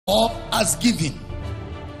or as giving.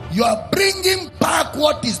 You are bringing back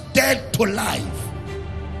what is dead to life.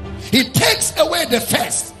 He takes away the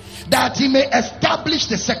first, that he may establish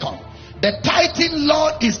the second. The tithing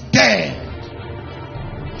law is dead.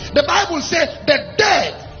 The Bible says the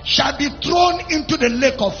dead shall be thrown into the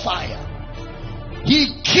lake of fire.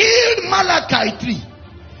 He killed Malachi 3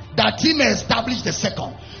 that he may establish the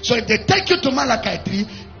second. So if they take you to Malachi 3,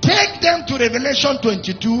 take them to Revelation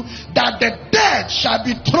 22 that the dead shall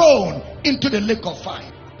be thrown into the lake of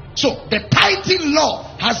fire. So the tithing law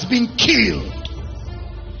has been killed.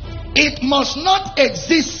 It must not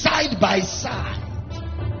exist side by side.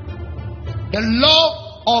 The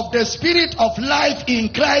law of the Spirit of life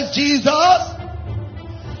in Christ Jesus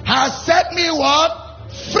has set me what?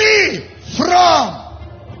 Free from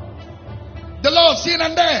the law of sin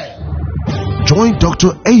and death. Join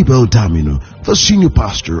Dr. Abel Damina, the senior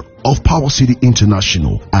pastor of Power City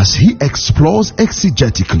International, as he explores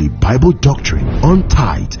exegetically Bible doctrine on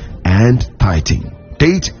tithe and tithing.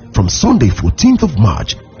 Date from Sunday 14th of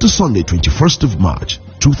March to Sunday 21st of March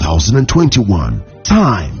 2021.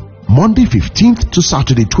 Time Monday 15th to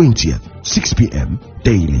Saturday 20th, 6 p.m.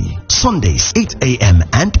 daily. Sundays 8 a.m.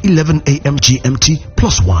 and 11 a.m. GMT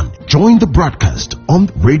 +1. Join the broadcast on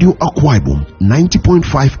Radio Akwa Ibom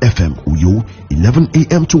 90.5 FM Uyo 11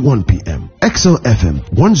 a.m. to 1 p.m. XL FM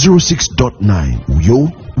 106.9 Uyo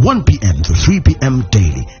 1 p.m. to 3 p.m.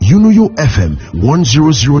 daily. Unuyo FM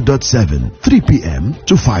 100.7 3 p.m.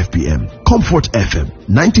 to 5 p.m. Comfort FM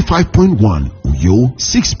 95.1 Uyo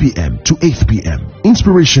 6 p.m. to 8 p.m.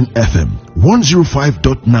 Inspiration FM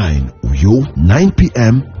 105.9 Uyo 9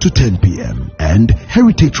 p.m. to 10 p.m. and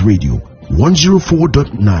Heritage Radio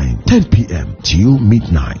 104.9 10 p.m. till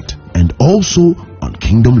midnight, and also on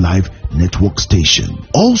Kingdom Live Network Station.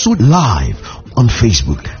 Also live on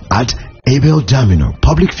Facebook at Abel Damina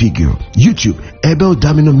Public Figure, YouTube Abel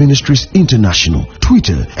Damina Ministries International,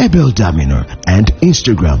 Twitter Abel Damina, and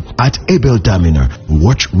Instagram at Abel Damina.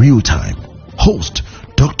 Watch real time. Host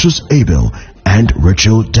Doctors Abel and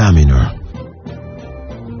Rachel Damina.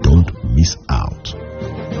 Don't miss out.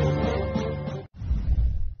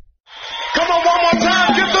 Come on, one more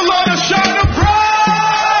time, give the Lord a shout of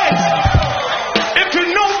praise. If you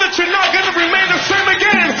know that you're not going to remain the same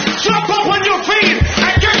again, jump up on your feet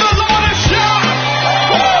and give the Lord a shout.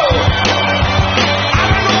 Woo! I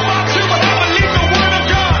don't know about you, but I believe the word of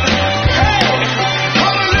God. Hey,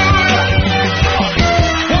 hallelujah.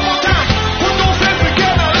 One more time, put those hands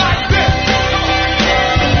together like this.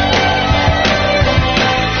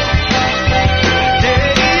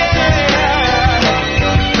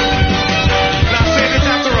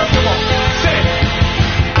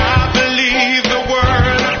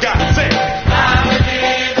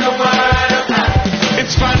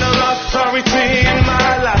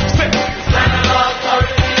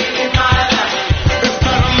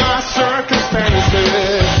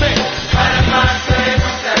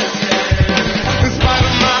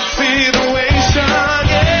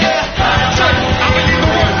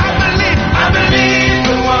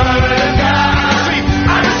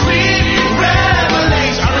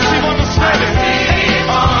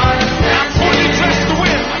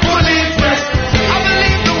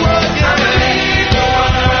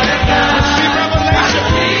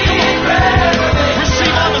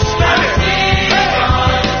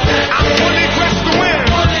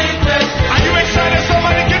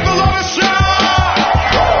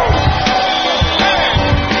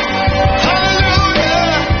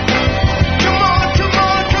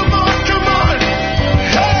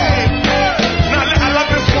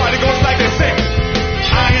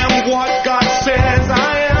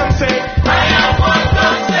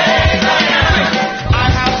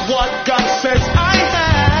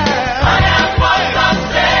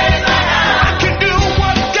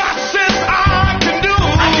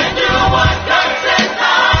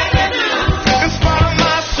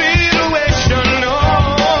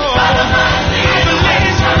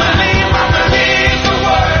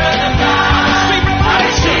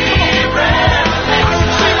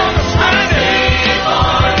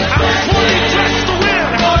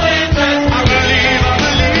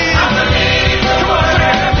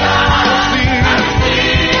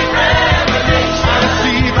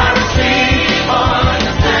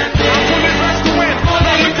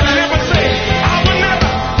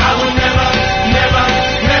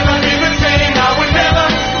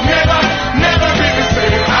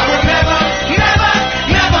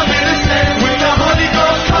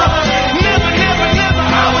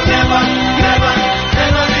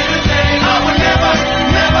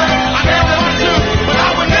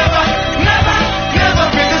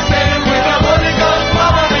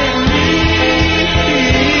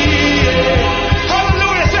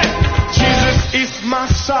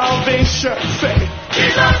 salvation. Say,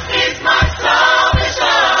 Jesus is my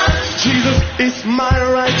salvation. Jesus is my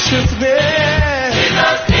righteousness.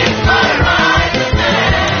 Jesus is my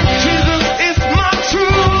righteousness. Jesus is my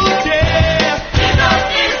truth. Yeah. Jesus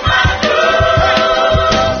is my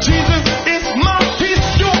truth. Jesus is my peace.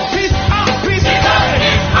 Your peace, our peace. Jesus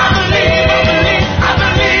is my belief. I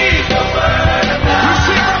believe the word of God.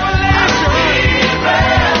 Receive revelation.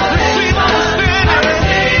 Receive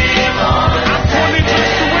understanding. I'm fully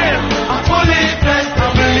blessed to win. I'm fully blessed. I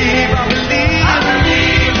believe. I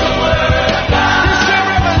believe the word of God. Receive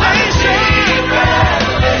revelation.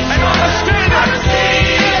 And understanding. I'm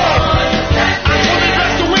fully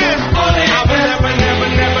blessed to win. I will never, never,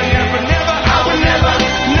 never, never, never. I will never,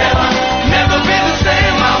 never, never be the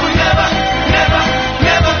same. I will never, never,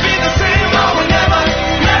 never be the same. I will never,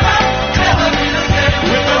 never, never be the same.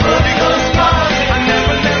 With the Holy Ghost power, I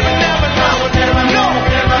never, never, never, I will never, no,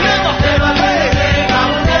 never, never, never, hey, I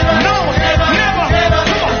will never, no, never, never, never,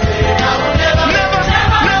 come on, I will never, never,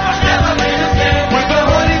 never, never be the same. With the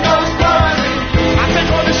Holy Ghost power, I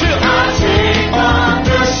take on the shield. I take on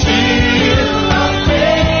the shield of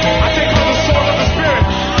faith. I take on the sword of the Spirit.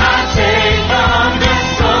 I take on the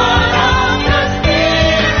sword of the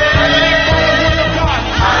Spirit. I live by the word of God.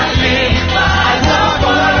 I live by the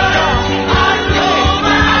word of God. I go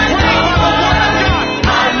by the word of God.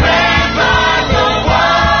 I live by the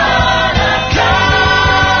word of God.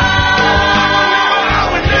 I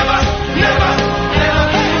would never, never, never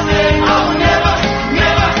be the same. I would never,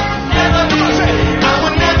 never, never be the same. I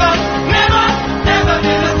would never, never, never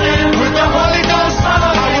be the same. With the Holy Ghost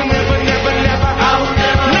power, I would never, never, never, I would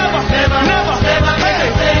never, never, never, never, never be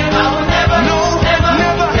the same. I would never, no, never,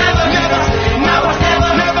 never, never, never,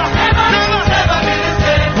 never, never, never, never be the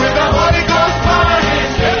same. With the Holy Ghost power,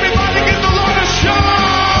 everybody give the Lord a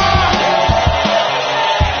shout.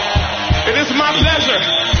 It is my pleasure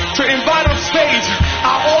to invite on stage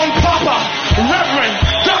our own Papa, Reverend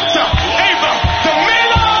Dr. Abel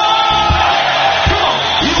Damina. Come on.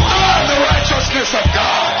 You are the righteousness of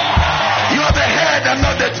God. You are the head and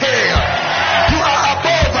not the tail. You are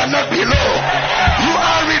above and not below. You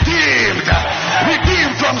are redeemed.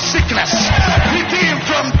 Redeemed from sickness. Redeemed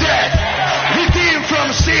from death. Redeemed from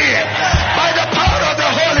sin. By the power of the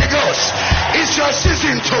Holy Ghost, it's your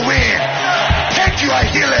season to win. Take your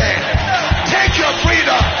healing. Take your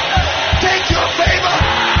freedom. Take your favor.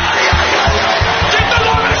 Give the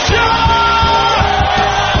Lord a shout.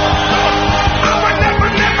 I would never,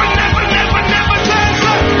 never, never, never, never change.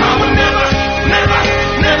 I would never, never,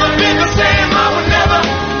 never be the same. I would never,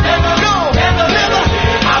 never, no, never, never.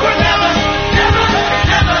 I would never, never,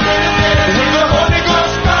 never be the same. With the Holy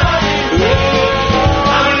Ghost power,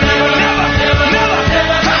 I would never, never, never, never,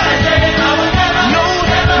 never be the same. I would never, no,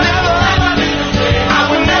 never, never, never be the same. I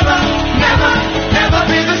would never, never, never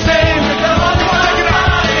be the same. With the Holy Ghost, take it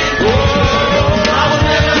out. I would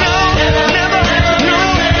never, never, never, never, no,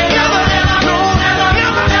 never, no, never,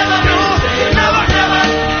 never, never, no, never, never,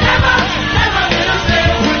 never, never be the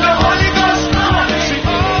same. With the Holy Ghost power, sing,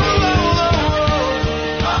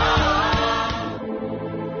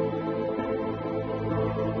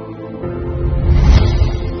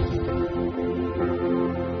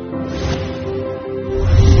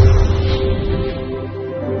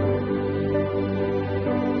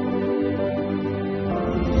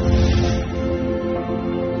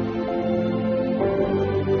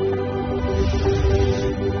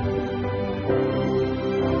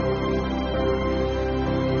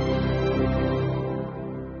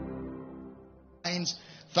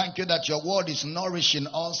 Thank you that your word is nourishing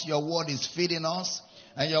us, your word is feeding us,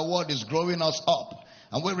 and your word is growing us up.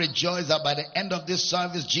 And we rejoice that by the end of this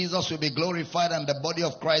service, Jesus will be glorified and the body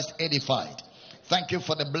of Christ edified. Thank you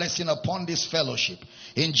for the blessing upon this fellowship.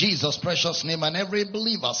 In Jesus' precious name, and every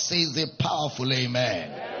believer says a powerful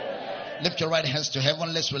amen. Lift your right hands to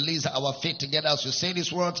heaven. Let's release our faith together as we say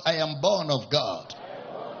these words. I am born of God.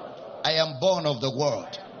 I am born of the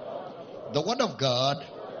word. The word of God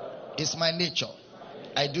is my nature.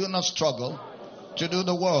 I do not struggle to do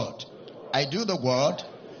the word. I do the word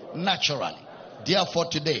naturally. Therefore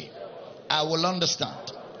today, I will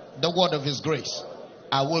understand the word of his grace.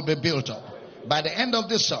 I will be built up. By the end of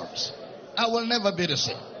this service, I will never be the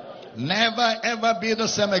same. Never ever be the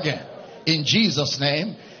same again. In Jesus'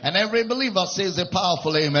 name. And every believer says a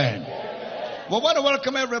powerful amen. We want to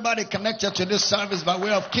welcome everybody connected to this service by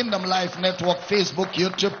way of Kingdom Life Network, Facebook,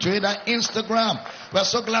 YouTube, Twitter, Instagram. We're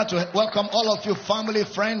so glad to welcome all of you, family,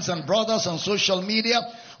 friends, and brothers on social media.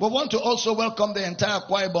 We want to also welcome the entire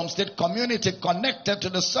Akwa Ibom State community connected to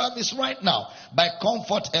the service right now by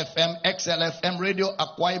Comfort FM, XL FM, Radio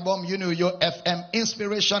Akwa Ibom, Unuyo FM,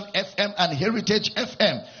 Inspiration FM, and Heritage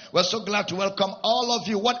FM. We're so glad to welcome all of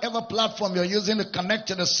you, whatever platform you're using to connect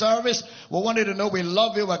to the service. We want you to know we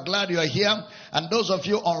love you. We're glad you're here. And those of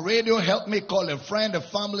you on radio, help me call a friend, a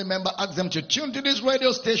family member, ask them to tune to this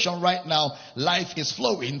radio station right now. Life is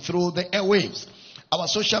flowing through the airwaves. Our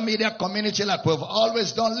social media community, like we've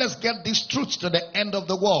always done, let's get these truths to the end of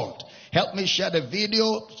the world. Help me share the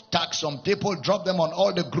video, tag some people, drop them on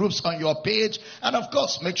all the groups on your page. And of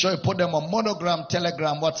course, make sure you put them on Monogram,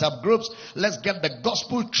 Telegram, WhatsApp groups. Let's get the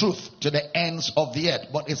gospel truth to the ends of the earth.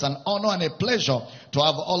 But it's an honor and a pleasure to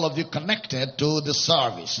have all of you connected to the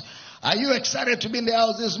service. Are you excited to be in the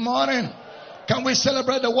house this morning? Can we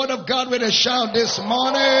celebrate the word of God with a shout this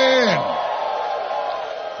morning?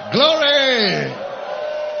 Glory!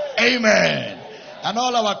 Amen. And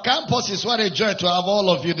all our campuses, what a joy to have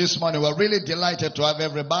all of you this morning. We're really delighted to have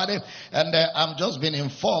everybody. And I'm just been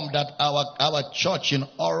informed that our church in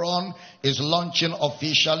Oron is launching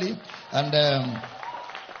officially. And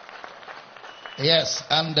yes,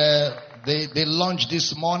 and they launched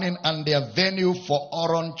this morning, and their venue for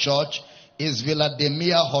Oron Church is Villa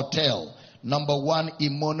Demia Hotel, number 1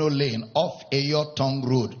 Imono Lane, off Eyotong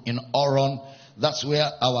Road in Oron. That's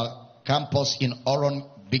where our campus in Oron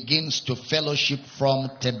begins to fellowship from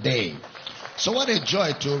today. So what a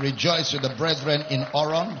joy to rejoice with the brethren in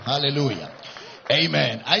Oron. Hallelujah.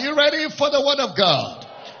 Amen. Are you ready for the word of God?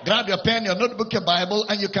 Grab your pen, your notebook, your Bible,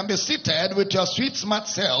 and you can be seated with your sweet smart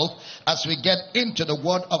self as we get into the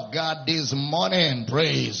word of God this morning.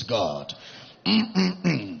 Praise God. 2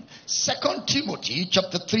 Timothy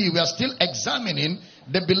chapter 3. We are still examining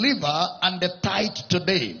the believer and the tithe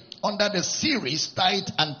today under the series Tithe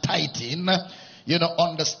and Tithing.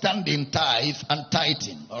 Understanding tithe and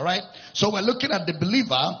tithing. All right. So we're looking at the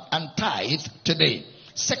believer and tithe today.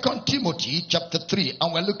 2 Timothy chapter 3.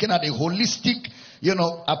 And we're looking at a holistic,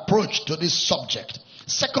 approach to this subject.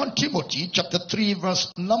 2 Timothy chapter 3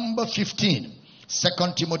 verse number 15.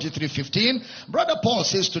 2 Timothy 3:15. Brother Paul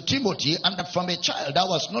says to Timothy, and that from a child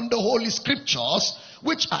thou hast known the holy scriptures,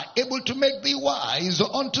 which are able to make thee wise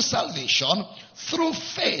unto salvation through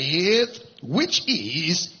faith, which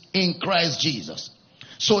is in Christ Jesus.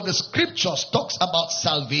 So the scriptures talks about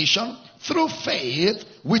salvation through faith,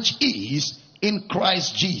 which is in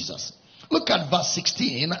Christ Jesus. Look at verse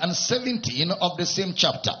 16 and 17 of the same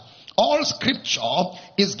chapter. All scripture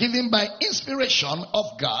is given by inspiration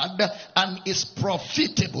of God and is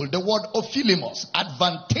profitable. The word ophilimos,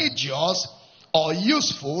 advantageous or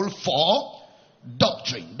useful for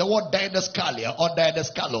doctrine. The word didaskalia or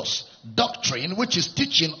didaskalos, doctrine, which is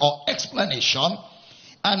teaching or explanation.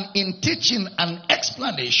 And in teaching and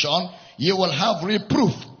explanation, you will have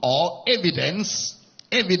reproof or evidence,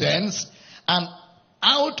 and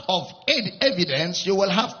out of evidence, you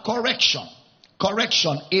will have correction,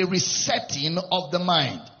 a resetting of the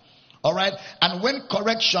mind. All right. And when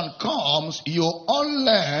correction comes, you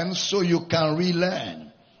unlearn so you can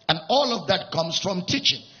relearn. And all of that comes from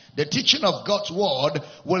teaching. The teaching of God's word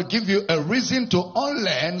will give you a reason to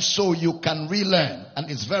unlearn so you can relearn.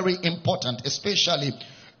 And it's very important, especially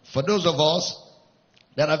for those of us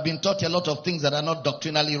that have been taught a lot of things that are not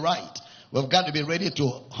doctrinally right. We've got to be ready to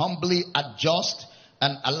humbly adjust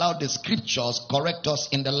and allow the scriptures correct us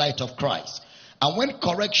in the light of Christ. And when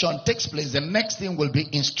correction takes place, the next thing will be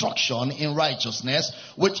instruction in righteousness,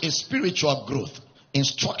 which is spiritual growth.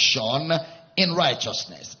 Instruction in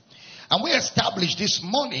righteousness. And we established this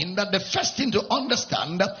morning that the first thing to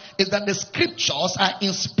understand is that the scriptures are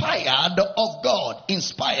inspired of God.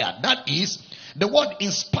 Inspired. That is, the word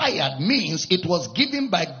inspired means it was given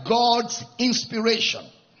by God's inspiration.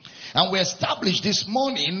 And we established this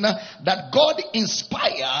morning that God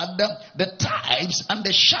inspired the types and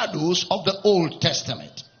the shadows of the Old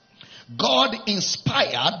Testament. God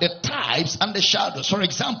inspired the types and the shadows. For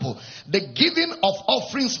example, the giving of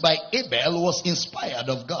offerings by Abel was inspired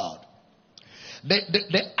of God.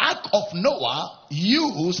 The ark of Noah,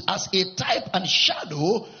 used as a type and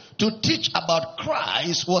shadow to teach about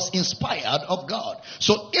Christ, was inspired of God.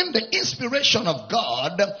 So in the inspiration of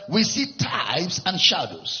God, we see types and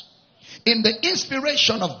shadows. In the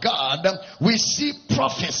inspiration of God, we see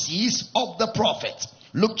prophecies of the prophets.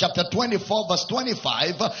 Luke chapter 24 verse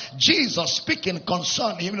 25, Jesus speaking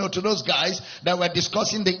concerning, to those guys that were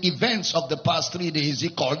discussing the events of the past 3 days, he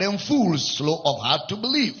called them fools, slow of heart to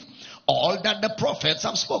believe all that the prophets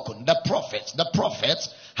have spoken. The prophets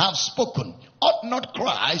have spoken. Ought not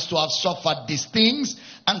Christ to have suffered these things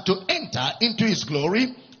and to enter into his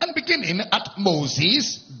glory? And beginning at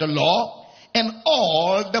Moses, the law, and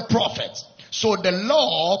all the prophets. So the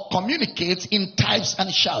law communicates in types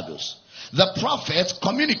and shadows. The prophets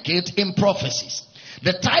communicate in prophecies.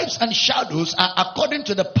 The types and shadows are according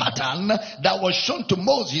to the pattern that was shown to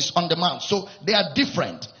Moses on the mount. So they are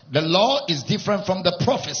different. The law is different from the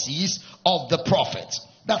prophecies of the prophets.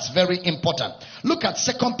 That's very important. Look at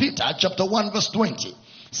 2 Peter chapter 1 verse 20.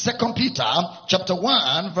 2 Peter chapter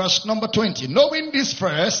 1 verse number 20. Knowing this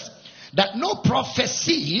first, that no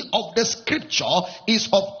prophecy of the scripture is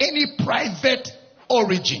of any private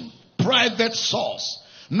origin, private source.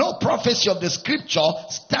 No prophecy of the scripture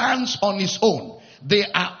stands on its own. They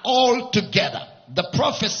are all together. The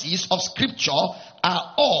prophecies of scripture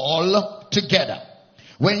are all together.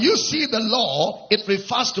 When you see the law, it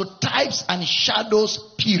refers to types and shadows,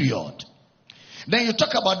 period. Then you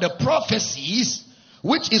talk about the prophecies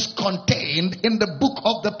which is contained in the book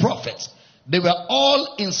of the prophets. They were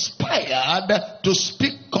all inspired to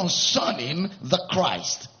speak concerning the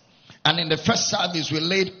Christ. And in the first service, we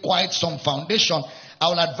laid quite some foundation. I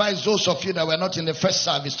will advise those of you that were not in the first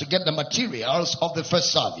service to get the materials of the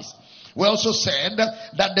first service. We also said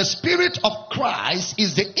that the Spirit of Christ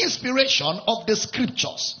is the inspiration of the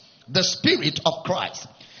scriptures. The Spirit of Christ.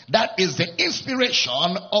 That is the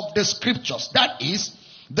inspiration of the scriptures. That is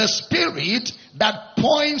the Spirit that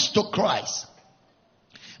points to Christ.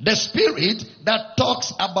 The Spirit that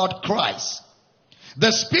talks about Christ.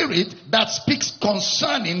 The Spirit that speaks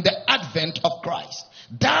concerning the advent of Christ.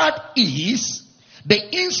 That is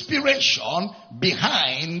the inspiration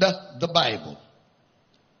behind the Bible.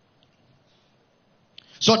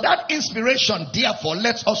 So that inspiration therefore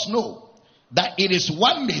lets us know that it is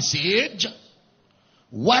one message,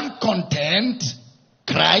 one content,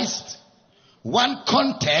 Christ, one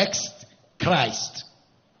context, Christ.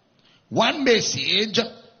 One message,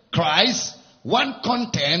 Christ, one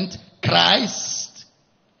content, Christ,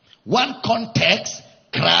 one context,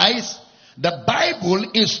 Christ. The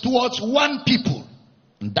Bible is towards one people,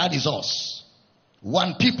 and that is us.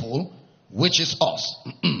 One people, which is us.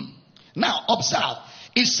 Now observe,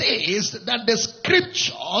 it says that the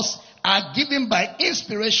scriptures are given by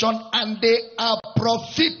inspiration and they are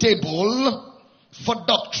profitable for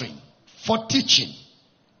doctrine, for teaching.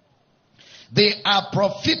 They are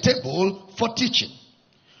profitable for teaching.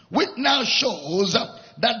 Which now shows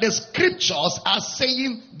that the scriptures are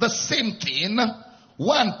saying the same thing,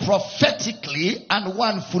 one prophetically and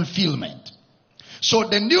one fulfillment. So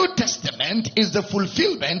the New Testament is the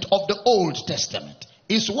fulfillment of the Old Testament.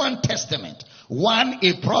 It's one testament. One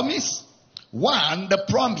a promise, one the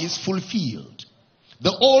promise fulfilled.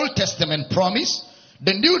 The Old Testament promise,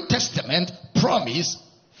 the New Testament promise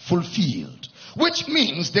fulfilled. Which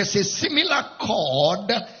means there's a similar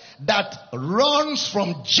chord that runs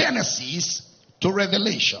from Genesis to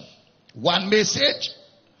Revelation. One message,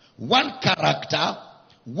 one character,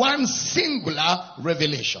 one singular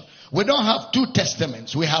revelation. We don't have two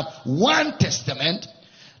testaments. We have one testament.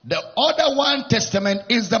 The other one testament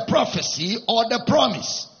is the prophecy or the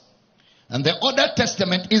promise. And the other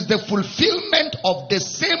testament is the fulfillment of the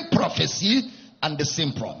same prophecy and the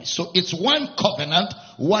same promise. So it's one covenant,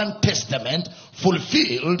 one testament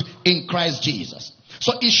fulfilled in Christ Jesus.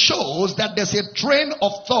 So it shows that there's a train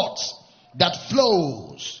of thoughts that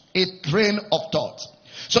flows. A train of thoughts.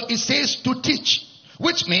 So it says to teach,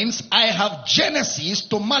 which means I have Genesis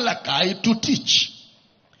to Malachi to teach.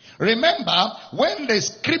 Remember, when the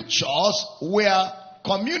scriptures were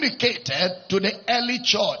communicated to the early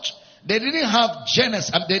church, they didn't have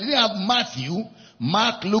Genesis, they didn't have Matthew,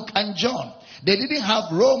 Mark, Luke, and John. They didn't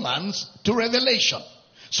have Romans to Revelation.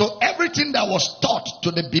 So everything that was taught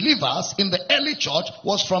to the believers in the early church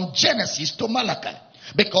was from Genesis to Malachi.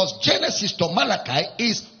 Because Genesis to Malachi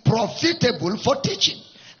is profitable for teaching,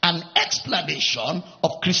 an explanation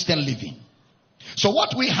of Christian living. So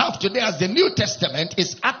what we have today as the New Testament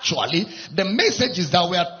is actually the messages that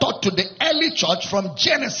were taught to the early church from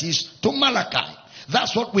Genesis to Malachi.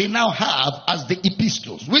 That's what we now have as the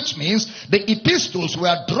epistles, which means the epistles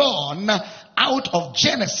were drawn out of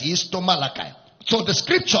Genesis to Malachi. So the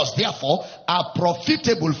scriptures therefore are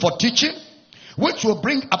profitable for teaching, which will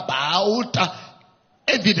bring about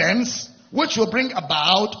evidence, which will bring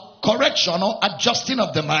about correction or adjusting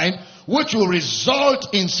of the mind, which will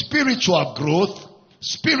result in spiritual growth,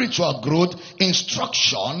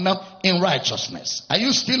 instruction in righteousness. Are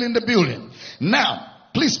you still in the building? Now,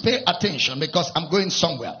 please pay attention because I'm going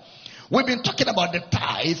somewhere. We've been talking about the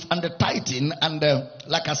tithe and the tithing, and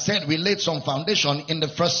like I said, we laid some foundation in the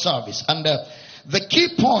first service. And the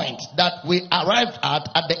key point that we arrived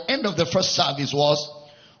at the end of the first service was,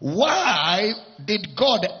 why did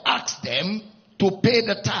God ask them to pay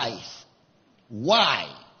the tithe? Why?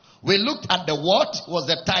 We looked at the what was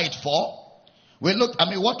the tithe for.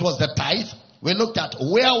 What was the tithe? We looked at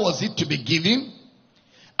where was it to be given.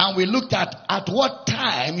 And we looked at what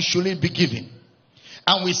time should it be given.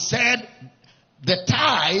 And we said the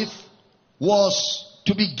tithe was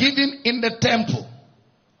to be given in the temple.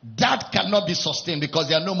 That cannot be sustained because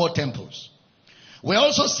there are no more temples. We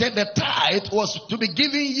also said the tithe was to be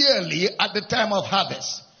given yearly at the time of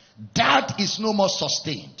harvest. That is no more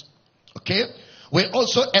sustained. Okay? We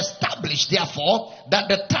also established, therefore, that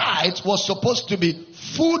the tithe was supposed to be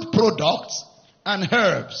food products and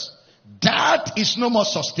herbs. That is no more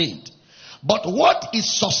sustained. But what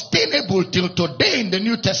is sustainable till today in the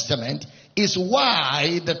New Testament is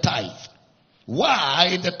why the tithe.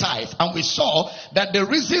 Why the tithe? And we saw that the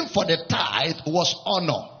reason for the tithe was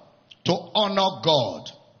honor. To honor God.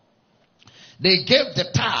 They gave the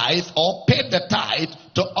tithe or paid the tithe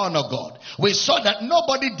to honor God. We saw that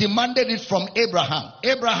nobody demanded it from Abraham.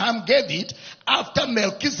 Abraham gave it after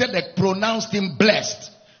Melchizedek pronounced him blessed.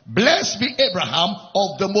 Blessed be Abraham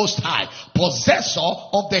of the Most High, possessor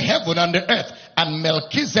of the heaven and the earth. And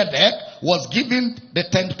Melchizedek was given the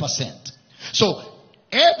 10%. So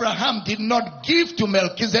Abraham did not give to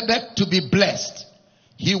Melchizedek to be blessed.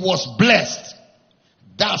 He was blessed.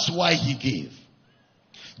 That's why he gave.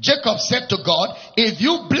 Jacob said to God, if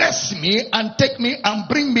you bless me and take me and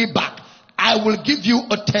bring me back, I will give you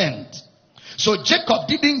a tenth. So Jacob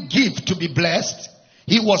didn't give to be blessed.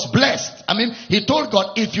 He was blessed. He told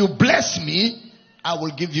God, if you bless me, I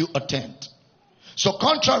will give you a tenth. So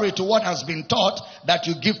contrary to what has been taught, that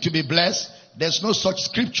you give to be blessed, there's no such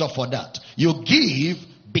scripture for that. You give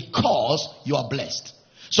because you are blessed.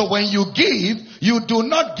 So when you give, you do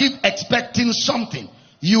not give expecting something.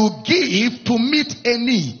 You give to meet a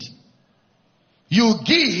need. You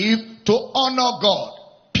give to honor God.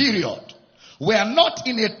 Period. We are not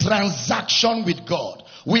in a transaction with God.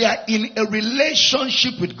 We are in a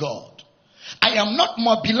relationship with God. I am not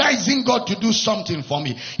mobilizing God to do something for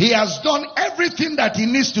me. He has done everything that he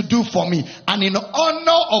needs to do for me. And in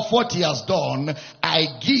honor of what he has done, I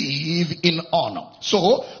give in honor.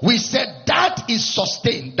 So we said that is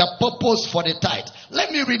sustained, the purpose for the tithe.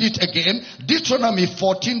 Let me read it again. Deuteronomy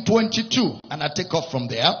 14:22. And I take off from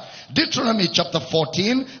there. Deuteronomy chapter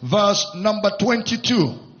 14, verse number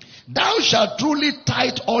 22. Thou shalt truly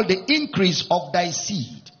tithe all the increase of thy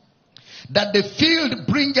seed, that the field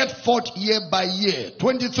bringeth forth year by year.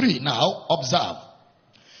 23 now, observe.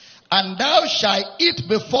 And thou shalt eat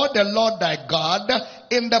before the Lord thy God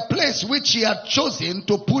in the place which he hath chosen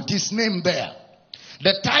to put his name there.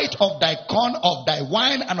 The tithe of thy corn, of thy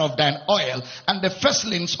wine, and of thine oil, and the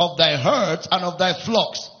firstlings of thy herds and of thy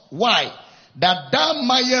flocks. Why? That thou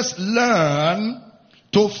mayest learn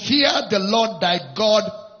to fear the Lord thy God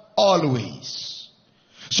always.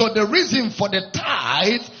 So the reason for the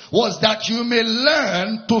tithe was that you may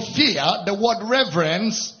learn to fear, the word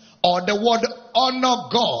reverence or the word honor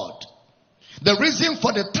God. The reason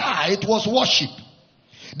for the tithe was worship.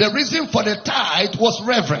 The reason for the tithe was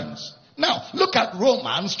reverence. Now, look at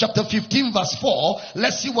Romans chapter 15 verse 4.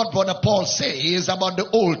 Let's see what Brother Paul says about the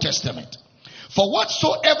Old Testament. For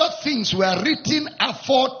whatsoever things were written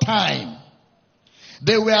aforetime,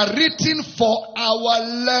 they were written for our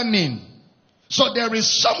learning. So there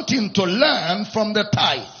is something to learn from the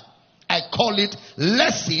tithe. I call it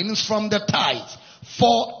lessons from the tithe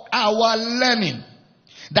for our learning.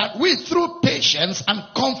 That we through patience and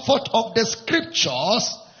comfort of the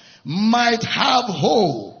scriptures might have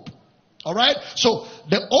hope. Alright? So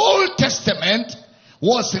the Old Testament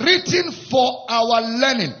was written for our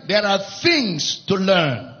learning. There are things to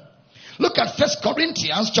learn. Look at 1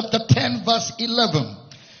 Corinthians chapter 10 verse 11.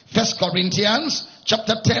 1 Corinthians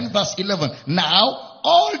chapter 10 verse 11. Now,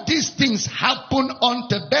 all these things happen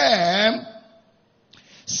unto them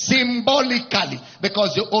symbolically.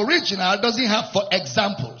 Because the original doesn't have for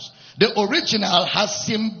examples. The original has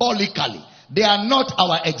symbolically. They are not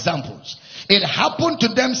our examples. It happened to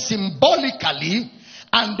them symbolically,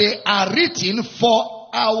 and they are written for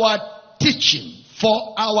our teaching,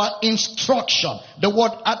 for our instruction. The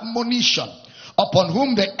word admonition. Upon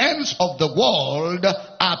whom the ends of the world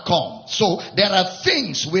are come. So there are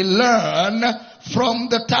things we learn from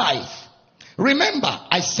the tithe. Remember,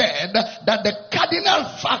 I said that the cardinal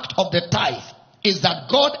fact of the tithe is that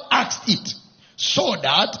God asked it so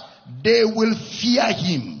that they will fear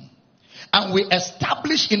him. And we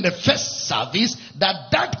established in the first service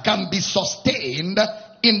that that can be sustained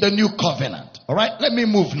in the new covenant. Alright, let me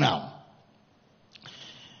move now.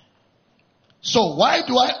 So why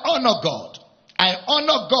do I honor God? I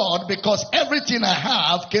honor God because everything I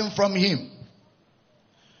have came from him.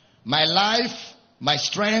 My life, my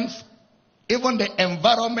strength, even the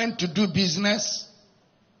environment to do business.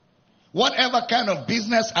 Whatever kind of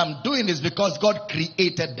business I'm doing is because God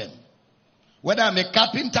created them. Whether I'm a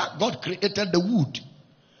carpenter, God created the wood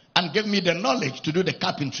and gave me the knowledge to do the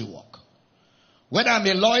carpentry work. Whether I'm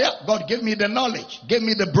a lawyer, God gave me the knowledge, gave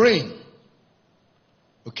me the brain.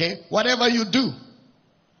 Okay? Whatever you do.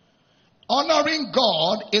 Honoring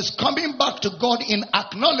God is coming back to God in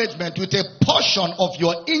acknowledgement with a portion of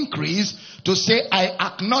your increase to say, I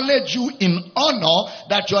acknowledge you in honor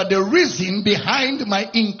that you are the reason behind my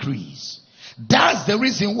increase. That's the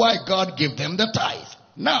reason why God gave them the tithe.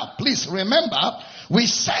 Now, please remember, we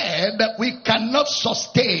said that we cannot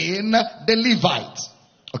sustain the Levites.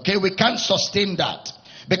 Okay, we can't sustain that.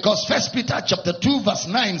 Because 1 Peter chapter 2 verse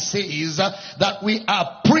 9 says that we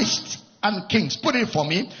are priests and kings. Put it for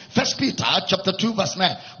me. 1 Peter chapter 2 verse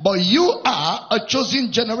 9. But you are a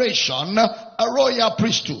chosen generation, a royal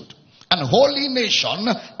priesthood, and holy nation,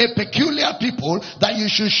 a peculiar people, that you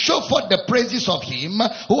should show forth the praises of him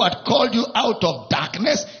who had called you out of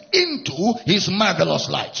darkness into his marvelous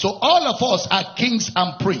light. So all of us are kings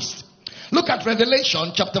and priests. Look at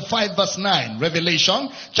Revelation chapter 5 verse 9. Revelation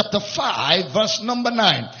chapter 5 verse number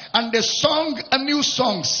 9. And they sung a new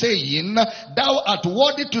song saying, thou art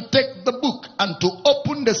worthy to take the book and to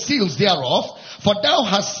open the seals thereof, for thou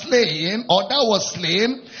hast slain, or thou wast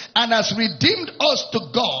slain, and hast redeemed us to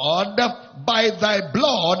God by thy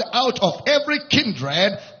blood out of every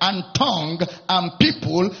kindred and tongue and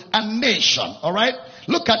people and nation. Alright?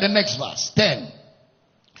 Look at the next verse, 10.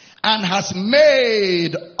 And has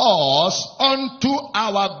made us unto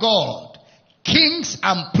our God kings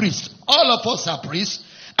and priests. All of us are priests,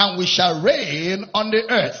 and we shall reign on the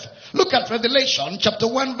earth. Look at Revelation chapter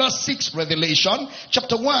 1 verse 6. Revelation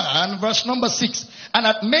chapter 1 verse number 6. And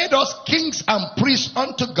hath made us kings and priests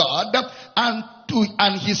unto God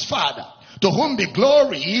and his Father, to whom be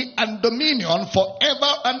glory and dominion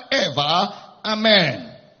forever and ever.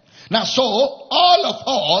 Amen. Now, so all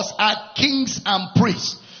of us are kings and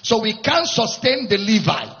priests. So we can't sustain the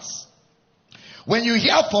Levites. When you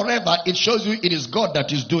hear forever, it shows you it is God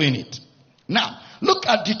that is doing it. Now, look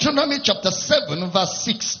at Deuteronomy chapter 7 verse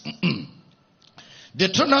 6.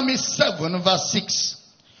 Deuteronomy 7 verse 6.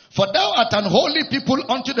 For thou art an holy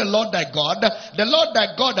people unto the Lord thy God. The Lord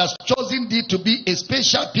thy God has chosen thee to be a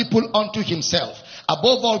special people unto himself,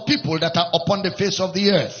 above all people that are upon the face of the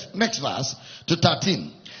earth. Next verse to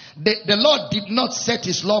 13. The Lord did not set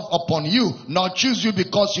his love upon you, nor choose you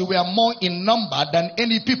because you were more in number than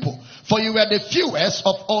any people, for you were the fewest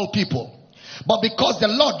of all people. But because the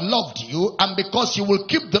Lord loved you, and because you will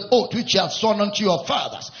keep the oath which he hath sworn unto your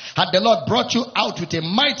fathers, had the Lord brought you out with a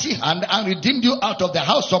mighty hand, and redeemed you out of the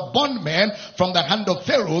house of bondmen, from the hand of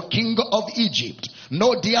Pharaoh, king of Egypt.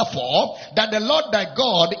 Know therefore that the Lord thy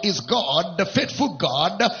God is God, the faithful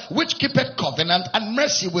God, which keepeth covenant and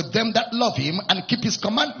mercy with them that love him, and keep his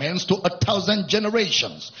commandments to 1,000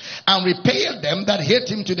 generations, and repay them that hate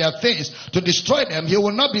him to their face, to destroy them. He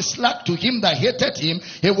will not be slack to him that hated him,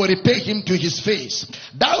 he will repay him to his face.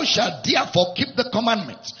 Thou shalt therefore keep the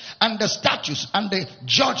commandments and the statutes and the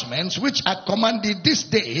judgments which I command thee this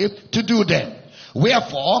day to do them.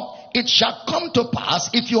 Wherefore it shall come to pass,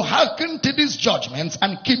 if you hearken to these judgments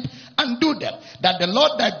and keep and do them, that the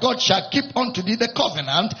Lord thy God shall keep unto thee the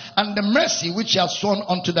covenant and the mercy which he hath sworn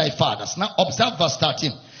unto thy fathers. Now observe verse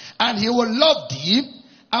 13. And he will love thee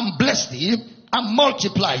and bless thee and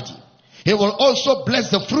multiply thee. He will also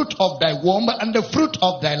bless the fruit of thy womb and the fruit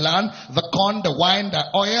of thy land, the corn, the wine, the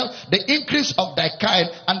oil, the increase of thy kind,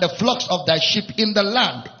 and the flocks of thy sheep in the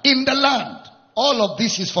land. In the land. All of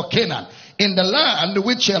this is for Canaan. In the land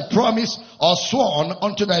which he had promised or sworn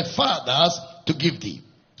unto thy fathers to give thee.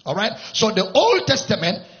 Alright? So the Old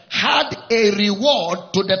Testament had a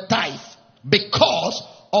reward to the tithe because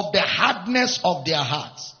of the hardness of their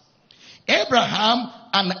hearts. Abraham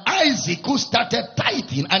and Isaac, who started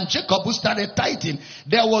tithing, and Jacob, who started tithing,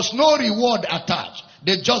 there was no reward attached.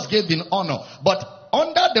 They just gave in honor. But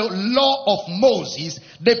under the law of Moses,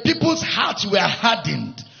 the people's hearts were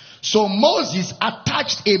hardened. So Moses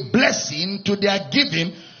attached a blessing to their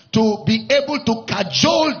giving to be able to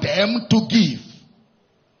cajole them to give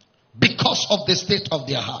because of the state of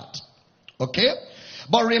their heart. Okay?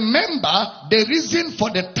 But remember, the reason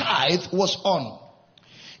for the tithe was honor.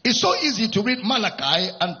 It's so easy to read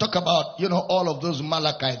Malachi and talk about, all of those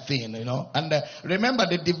Malachi things, And remember,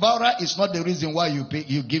 the devourer is not the reason why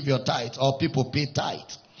you give your tithe or people pay tithe.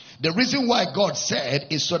 The reason why God said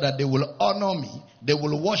is so that they will honor me, they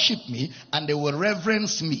will worship me, and they will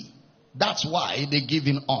reverence me. That's why they give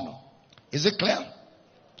in honor. Is it clear?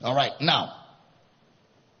 All right, now.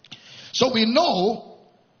 So we know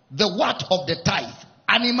the what of the tithe.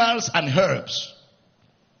 animals and herbs.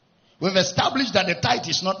 We've established that the tithe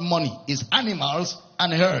is not money, it's animals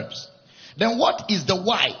and herbs. Then what is the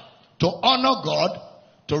why? To honor God,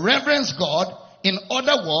 to reverence God, in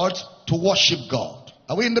other words, to worship God.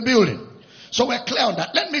 Are we in the building? So we're clear on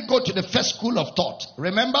that. Let me go to the first school of thought.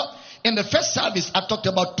 Remember, in the first service, I talked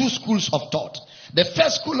about two schools of thought. The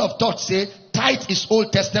first school of thought say tithe is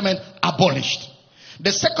Old Testament abolished.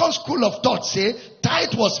 The second school of thought say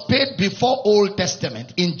tithe was paid before Old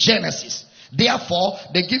Testament in Genesis. Therefore,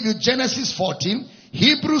 they give you Genesis 14,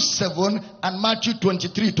 Hebrews 7, and Matthew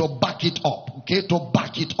 23 to back it up. Okay, to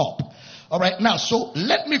back it up. All right, now, so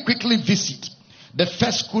let me quickly visit the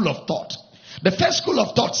first school of thought. The first school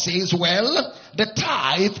of thought says, well, the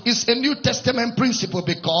tithe is a New Testament principle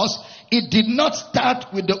because it did not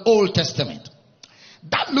start with the Old Testament.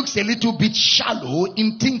 That looks a little bit shallow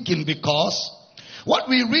in thinking because what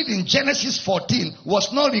we read in Genesis 14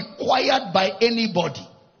 was not required by anybody.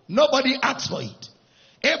 Nobody asked for it.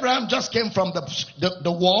 Abraham just came from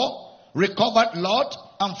the war, recovered Lot,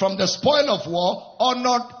 and from the spoil of war,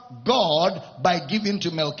 honored God by giving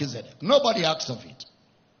to Melchizedek. Nobody asked of it.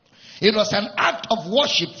 It was an act of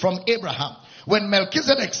worship from Abraham. When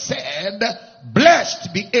Melchizedek said,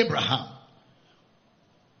 "Blessed be Abraham,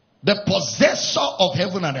 the possessor of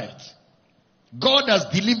heaven and earth. God has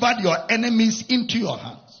delivered your enemies into your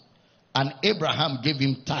hands." And Abraham gave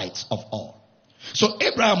him tithes of all. So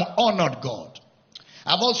Abraham honored God.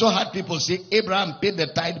 I've also had people say Abraham paid the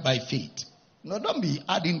tithe by faith. No, don't be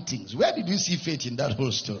adding things. Where did you see faith in that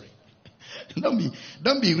whole story?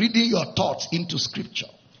 Don't be reading your thoughts into scripture.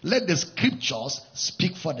 Let the scriptures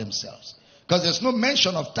speak for themselves. Because there's no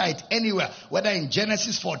mention of tithe anywhere, whether in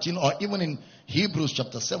Genesis 14 or even in Hebrews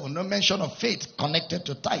chapter 7. No mention of faith connected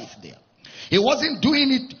to tithe there. He wasn't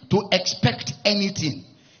doing it to expect anything.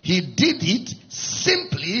 He did it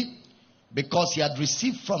simply because he had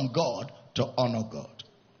received from God to honor God.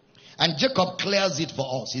 And Jacob clears it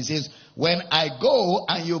for us. He says, when I go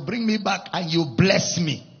and you bring me back and you bless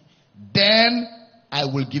me, then I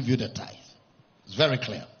will give you the tithe. It's very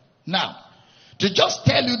clear. Now, to just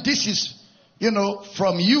tell you this is,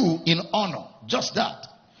 from you in honor. Just that.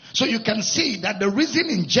 So you can see that the reason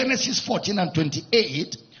in Genesis 14 and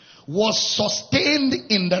 28 was sustained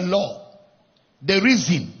in the law. The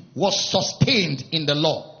reason was sustained in the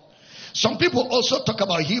law. Some people also talk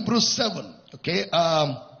about Hebrews 7. Okay.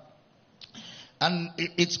 And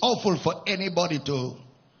it's awful for anybody to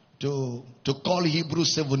call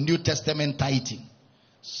Hebrews 7 New Testament tithing.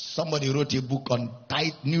 Somebody wrote a book on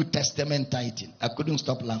New Testament tithing. I couldn't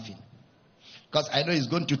stop laughing. Because I know he's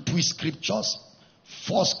going to twist scriptures,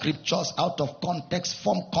 force scriptures out of context,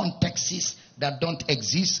 form contexts that don't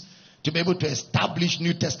exist to be able to establish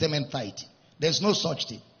New Testament tithing. There's no such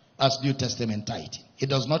thing as New Testament tithing. It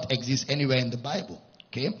does not exist anywhere in the Bible.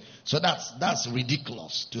 Okay? So that's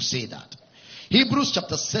ridiculous to say that. Hebrews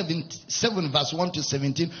chapter 7 verse 1 to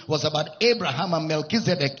 17 was about Abraham and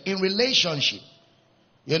Melchizedek in relationship,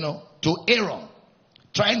 to Iram,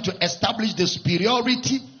 trying to establish the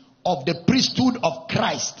superiority of the priesthood of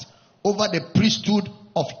Christ over the priesthood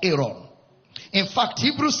of Aaron. In fact,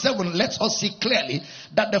 Hebrews 7 lets us see clearly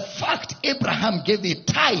that the fact Abraham gave a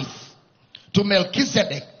tithe to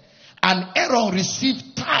Melchizedek and Aaron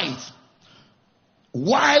received tithe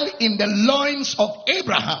while in the loins of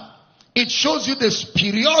Abraham, it shows you the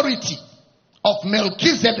superiority of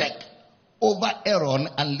Melchizedek over Aaron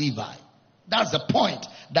and Levi. That's the point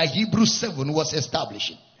that Hebrews 7 was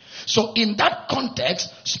establishing. So in that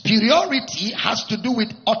context, superiority has to do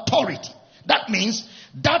with authority. That means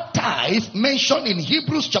that tithe mentioned in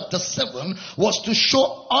Hebrews chapter 7 was to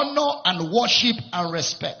show honor and worship and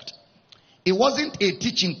respect. It wasn't a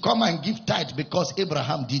teaching, come and give tithe because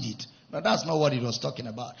Abraham did it. No, that's not what it was talking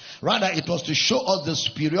about. Rather, it was to show us the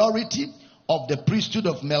superiority of the priesthood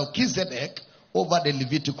of Melchizedek over the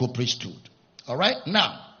Levitical priesthood. All right?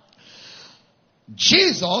 Now,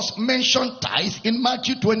 Jesus mentioned tithe in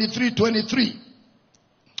Matthew 23:23.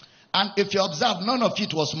 And if you observe, none of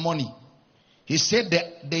it was money. He said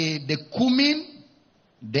the cumin,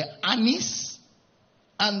 the anise,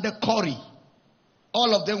 and the curry.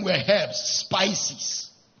 All of them were herbs, spices.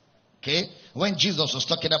 Okay? When Jesus was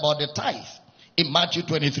talking about the tithe in Matthew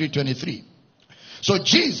 23:23. So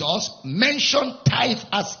Jesus mentioned tithe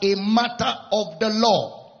as a matter of the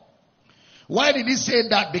law. Why did he say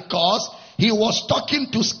that? Because he was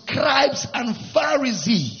talking to scribes and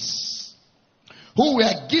Pharisees who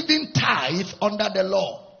were giving tithe under the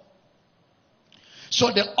law. So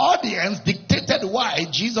the audience dictated why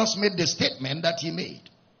Jesus made the statement that he made.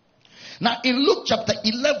 Now in Luke chapter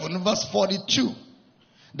 11 verse 42,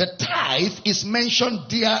 the tithe is mentioned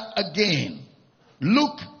there again.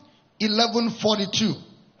 Luke 11:42.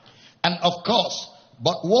 And of course,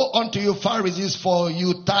 but woe unto you Pharisees, for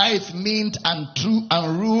you tithe mint and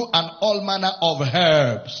rue and all manner of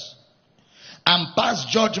herbs, and pass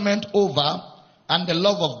judgment over and the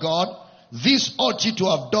love of God. This ought you to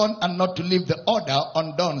have done, and not to leave the order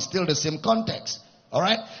undone. Still the same context.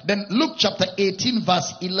 Alright? Then Luke chapter 18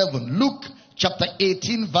 verse 11. Luke chapter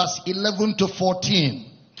 18 verse 11 to 14.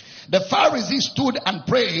 The Pharisee stood and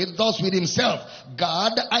prayed thus with himself: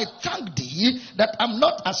 God, I thank thee that I'm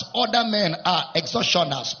not as other men are,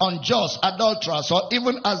 extortioners, unjust, adulterers, or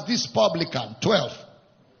even as this publican. 12.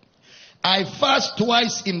 I fast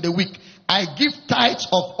twice in the week. I give tithes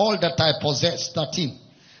of all that I possess. 13.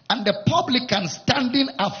 And the publican, standing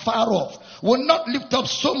afar off, will not lift up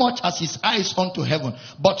so much as his eyes unto heaven,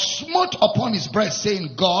 but smote upon his breast,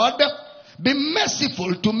 saying, God, be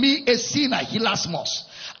merciful to me, a sinner. Hilasmos.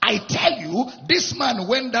 I tell you, this man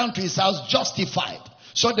went down to his house justified.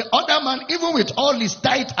 So the other man, even with all his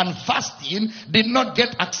tithe and fasting, did not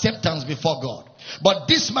get acceptance before God. But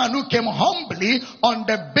this man who came humbly on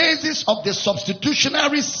the basis of the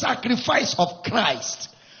substitutionary sacrifice of Christ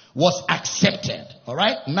was accepted.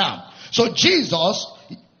 Alright? Now, so Jesus,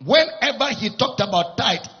 whenever he talked about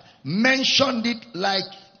tithe, mentioned it like,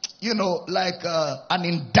 an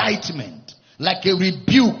indictment, like a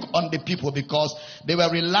rebuke on the people, because they were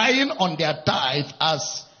relying on their tithe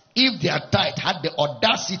as if their tithe had the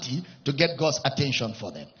audacity to get God's attention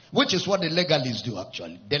for them. Which is what the legalists do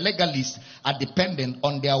actually. The legalists are dependent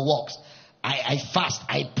on their works. I fast,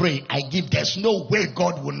 I pray, I give. There's no way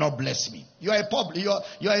God will not bless me. You're a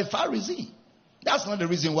Pharisee. That's not the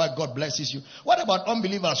reason why God blesses you. What about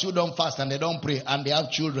unbelievers who don't fast and they don't pray and they have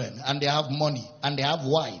children and they have money and they have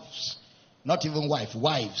wives? Not even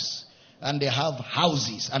wives. And they have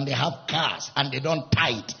houses and they have cars and they don't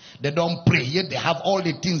tithe, they don't pray, yet they have all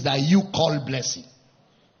the things that you call blessing.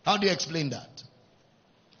 How do you explain that?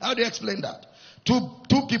 How do you explain that?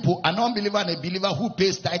 Two people, an unbeliever and a believer who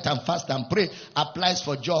pays tithe and fast and pray, applies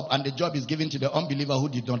for a job and the job is given to the unbeliever who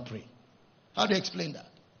did not pray. How do you explain that?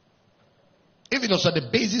 If it was on the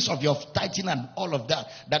basis of your tithing and all of that,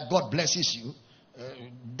 that God blesses you,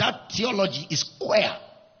 that theology is square.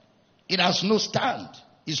 It has no stand.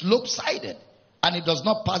 It's lopsided. And it does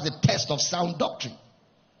not pass the test of sound doctrine.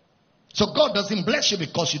 So God doesn't bless you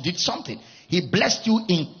because you did something. He blessed you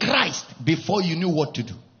in Christ before you knew what to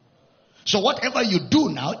do. So whatever you do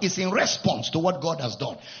now is in response to what God has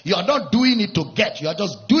done. You are not doing it to get. You are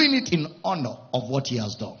just doing it in honor of what he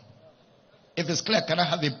has done. If it's clear, can I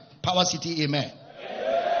have a Power City amen?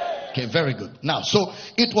 Okay, very good. Now, so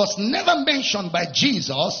it was never mentioned by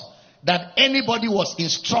Jesus that anybody was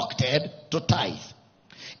instructed to tithe.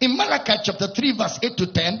 In Malachi chapter 3 verse 8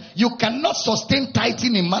 to 10, you cannot sustain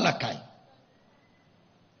tithing in Malachi.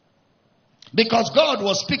 Because God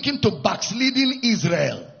was speaking to backsliding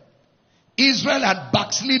Israel. Israel had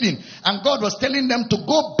backslidden and God was telling them to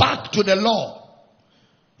go back to the law.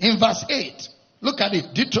 In verse 8, look at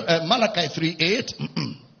it. Malachi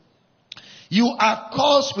 3:8. You are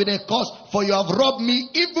cursed with a curse, for you have robbed me,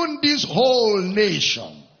 even this whole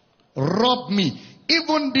nation. Robbed me,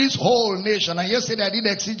 even this whole nation. And yesterday I did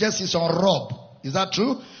exegesis on rob. Is that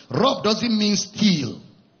true? Rob doesn't mean steal.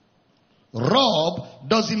 Rob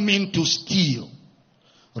doesn't mean to steal.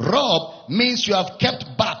 Rob means you have kept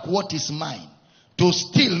back what is mine. To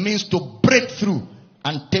steal means to break through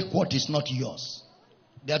and take what is not yours.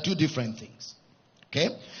 They are two different things. Okay?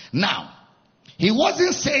 Now, he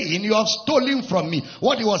wasn't saying you have stolen from me.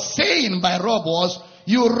 What he was saying by rob was,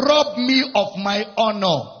 you robbed me of my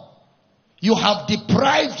honor. You have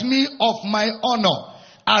deprived me of my honor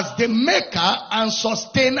as the maker and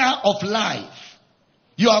sustainer of life.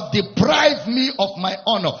 You have deprived me of my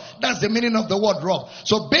honor. That's the meaning of the word rob.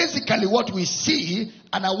 So basically what we see,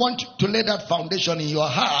 and I want to lay that foundation in your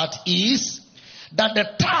heart, is that the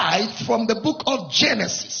tithe from the book of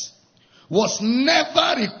Genesis was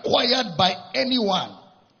never required by anyone,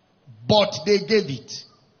 but they gave it.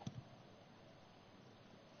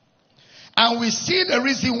 And we see the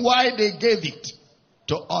reason why they gave it: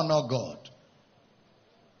 to honor God.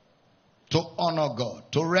 To honor God.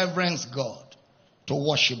 To reverence God. To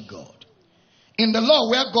worship God. In the law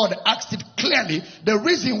where God asked it clearly, the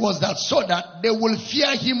reason was that so that they will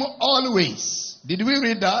fear him always. Did we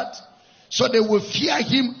read that? So they will fear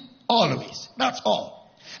him always. That's all.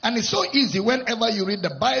 And it's so easy whenever you read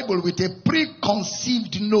the Bible with a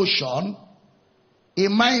preconceived notion, a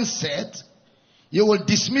mindset, you will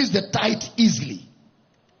dismiss the tithe easily.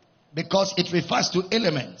 Because it refers to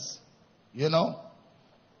elements. You know?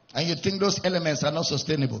 And you think those elements are not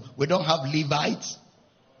sustainable. We don't have Levites.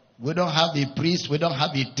 We don't have a priest. We don't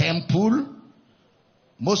have a temple.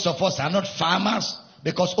 Most of us are not farmers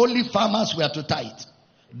because only farmers were to tithe.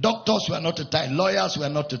 Doctors were not to tithe. Lawyers were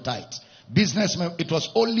not to tithe. Businessmen, it was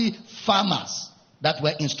only farmers that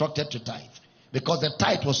were instructed to tithe. Because the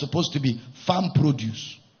tithe was supposed to be farm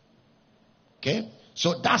produce. Okay?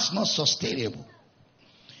 So that's not sustainable.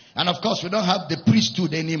 And of course, we don't have the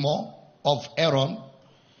priesthood anymore of Aaron.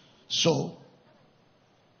 So,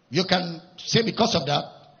 you can say because of that,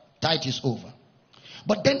 tithe is over.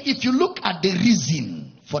 But then if you look at the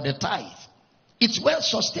reason for the tithe, it's well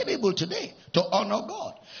sustainable today to honor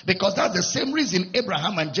God. Because that's the same reason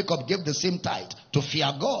Abraham and Jacob gave the same tithe, to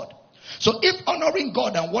fear God. So if honoring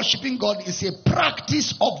God and worshiping God is a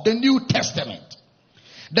practice of the New Testament,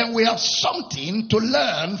 then we have something to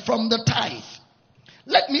learn from the tithe.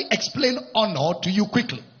 Let me explain honor to you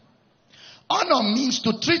quickly. Honor means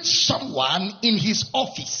to treat someone in his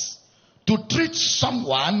office. To treat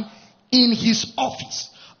someone in his office.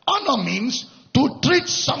 Honor means to treat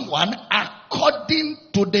someone according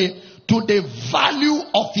to the value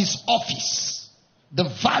of his office. The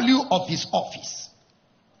value of his office.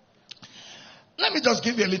 Let me just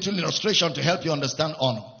give you a little illustration to help you understand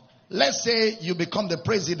honor. Let's say you become the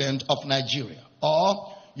president of Nigeria,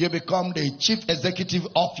 or you become the chief executive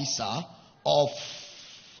officer of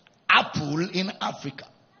Apple in Africa.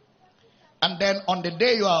 And then on the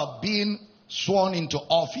day you are being sworn into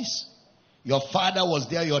office, your father was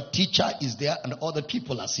there, your teacher is there, and other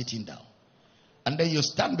people are sitting down. And then you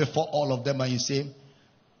stand before all of them and you say,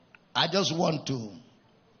 I just want to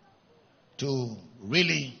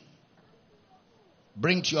really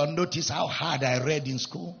bring to your notice how hard I read in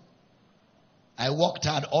school. I worked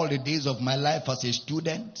hard all the days of my life as a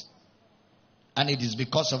student. And it is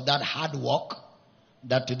because of that hard work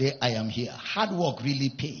that today I am here. Hard work really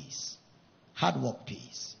pays. Hard work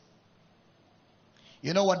pays.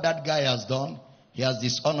 You know what that guy has done? He has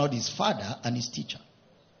dishonored his father and his teacher.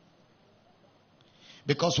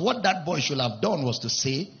 Because what that boy should have done was to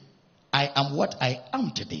say, I am what I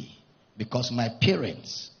am today because my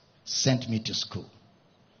parents sent me to school.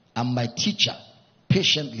 And my teacher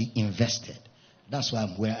patiently invested. That's why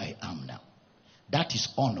I'm where I am now. That is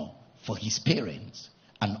honor for his parents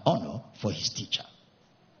and honor for his teacher.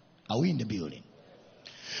 Are we in the building?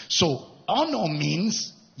 So honor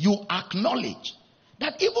means you acknowledge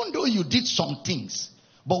that even though you did some things,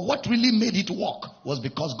 but what really made it work was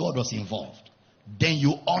because God was involved. Then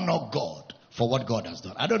you honor God for what God has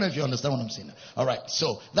done. I don't know if you understand what I'm saying. All right,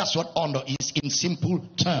 so that's what honor is in simple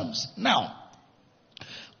terms. Now,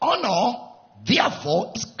 honor,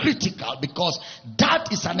 therefore, is critical because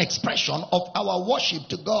that is an expression of our worship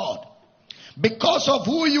to God. Because of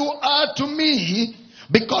who you are to me,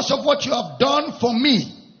 because of what you have done for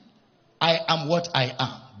me, I am what I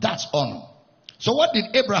am. That's honor. So what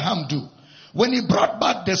did Abraham do? When he brought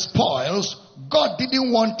back the spoils, God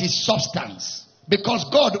didn't want his substance because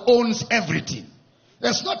God owns everything.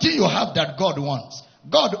 There's nothing you have that God wants.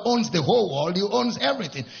 God owns the whole world. He owns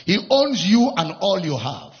everything. He owns you and all you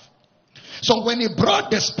have. So when he brought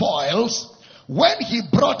the spoils, when he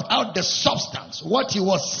brought out the substance, what he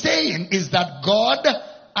was saying is that God,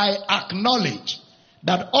 I acknowledge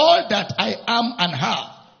that all that I am and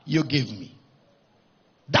have, you give me.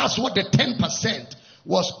 That's what the 10%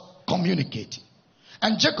 was communicating.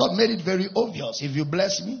 And Jacob made it very obvious. If you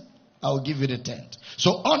bless me, I will give you the 10th.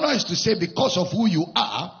 So honor is to say because of who you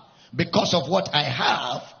are, because of what I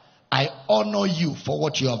have, I honor you for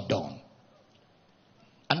what you have done.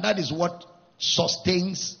 And that is what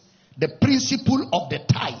sustains the principle of the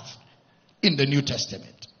tithe in the New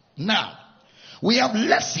Testament. Now, we have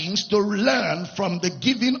lessons to learn from the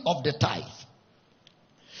giving of the tithe.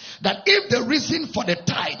 That if the reason for the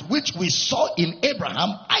tithe, which we saw in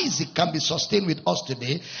Abraham, Isaac, can be sustained with us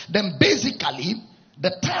today, then basically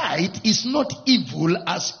the tithe is not evil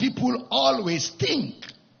as people always think.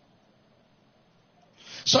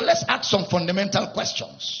 So let's ask some fundamental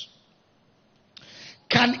questions.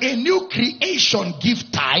 Can a new creation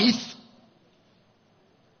give tithe?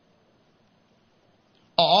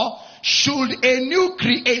 Or should a new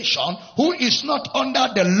creation who is not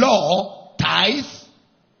under the law tithe?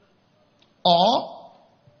 Or,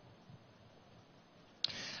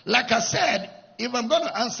 like I said, if I'm going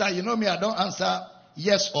to answer, you know me, I don't answer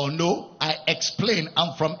yes or no. I explain,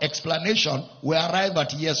 and from explanation, we arrive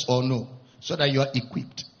at yes or no, so that you are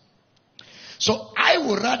equipped. So I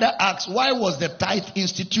would rather ask, why was the tithe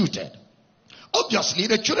instituted? Obviously,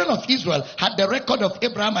 the children of Israel had the record of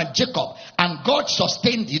Abraham and Jacob, and God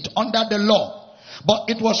sustained it under the law. But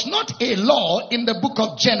it was not a law in the book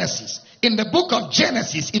of Genesis. In the book of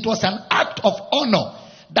Genesis, it was an act of honor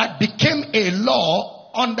that became a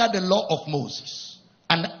law under the law of Moses.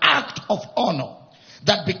 An act of honor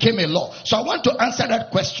that became a law. So I want to answer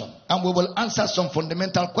that question, and we will answer some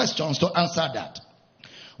fundamental questions to answer that.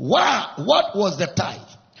 What was the tithe?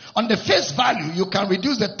 On the face value, you can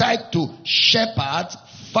reduce the tithe to shepherds,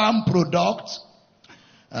 farm products,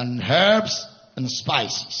 and herbs and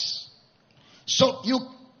spices. So you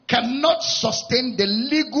cannot sustain the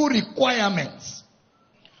legal requirements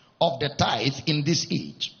of the tithe in this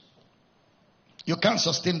age. You can't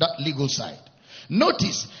sustain that legal side.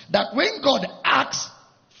 Notice that when God asks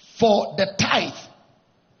for the tithe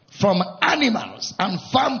from animals and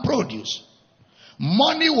farm produce,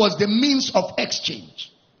 money was the means of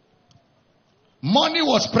exchange. Money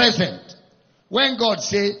was present when God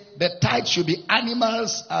said the tithe should be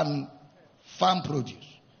animals and farm produce.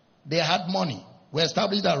 They had money. We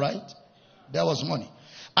established that, right? There was money.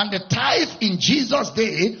 And the tithe in Jesus'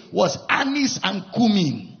 day was anise and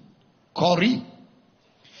cumin, curry.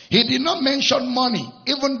 He did not mention money,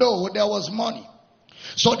 even though there was money.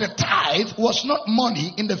 So the tithe was not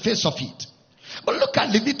money in the face of it. But look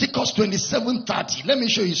at Leviticus 27:30. Let me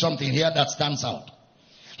show you something here that stands out.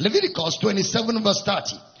 Leviticus 27 verse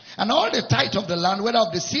 30. And all the tithe of the land, whether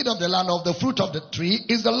of the seed of the land or of the fruit of the tree,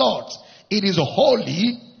 is the Lord's. It is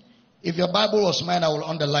holy. If your Bible was mine, I will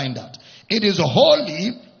underline that. It is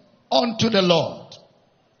holy unto the Lord.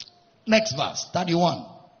 Next verse, 31.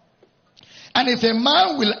 And if a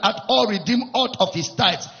man will at all redeem aught of his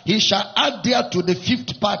tithes, he shall add thereto the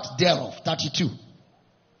 5th part thereof. 32.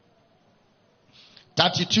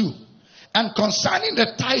 32. And concerning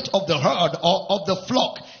the tithe of the herd or of the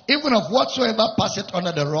flock, even of whatsoever passeth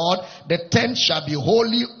under the rod, the 10th shall be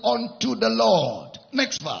holy unto the Lord.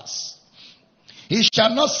 Next verse. He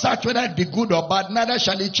shall not search whether it be good or bad, neither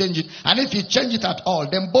shall he change it. And if he change it at all,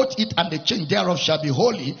 then both it and the change thereof shall be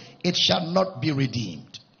holy. It shall not be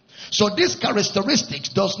redeemed. So this characteristics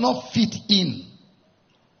does not fit in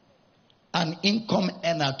an income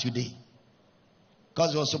earner today,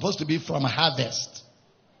 because it was supposed to be from harvest.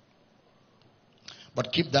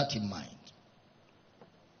 But keep that in mind.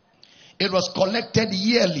 It was collected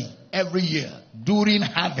yearly, every year, during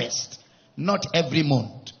harvest, not every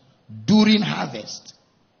month. During harvest,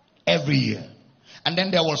 every year. And then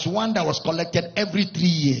there was one that was collected every 3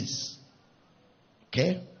 years.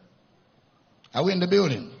 Okay? Are we in the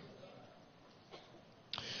building?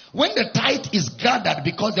 When the tithe is gathered,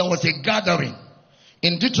 because there was a gathering,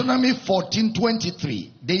 in Deuteronomy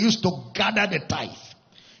 14:23, they used to gather the tithe,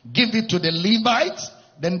 give it to the Levites,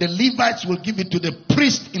 then the Levites will give it to the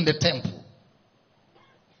priest in the temple.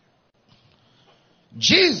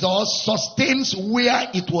 Jesus sustains where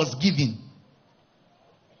it was given.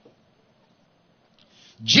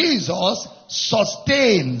 Jesus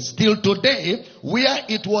sustains till today where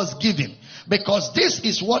it was given. Because this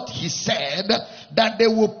is what he said, that they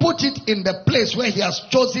will put it in the place where he has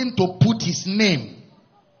chosen to put his name.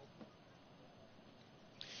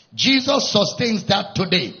 Jesus sustains that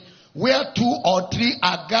today. Where 2 or 3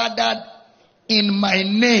 are gathered in my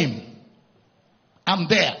name, I'm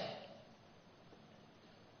there.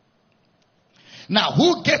 Now,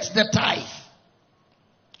 who gets the tithe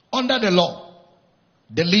under the law?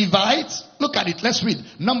 The Levites. Look at it. Let's read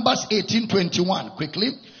Numbers 18:21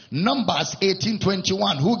 quickly. Numbers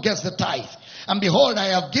 18:21. Who gets the tithe? And behold, I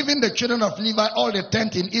have given the children of Levi all the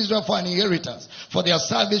tenth in Israel for an inheritance, for their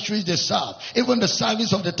service which they serve, even the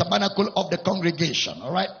service of the tabernacle of the congregation.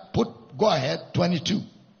 All right, go ahead. 22.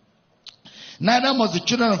 Neither must the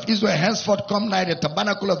children of Israel henceforth come nigh the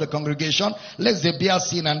tabernacle of the congregation, lest they bear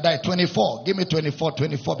sin and die. 24. Give me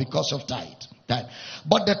 24 because of tithe.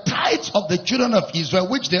 But the tithes of the children of Israel,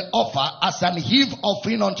 which they offer as an heave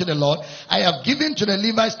offering unto the Lord, I have given to the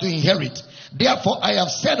Levites to inherit. Therefore I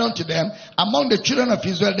have said unto them, among the children of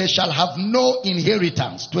Israel they shall have no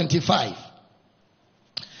inheritance. 25.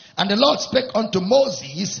 And the Lord spake unto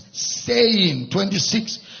Moses, saying,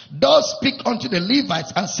 26, thus speak unto the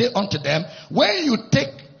Levites and say unto them, when you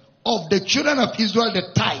take of the children of Israel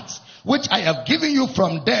the tithes, which I have given you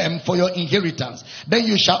from them for your inheritance, then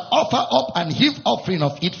you shall offer up an heave offering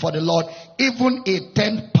of it for the Lord, even a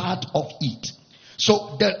 10th part of it.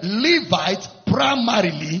 So the Levites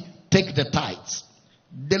primarily take the tithes.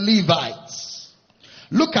 The Levites.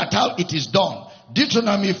 Look at how it is done.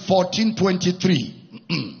 Deuteronomy 14:23.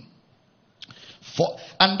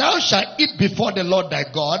 And thou shalt eat before the Lord thy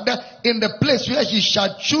God in the place where he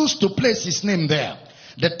shall choose to place his name there.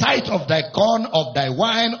 The tithe of thy corn, of thy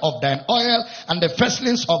wine, of thine oil, and the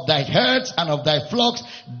firstlings of thy herds and of thy flocks,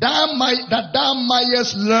 that thou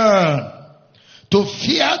mayest learn to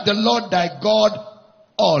fear the Lord thy God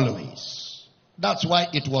always. That's why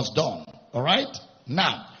it was done. All right?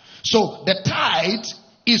 Now, so the tithe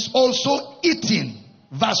is also eaten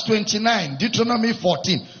Verse 29, Deuteronomy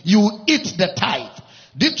 14. You eat the tithe.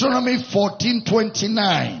 Deuteronomy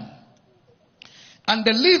 14:29. And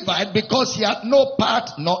the Levite, because he had no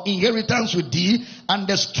part nor inheritance with thee, and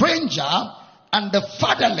the stranger, and the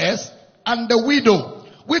fatherless, and the widow,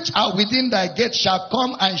 which are within thy gate, shall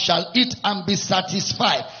come and shall eat and be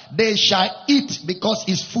satisfied. They shall eat, because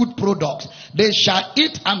it's food products. They shall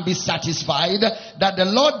eat and be satisfied, that the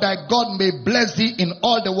Lord thy God may bless thee in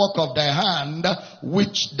all the work of thy hand,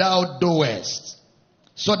 which thou doest.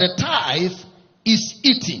 So the tithe is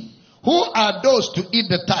eating. Who are those to eat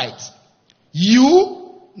the tithes?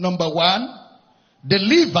 You, number one. The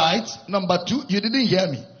Levites, number two. You didn't hear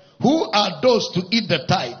me. Who are those to eat the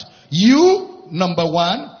tithe? You, number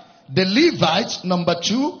one. The Levites, number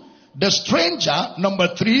two. The stranger,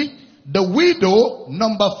 number three. The widow,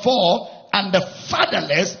 number four. And the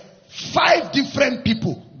fatherless, 5 different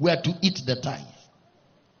people were to eat the tithe,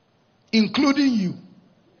 including you.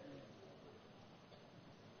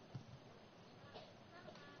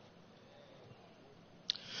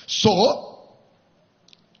 So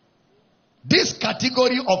this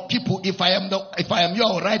category of people, if I am you,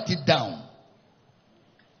 I'll write it down.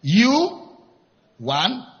 You,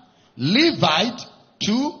 1. Levite,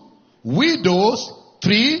 2. Widows,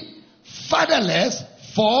 3. Fatherless,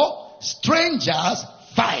 4. Strangers,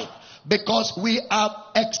 5. Because we are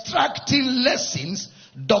extracting lessons,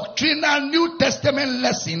 doctrinal New Testament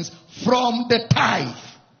lessons from the tithe.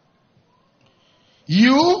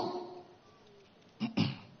 You,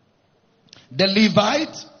 the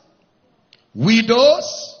Levite,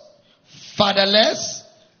 widows, fatherless,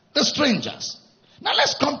 the strangers. Now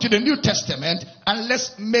let's come to the New Testament and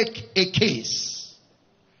let's make a case.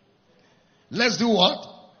 Let's do what?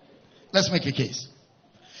 Let's make a case.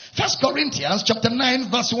 1 Corinthians chapter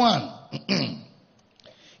 9 verse 1.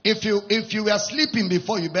 If you were sleeping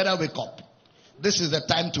before, you better wake up. This is the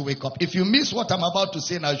time to wake up. If you miss what I'm about to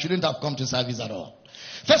say now, you shouldn't have come to service at all.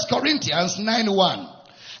 1 Corinthians 9:1.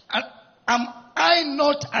 Am I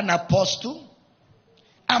not an apostle?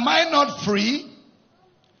 Am I not free?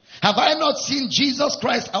 Have I not seen Jesus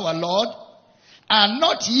Christ our Lord? Are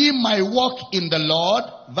not ye my work in the Lord?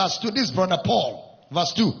 Verse 2. This is brother Paul.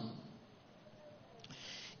 Verse 2.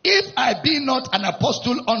 If I be not an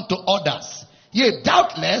apostle unto others, yea,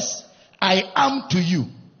 doubtless I am to you.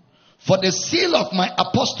 For the seal of my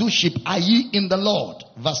apostleship are ye in the Lord.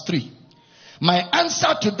 Verse 3. My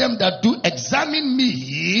answer to them that do examine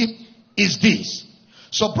me is this.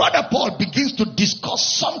 So brother Paul begins to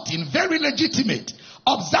discuss something very legitimate.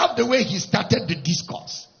 Observe the way he started the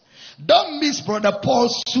discourse. Don't miss brother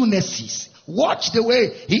Paul's sunesis. Watch the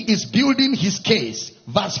way he is building his case.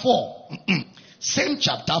 Verse 4. Same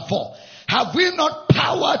chapter 4. Have we not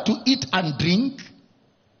power to eat and drink?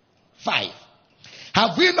 5.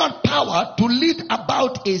 Have we not power to lead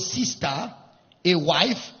about a sister, a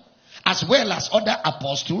wife, as well as other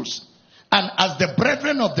apostles, and as the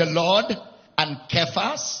brethren of the Lord and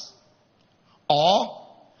Cephas? Or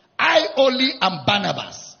I only am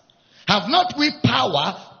Barnabas. Have not we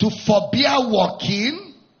power to forbear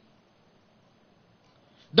working?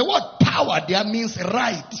 The word power there means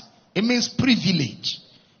right. It means privilege.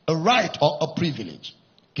 A right or a privilege.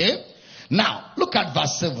 Okay? Now, look at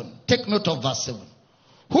verse 7. Take note of verse 7.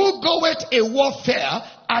 Who goeth a warfare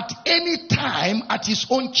at any time at his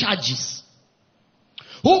own charges?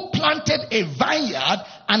 Who planted a vineyard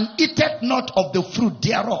and eateth not of the fruit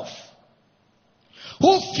thereof?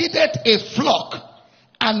 Who feedeth a flock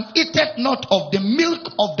and eateth not of the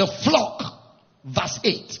milk of the flock? Verse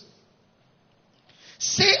 8.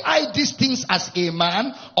 Say I these things as a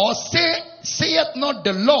man, or saith not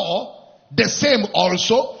the law the same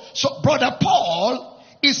also? So brother Paul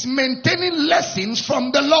is maintaining lessons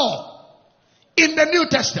from the law in the New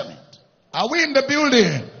Testament. Are we in the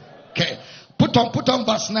building? Okay. Put on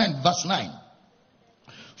verse 9. Verse 9.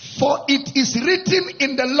 For it is written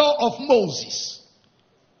in the law of Moses,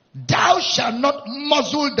 thou shalt not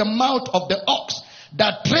muzzle the mouth of the ox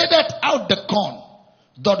that treadeth out the corn.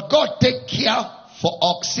 Doth God take care for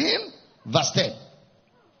oxen? Verse 10.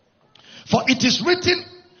 For it is written,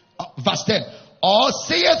 verse 10, or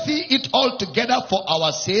saith he it altogether for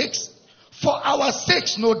our sakes? For our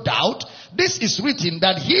sakes, no doubt. This is written,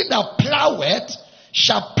 that he that ploweth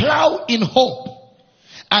shall plow in hope,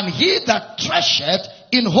 and he that thresheth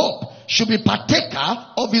in hope should be partaker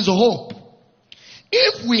of his hope.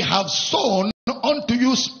 If we have sown unto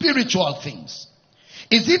you spiritual things,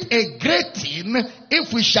 is it a great thing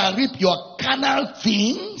if we shall reap your carnal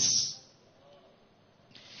things?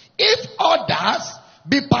 If others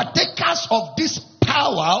be partakers of this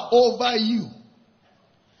power over you,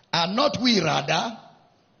 are not we rather?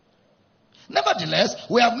 Nevertheless,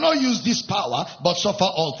 we have not used this power, but suffer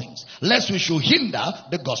all things, lest we should hinder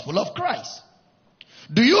the gospel of Christ.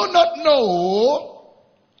 Do you not know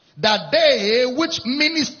that they which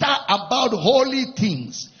minister about holy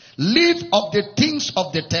things live of the things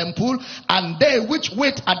of the temple, and they which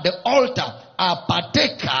wait at the altar are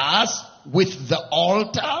partakers with the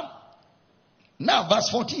altar? Now, verse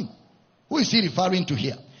 14. Who is he referring to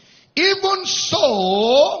here? Even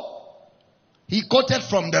so, he quoted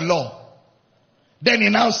from the law. Then he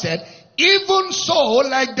now said, even so,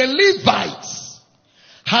 like the Levites,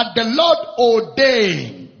 had the Lord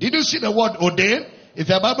ordained. Did you see the word ordained? If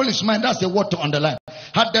your Bible is mine, that's the word to underline.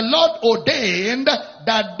 Had the Lord ordained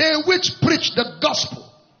that they which preach the gospel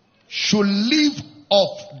should live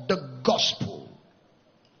of the gospel.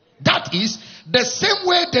 That is, the same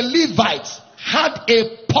way the Levites had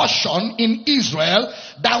a portion in Israel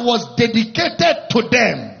that was dedicated to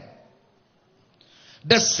them.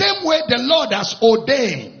 The same way the Lord has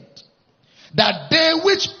ordained that they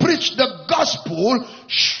which preach the gospel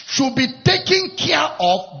should be taken care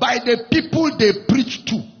of by the people they preach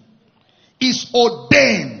to. Is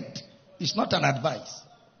ordained. It's not an advice.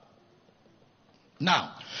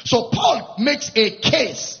 Now, so Paul makes a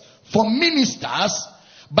case for ministers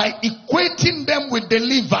by equating them with the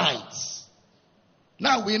Levites.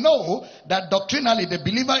 Now we know that doctrinally the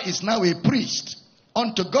believer is now a priest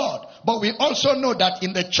unto God. But we also know that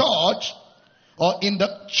in the church, or in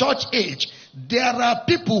the church age, there are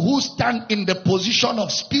people who stand in the position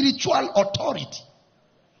of spiritual authority.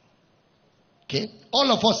 Okay? All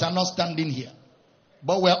of us are not standing here.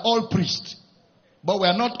 But we are all priests. But we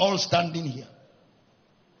are not all standing here.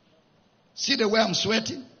 See the way I'm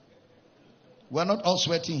sweating? We are not all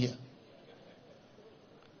sweating here.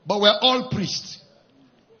 But we are all priests.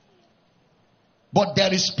 But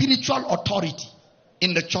there is spiritual authority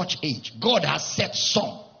in the church age. God has set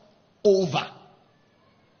some over.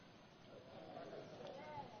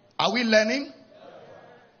 Are we learning?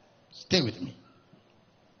 Stay with me.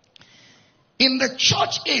 In the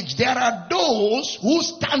church age, there are those who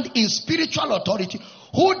stand in spiritual authority,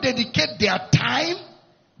 who dedicate their time,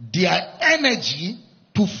 their energy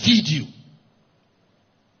to feed you.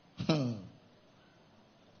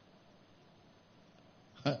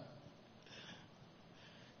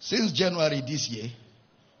 Since January this year,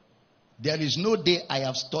 there is no day I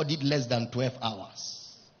have studied less than 12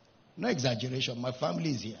 hours. No exaggeration. My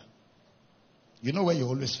family is here. You know where you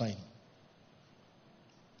always find me?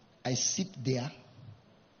 I sit there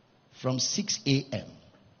from 6 a.m.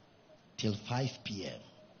 till 5 p.m.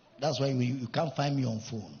 That's why you can't find me on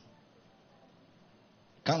phone.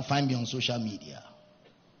 Can't find me on social media.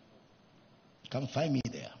 Can't find me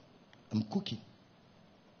there. I'm cooking.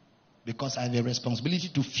 Because I have a responsibility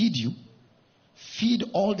to feed you, feed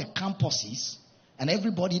all the campuses, and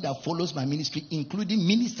everybody that follows my ministry, including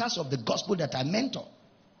ministers of the gospel that I mentor.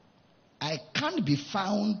 I can't be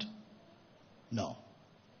found. No.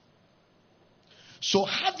 So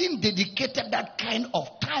having dedicated that kind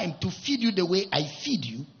of time to feed you the way I feed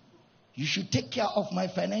you, you should take care of my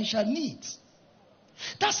financial needs.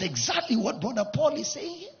 That's exactly what Brother Paul is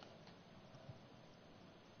saying here.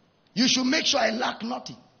 You should make sure I lack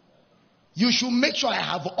nothing. You should make sure I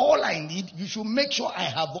have all I need. You should make sure I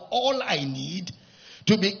have all I need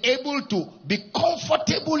to be able to be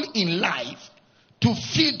comfortable in life, to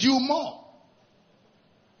feed you more.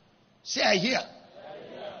 Say I hear.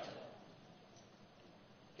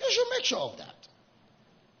 You should make sure of that.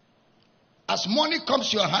 As money comes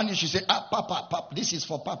to your hand, you should say, Papa, this is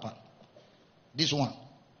for Papa. This one.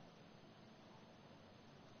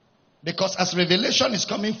 Because as revelation is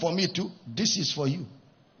coming for me too, this is for you.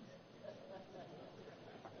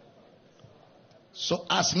 So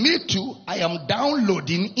as me too, I am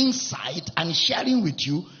downloading insight and sharing with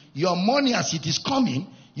you your money as it is coming.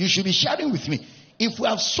 You should be sharing with me. If we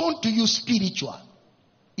have sown to you spiritual,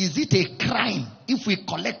 is it a crime if we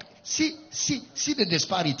collect? See the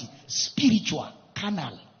disparity. Spiritual,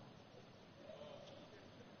 carnal.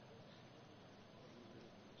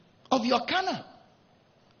 Of your carnal.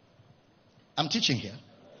 I'm teaching here.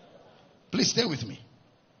 Please stay with me.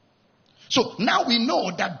 So now we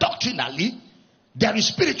know that doctrinally there is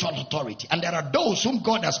spiritual authority, and there are those whom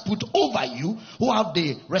God has put over you who have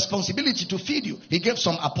the responsibility to feed you. He gave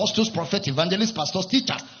some apostles, prophets, evangelists, pastors,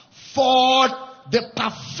 teachers for the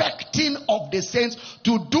perfecting of the saints,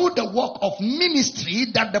 to do the work of ministry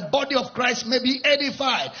that the body of Christ may be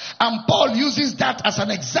edified. And Paul uses that as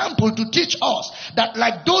an example to teach us that,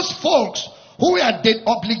 like those folks who are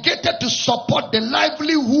obligated to support the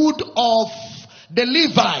livelihood of the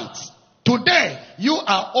Levites, Today, you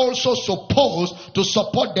are also supposed to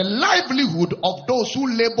support the livelihood of those who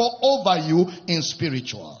labor over you in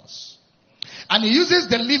spirituals. And he uses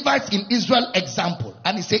the Levites in Israel example.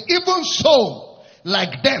 And he said, even so,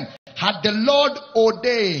 like them, had the Lord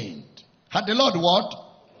ordained. Had the Lord what?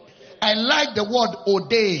 I like the word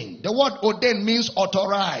ordained. The word ordained means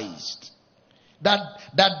authorized. That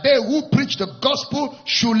they who preach the gospel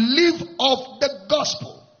should live of the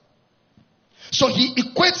gospel. So he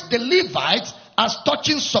equates the Levites as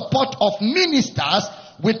touching support of ministers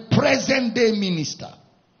with present day minister.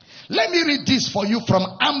 Let me read this for you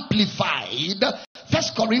from Amplified, 1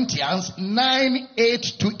 Corinthians 9, 8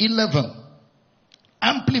 to 11.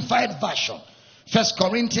 Amplified version, 1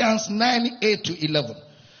 Corinthians 9, 8 to 11.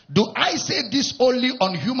 Do I say this only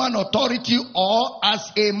on human authority or as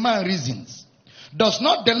a man reasons? Does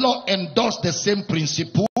not the law endorse the same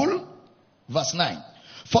principle? Verse 9.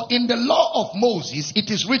 For in the law of Moses it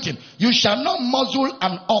is written, you shall not muzzle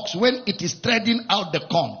an ox when it is treading out the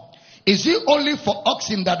corn. Is it only for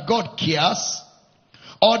oxen that God cares?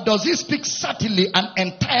 Or does he speak certainly and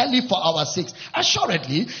entirely for our sakes?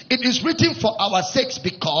 Assuredly, it is written for our sakes,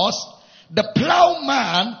 because the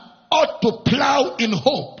plowman ought to plow in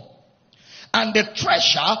hope, and the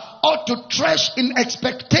thresher ought to thresh in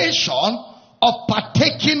expectation of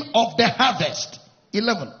partaking of the harvest.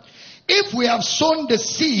 11. If we have sown the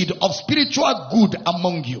seed of spiritual good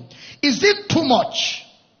among you, is it too much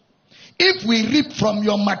if we reap from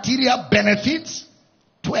your material benefits?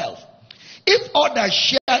 12. If others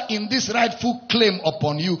share in this rightful claim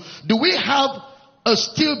upon you, do we have a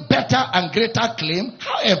still better and greater claim?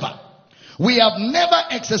 However, we have never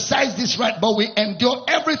exercised this right, but we endure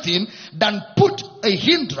everything than put a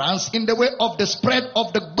hindrance in the way of the spread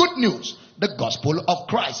of the good news, the gospel of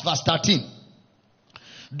Christ. Verse 13.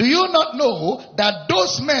 Do you not know that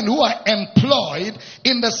those men who are employed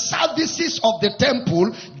in the services of the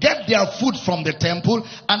temple get their food from the temple,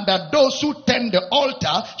 and that those who tend the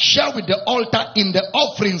altar share with the altar in the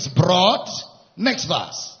offerings brought? Next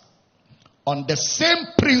verse. On the same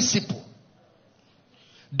principle,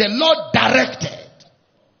 the Lord directed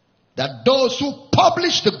that those who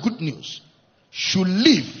publish the good news should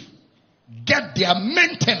live, get their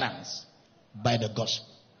maintenance by the gospel.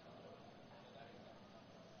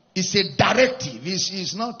 It's a directive.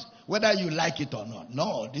 It's not whether you like it or not.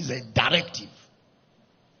 No, this is a directive.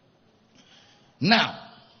 Now,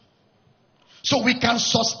 so we can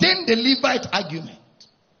sustain the Levite argument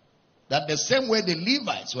that the same way the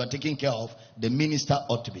Levites were taken care of, the minister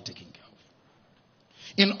ought to be taken care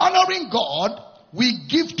of. In honoring God, we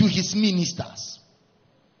give to his ministers.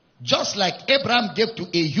 Just like Abraham gave to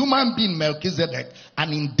a human being, Melchizedek,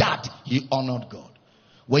 and in that he honored God.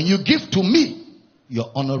 When you give to me,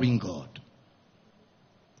 you're honoring God.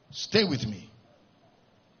 Stay with me.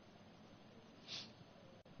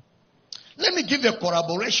 Let me give you a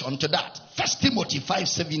corroboration to that. 1 Timothy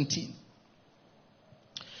 5:17.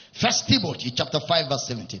 1 Timothy chapter 5 verse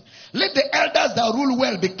 17. Let the elders that rule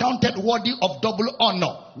well be counted worthy of double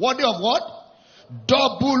honor. Worthy of what?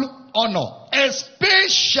 Double honor.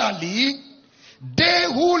 Especially they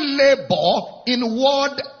who labor in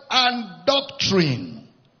word and doctrine.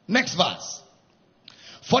 Next verse.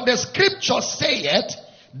 For the scripture saith,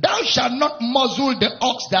 thou shalt not muzzle the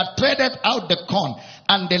ox that treadeth out the corn,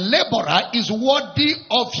 and the laborer is worthy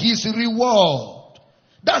of his reward.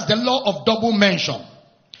 That's the law of double mention.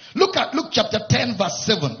 Look at Luke chapter 10 verse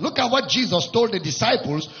 7. Look at what Jesus told the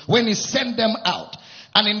disciples when he sent them out.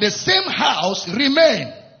 And in the same house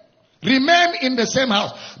remain. Remain in the same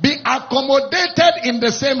house. Be accommodated in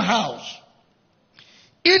the same house.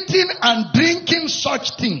 Eating and drinking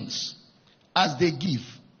such things as they give.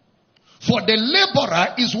 For the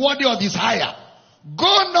laborer is worthy of his hire.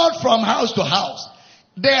 Go not from house to house.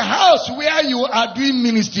 The house where you are doing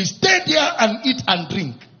ministry, stay there and eat and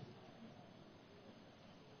drink.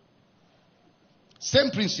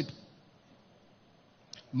 Same principle.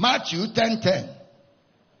 Matthew 10:10.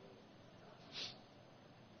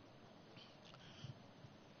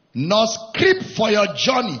 Nor scrip for your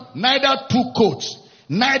journey, neither 2 coats,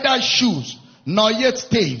 neither shoes, nor yet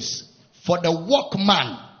staves. For the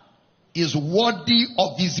workman is worthy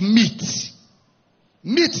of his meat.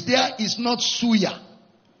 Meat there is not suya.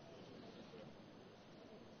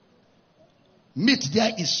 Meat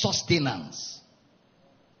there is sustenance.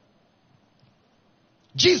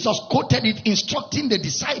 Jesus quoted it, instructing the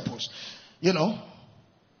disciples,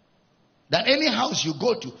 that any house you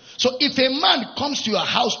go to. So if a man comes to your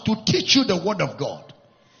house to teach you the word of God,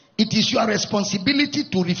 it is your responsibility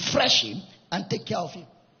to refresh him and take care of him.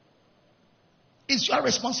 It's your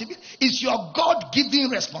responsibility. It's your God-given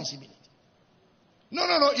responsibility.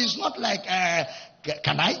 No. It's not like,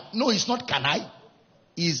 can I? No, it's not can I.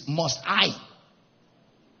 It's must I.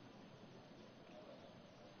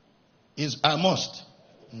 Is I must.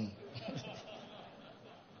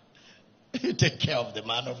 You take care of the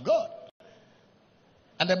man of God.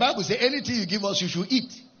 And the Bible says anything you give us, you should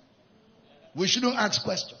eat. We shouldn't ask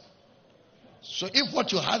questions. So if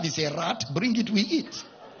what you have is a rat, bring it, we eat.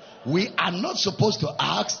 We are not supposed to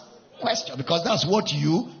ask questions because that's what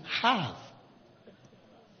you have.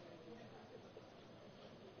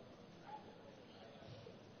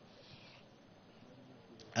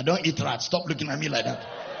 I don't eat rats. Stop looking at me like that.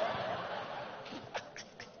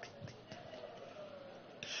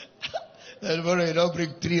 Tomorrow you don't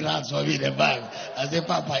bring 3 rats for me in the bag. I say,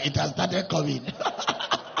 Papa, it has started coming.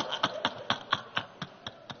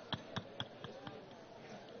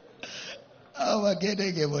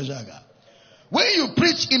 When you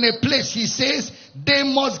preach in a place, he says, they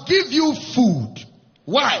must give you food.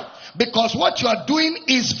 Why? Because what you are doing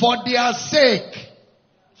is for their sake.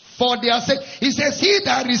 For their sake. He says, he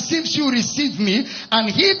that receives you, receive me. And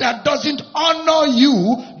he that doesn't honor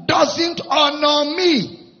you, doesn't honor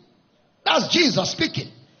me. That's Jesus speaking.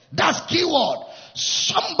 That's key word.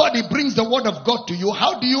 Somebody brings the word of God to you.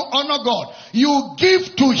 How do you honor God? You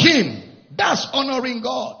give to him. That's honoring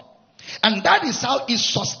God. And that is how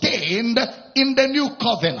it's sustained in the new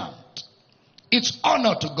covenant. It's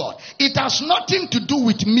honor to God. It has nothing to do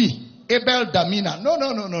with me. Abel Damina.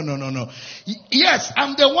 No. Yes,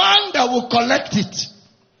 I'm the one that will collect it.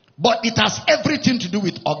 But it has everything to do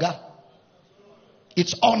with Oga.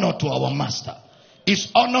 It's honor to our master.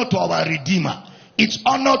 It's honor to our Redeemer. It's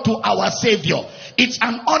honor to our Savior. It's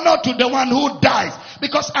an honor to the one who dies.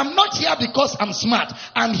 Because I'm not here because I'm smart.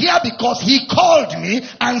 I'm here because he called me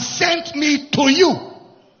and sent me to you.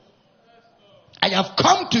 I have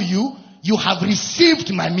come to you. You have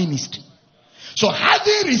received my ministry. So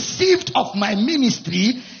having received of my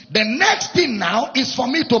ministry, the next thing now is for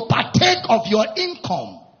me to partake of your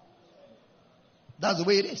income. That's the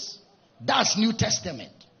way it is. That's New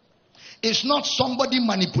Testament. It's not somebody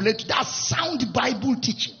manipulated. That's sound Bible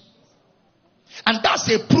teaching. And that's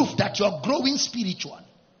a proof that you are growing spiritually.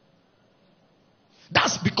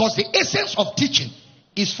 That's because the essence of teaching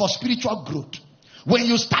is for spiritual growth. When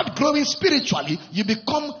you start growing spiritually, you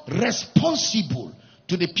become responsible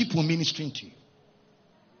to the people ministering to you.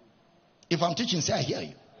 If I'm teaching, say I hear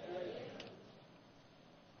you.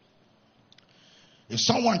 If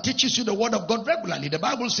someone teaches you the word of God regularly, the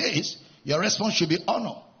Bible says your response should be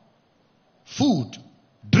honor. Food,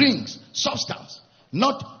 drinks, substance.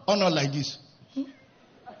 Not honor like this.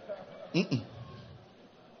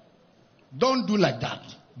 Don't do like that.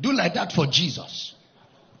 Do like that for Jesus.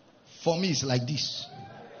 For me, it's like this.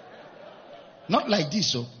 Not like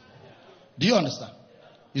this, so. Do you understand?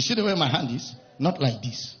 You see the way my hand is? Not like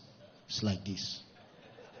this. It's like this.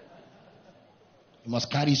 You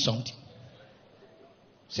must carry something.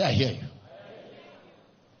 Say, I hear you.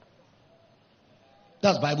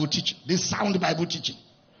 That's Bible teaching. This sound Bible teaching.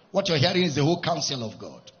 What you're hearing is the whole counsel of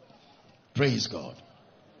God. Praise God.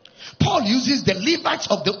 Paul uses the Levites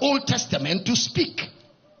of the Old Testament to speak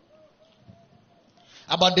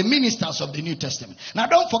about the ministers of the New Testament. Now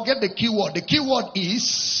don't forget the key word. The key word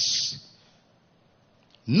is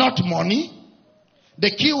not money. The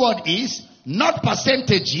key word is not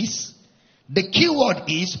percentages. The key word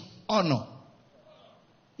is honor.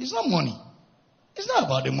 It's not money. It's not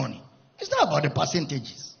about the money. It's not about the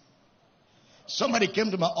percentages. Somebody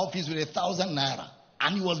came to my office with 1,000 naira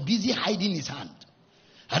and he was busy hiding his hand.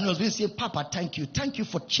 And he was busy saying, Papa, thank you. Thank you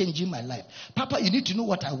for changing my life. Papa, you need to know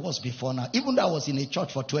what I was before now. Even though I was in a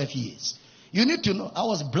church for 12 years. You need to know I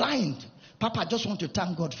was blind. Papa, I just want to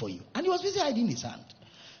thank God for you. And he was busy hiding his hand.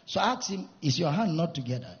 So I asked him, is your hand not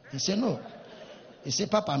together? He said, no. He said,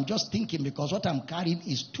 Papa, I'm just thinking because what I'm carrying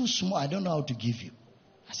is too small. I don't know how to give you.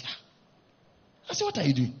 I said, what are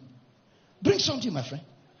you doing? Bring something, my friend.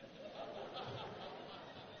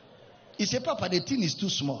 He said, Papa, the thing is too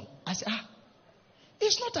small. I said,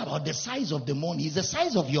 it's not about the size of the money. It's the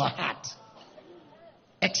size of your heart.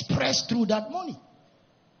 Expressed through that money.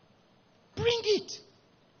 Bring it.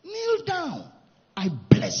 Kneel down. I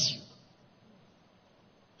bless you.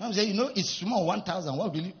 I'm saying, it's small, 1,000. Why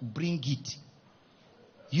will you bring it?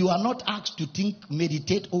 You are not asked to think,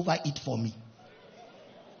 meditate over it for me.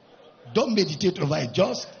 Don't meditate over it.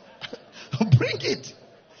 Just bring it.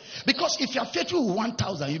 Because if you are faithful with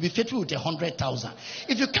 1,000, you'll be faithful with 100,000.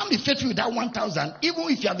 If you can't be faithful with that 1,000, even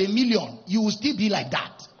if you have 1,000,000, you will still be like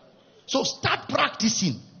that. So start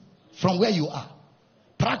practicing from where you are.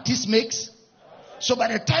 Practice makes. So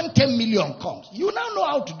by the time 10 million comes, you now know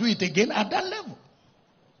how to do it again at that level.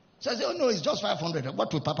 So I say, oh no, it's just 500.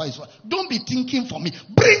 What will Papa is for? Don't be thinking for me.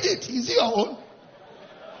 Bring it. Is it your own?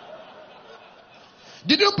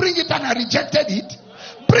 Did you bring it and I rejected it?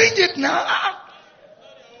 Bring it now.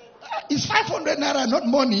 It's 500 naira, not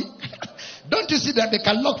money. Don't you see that they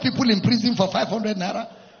can lock people in prison for 500 naira?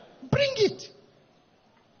 Bring it.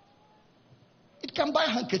 It can buy a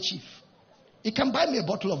handkerchief. It can buy me a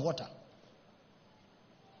bottle of water.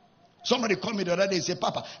 Somebody called me the other day and said,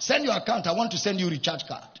 Papa, send your account. I want to send you a recharge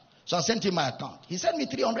card. So I sent him my account. He sent me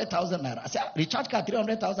 300,000 naira. I said, recharge card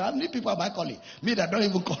 300,000. How many people am I calling? Me that don't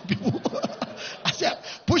even call people. I said,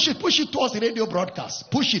 push it towards the radio broadcast.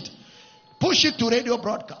 Push it to radio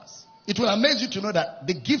broadcast. It will amaze you to know that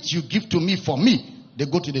the gifts you give to me for me, they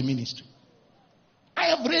go to the ministry. I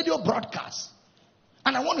have radio broadcasts.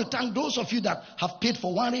 And I want to thank those of you that have paid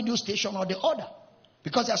for one radio station or the other.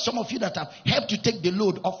 Because there are some of you that have helped to take the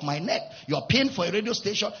load off my neck. You are paying for a radio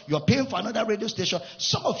station. You are paying for another radio station.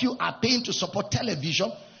 Some of you are paying to support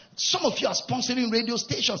television. Some of you are sponsoring radio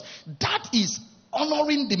stations. That is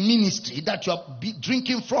honoring the ministry that you are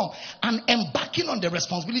drinking from and embarking on the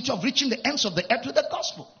responsibility of reaching the ends of the earth with the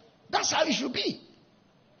gospel. That's how it should be.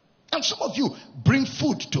 And some of you bring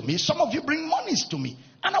food to me. Some of you bring monies to me.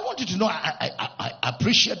 And I want you to know I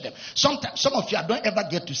appreciate them. Sometimes, some of you I don't ever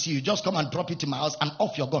get to see you. Just come and drop it in my house and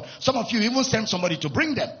off you're gone. Some of you even send somebody to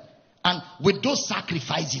bring them. And with those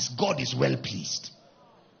sacrifices, God is well pleased.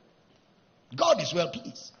 God is well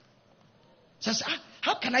pleased. Says,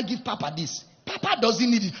 how can I give Papa this? Papa doesn't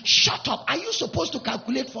need it. Shut up. Are you supposed to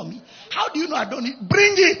calculate for me? How do you know I don't need it?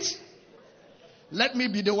 Bring it. Let me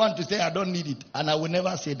be the one to say I don't need it. And I will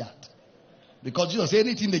never say that. Because Jesus said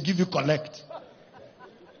anything they give you, collect.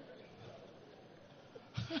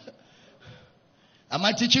 Am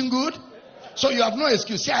I teaching good? So you have no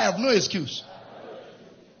excuse. Say, I have no excuse.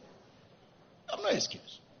 I have no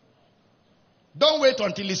excuse. Don't wait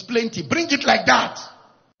until it's plenty. Bring it like that.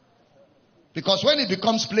 Because when it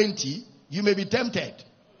becomes plenty, you may be tempted.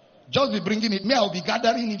 Just be bringing it. Me, I will be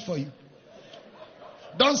gathering it for you.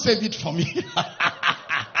 Don't save it for me.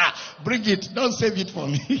 Bring it. Don't save it for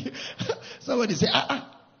me. Somebody say,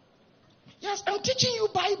 yes, I'm teaching you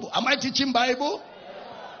Bible. Am I teaching Bible?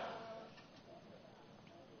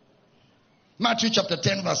 Matthew chapter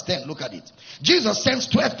 10 verse 10. Look at it. Jesus sends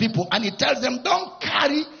 12 people and he tells them, don't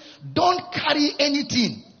carry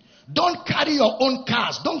anything. Don't carry your own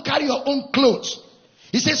cars. Don't carry your own clothes.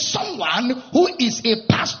 He says someone who is a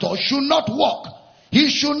pastor should not walk. He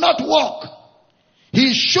should not walk.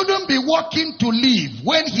 He shouldn't be walking to live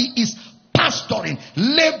when he is pastoring,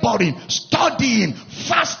 laboring, studying,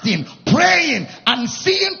 fasting, praying, and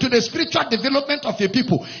seeing to the spiritual development of a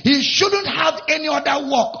people. He shouldn't have any other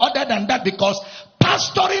work other than that, because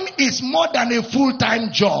pastoring is more than a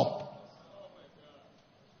full-time job.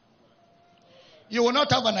 You will not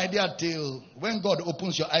have an idea till when God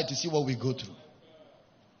opens your eye to see what we go through.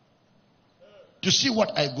 To see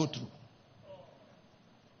what I go through.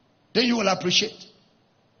 Then you will appreciate.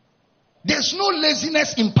 There's no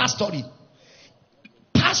laziness in pastoring.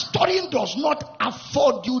 Pastoring does not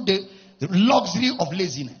afford you the luxury of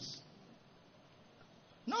laziness.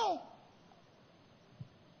 No.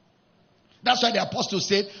 That's why the apostle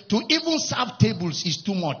said, to even serve tables is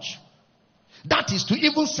too much. That is, to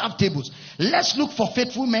even serve tables. Let's look for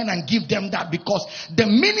faithful men and give them that, because the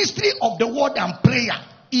ministry of the word and prayer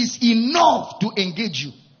is enough to engage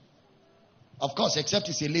you. Of course, except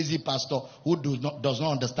it's a lazy pastor who does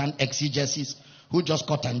not understand exegesis, who just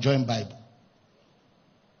cut and join Bible.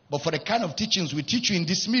 But for the kind of teachings we teach you in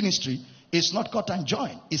this ministry, it's not cut and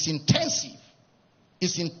join. It's intensive.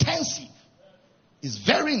 It's intensive. It's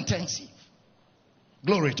very intensive.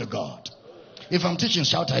 Glory to God. If I'm teaching,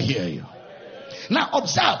 shout, I hear you. Now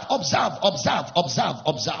observe.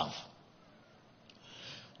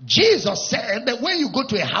 Jesus said that when you go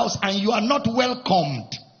to a house and you are not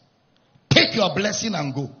welcomed, take your blessing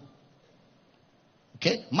and go.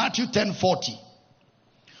 Okay? Matthew 10:40.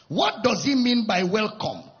 What does he mean by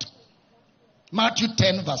welcomed? Matthew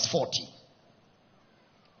 10 verse 40.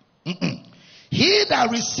 He that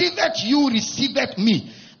receiveth you receiveth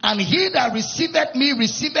me, and he that receiveth me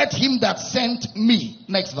receiveth him that sent me.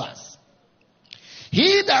 Next verse.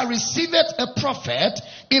 He that receiveth a prophet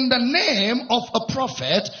in the name of a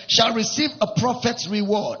prophet shall receive a prophet's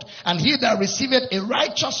reward. And he that receiveth a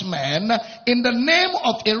righteous man in the name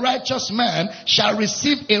of a righteous man shall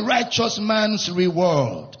receive a righteous man's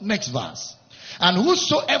reward. Next verse. And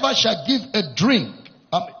whosoever shall give to drink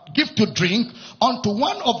unto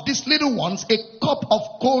one of these little ones a cup of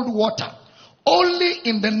cold water, only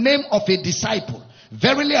in the name of a disciple,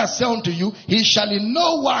 verily I say unto you, he shall in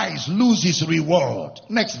no wise lose his reward.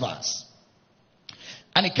 Next verse.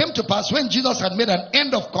 And it came to pass, when Jesus had made an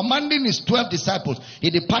end of commanding his 12 disciples, he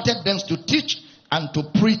departed thence to teach and to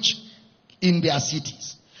preach in their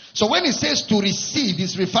cities. So when he says to receive,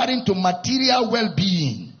 he's referring to material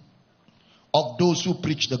well-being of those who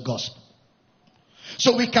preach the gospel.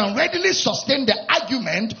 So we can readily sustain the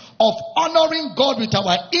argument of honoring God with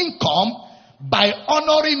our income by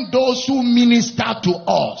honoring those who minister to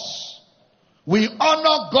us. We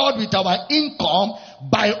honor God with our income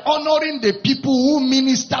by honoring the people who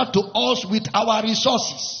minister to us with our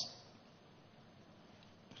resources.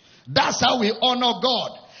 That's how we honor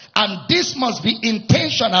God. And this must be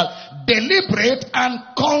intentional, deliberate, and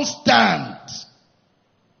constant.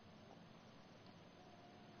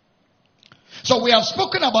 So we have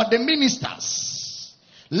spoken about the ministers.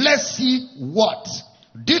 Let's see what.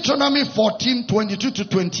 Deuteronomy 14:22 to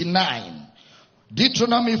 29.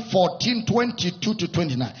 Deuteronomy 14:22 to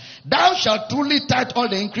 29. Thou shalt truly tithe all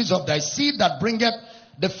the increase of thy seed that bringeth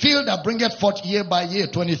the field that bringeth forth year by year.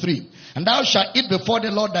 23. And thou shalt eat before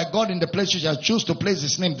the Lord thy God in the place you shall choose to place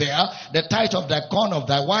his name there, the tithe of thy corn, of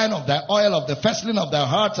thy wine, of thy oil, of the firstling of thy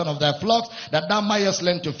herds and of thy flocks, that thou mayest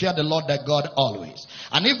learn to fear the Lord thy God always.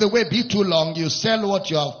 And if the way be too long, you sell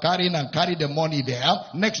what you have carried and carry the money there.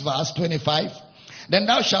 Next verse, 25. Then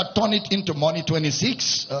thou shalt turn it into money.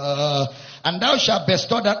 26. And thou shalt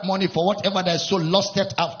bestow that money for whatever thy soul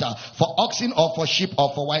lusteth after, for oxen or for sheep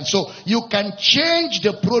or for wine. So you can change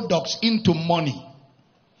the products into money.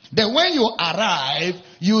 Then when you arrive,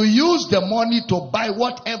 you use the money to buy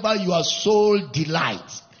whatever your soul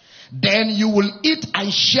delights. Then you will eat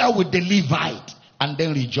and share with the Levite and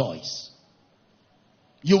then rejoice.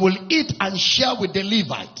 You will eat and share with the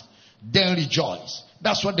Levite, then rejoice.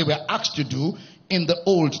 That's what they were asked to do in the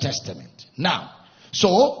Old Testament. Now,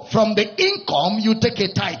 so from the income, you take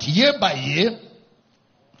a tithe year by year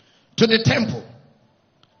to the temple.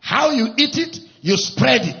 How you eat it, you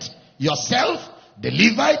spread it. Yourself, the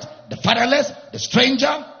Levite, the fatherless, the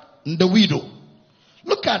stranger, and the widow.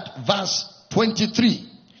 Look at verse 23.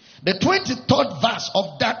 The 23rd verse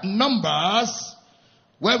of that Numbers,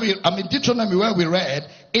 Deuteronomy where we read,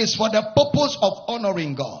 is for the purpose of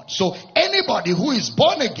honoring God. So anybody who is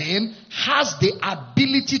born again has the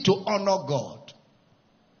ability to honor God.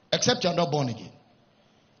 Except you are not born again.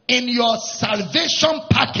 In your salvation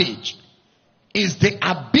package is the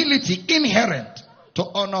ability inherent to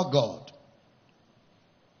honor God.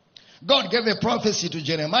 God gave a prophecy to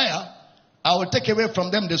Jeremiah. I will take away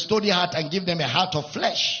from them the stony heart and give them a heart of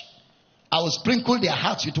flesh. I will sprinkle their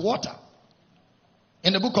hearts with water.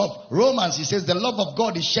 In the book of Romans, he says the love of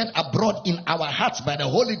God is shed abroad in our hearts by the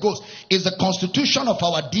Holy Ghost. It's the constitution of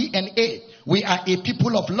our DNA. We are a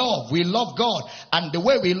people of love. We love God. And the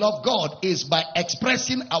way we love God is by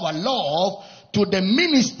expressing our love to the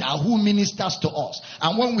minister who ministers to us.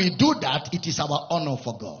 And when we do that, it is our honor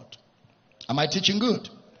for God. Am I teaching good?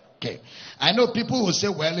 Okay. I know people will say,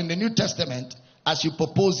 well, in the New Testament, as you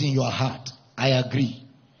propose in your heart, I agree.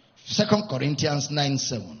 2 Corinthians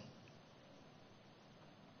 9:7.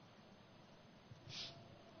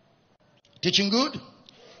 Teaching good?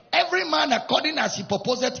 Every man according as he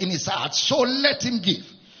proposeth in his heart, so let him give,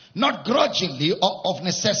 not grudgingly or of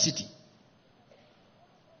necessity.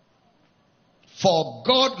 For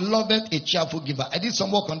God loveth a cheerful giver. I did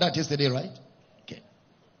some work on that yesterday, right? Okay.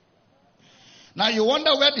 Now you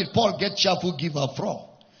wonder, where did Paul get cheerful giver from?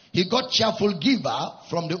 He got cheerful giver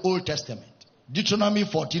from the Old Testament. Deuteronomy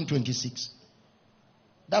 14:26.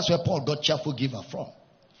 That's where Paul got cheerful giver from.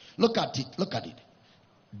 Look at it. Look at it.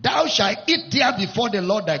 Thou shalt eat there before the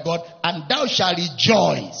Lord thy God, and thou shalt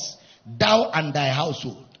rejoice, thou and thy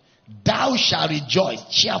household. Thou shalt rejoice,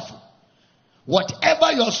 cheerful.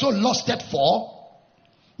 Whatever your soul lusted for,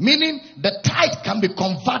 meaning the tithe can be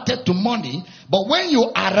converted to money, but when you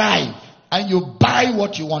arrive and you buy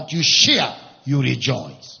what you want, you share, you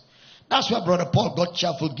rejoice. That's where Brother Paul got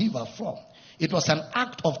cheerful giver from. It was an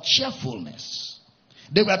act of cheerfulness.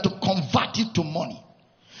 They were to convert it to money.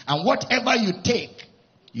 And whatever you take,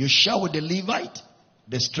 you share with the Levite,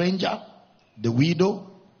 the stranger, the widow,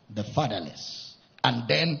 the fatherless. And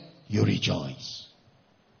then you rejoice.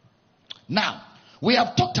 Now, we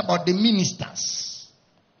have talked about the ministers.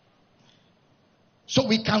 So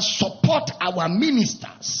we can support our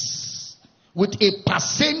ministers with a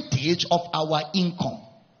percentage of our income.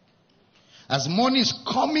 As money is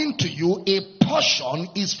coming to you, a portion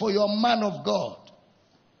is for your man of God.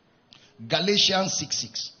 Galatians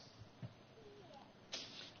 6:6.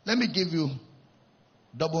 Let me give you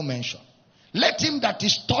double mention. Let him that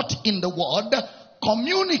is taught in the word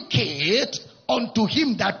communicate unto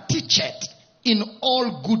him that teacheth in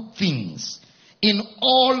all good things, in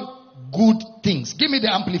all good things. Give me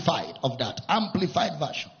the amplified of that. Amplified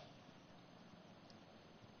version.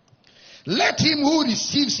 Let him who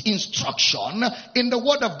receives instruction in the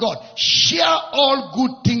word of God share all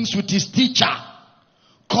good things with his teacher,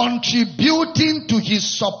 contributing to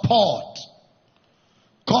his support.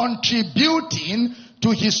 Contributing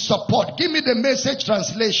to his support. Give me the Message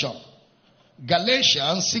translation.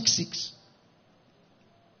 Galatians 6:6.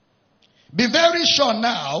 Be very sure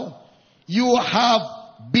now you have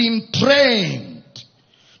been trained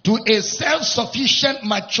to a self-sufficient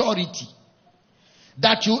maturity,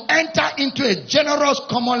 that you enter into a generous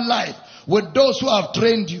common life with those who have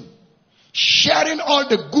trained you, sharing all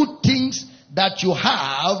the good things that you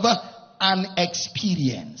have and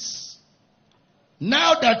experience.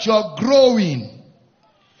 Now that you are growing,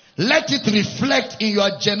 let it reflect in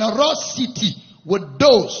your generosity with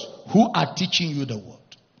those who are teaching you the word.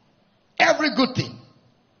 Every good thing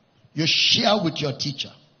you share with your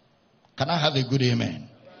teacher. Can I have a good amen?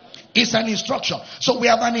 It's an instruction. So we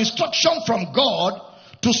have an instruction from God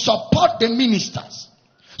to support the ministers.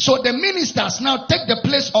 So the ministers now take the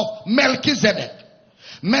place of Melchizedek.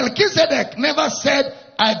 Melchizedek never said,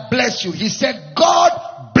 I bless you. He said,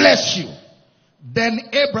 God bless you. Then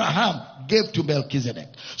Abraham gave to Melchizedek.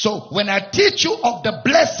 So when I teach you of the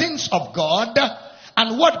blessings of God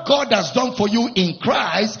and what God has done for you in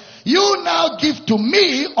Christ, you now give to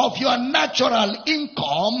me of your natural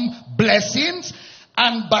income blessings,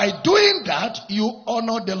 and by doing that you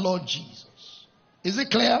honor the Lord Jesus. Is it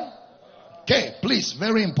clear? Okay, please,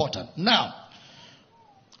 very important. Now,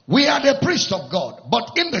 we are the priests of God,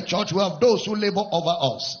 but in the church we have those who labor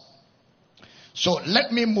over us. So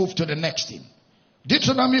let me move to the next thing.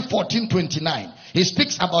 Deuteronomy 14:29. He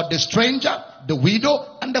speaks about the stranger, the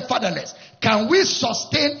widow, and the fatherless. Can we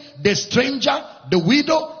sustain the stranger, the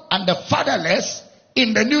widow, and the fatherless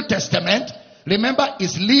in the New Testament? Remember,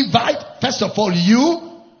 it's Levite. First of all,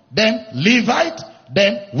 you, then Levite,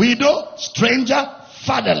 then widow, stranger,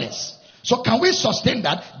 fatherless. So can we sustain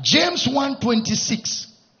that? James 1:26.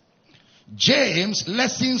 James,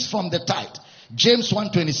 lessons from the tithe. James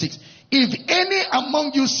 1:26. If any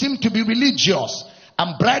among you seem to be religious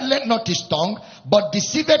and bridleth not his tongue, but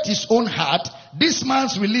deceiveth his own heart, this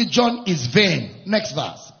man's religion is vain. Next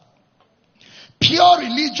verse. Pure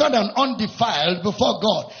religion and undefiled before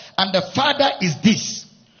God and the Father is this: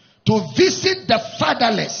 to visit the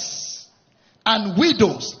fatherless and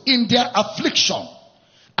widows in their affliction,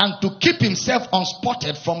 and to keep himself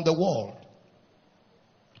unspotted from the world.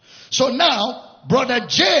 So now, Brother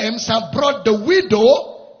James have brought the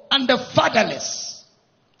widow and the fatherless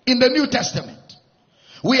in the New Testament.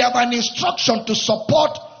 We have an instruction to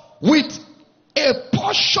support with a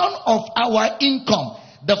portion of our income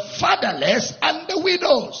the fatherless and the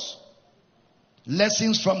widows.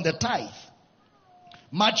 Lessons from the tithe.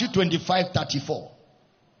 Matthew 25:34.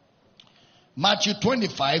 Matthew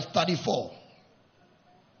 25:34.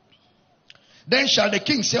 Then shall the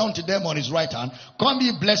king say unto them on his right hand, Come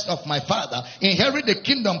ye blessed of my father, inherit the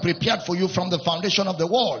kingdom prepared for you from the foundation of the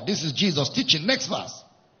world. This is Jesus teaching. Next verse.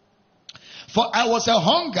 For I was a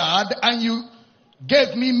hungered and you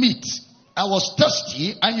gave me meat. I was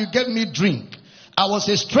thirsty and you gave me drink. I was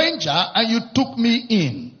a stranger and you took me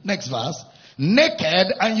in. Next verse.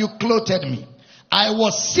 Naked and you clothed me. I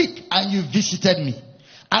was sick and you visited me.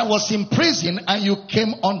 I was in prison and you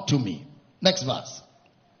came unto me. Next verse.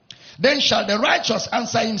 Then shall the righteous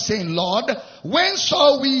answer him, saying, Lord, when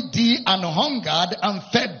saw we thee an hungered and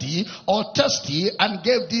fed thee, or thirsty and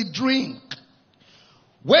gave thee drink?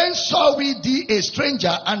 When saw we thee a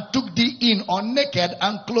stranger and took thee in, or naked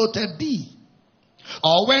and clothed thee?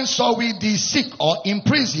 Or when saw we thee sick or in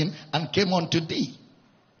prison and came unto thee?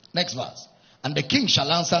 Next verse. And the king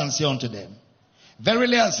shall answer and say unto them,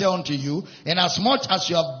 Verily I say unto you, inasmuch as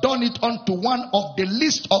you have done it unto one of the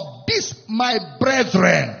least of these my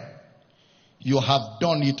brethren, you have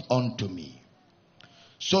done it unto me.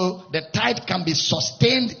 So the tithe can be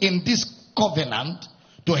sustained in this covenant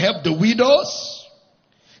to help the widows.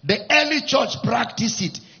 The early church practiced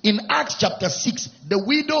it. In Acts chapter 6, the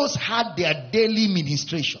widows had their daily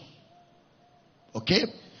ministration. Okay?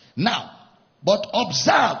 Now, but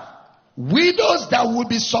observe, widows that will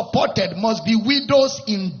be supported must be widows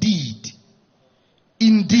indeed.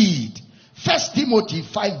 Indeed. 1 Timothy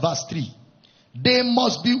 5 verse 3. They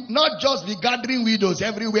must be not just be gathering widows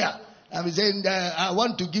everywhere. I'm saying I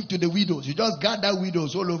want to give to the widows. You just gather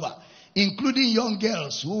widows all over, including young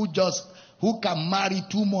girls who can marry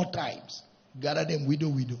 2 more times. Gather them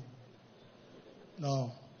widow.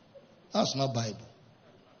 No, that's not Bible.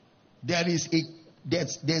 There is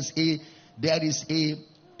a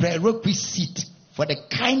prerequisite for the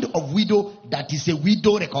kind of widow that is a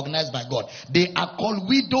widow recognized by God. They are called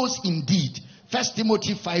widows indeed. 1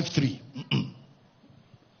 Timothy 5:3.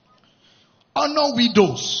 Honor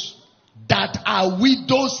widows that are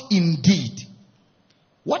widows indeed.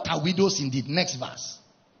 What are widows indeed? Next verse.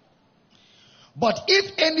 But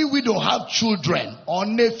if any widow have children or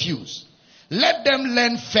nephews, let them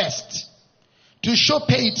learn first to show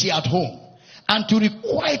piety at home and to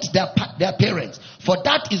requite their parents, for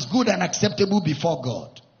that is good and acceptable before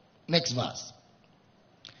God. Next verse.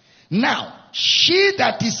 Now, she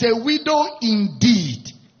that is a widow indeed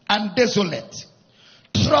and desolate,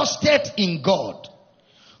 trusted in God,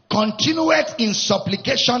 continueth in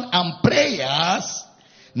supplication and prayers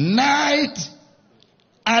night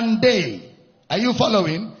and day. Are you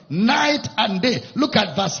following? Night and day. Look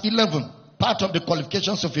at verse 11. Part of the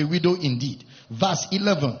qualifications of a widow indeed. Verse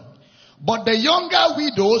 11. But the younger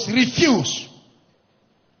widows refuse.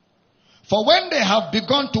 For when they have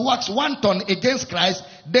begun to wax wanton against Christ,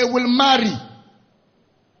 they will marry.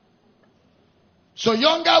 So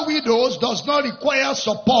younger widows does not require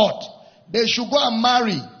support. They should go and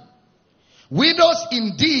marry. Widows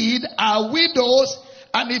indeed are widows.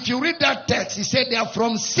 And if you read that text, he said they are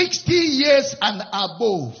from 60 years and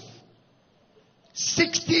above.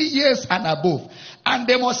 60 years and above. And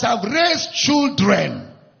they must have raised children.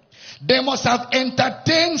 They must have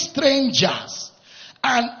entertained strangers.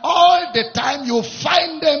 And all the time you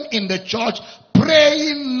find them in the church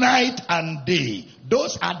praying night and day.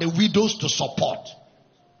 Those are the widows to support.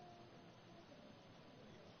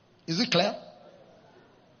 Is it clear?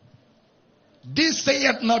 This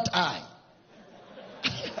saith not I.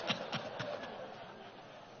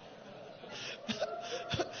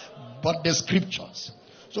 But the scriptures.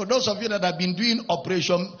 So those of you that have been doing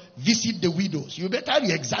operation visit the widows, you better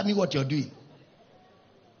re-examine what you're doing.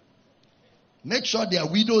 Make sure they are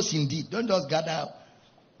widows indeed. Don't just gather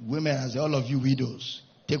women and say, all of you widows,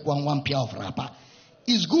 take one pair of wrapper.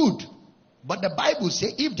 It's good. But the Bible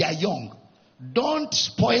says if they are young, don't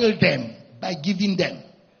spoil them by giving them.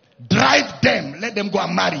 Drive them. Let them go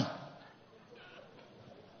and marry.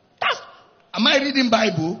 Am I reading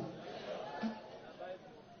Bible?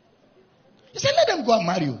 He said, let them go and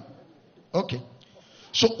marry you. Okay.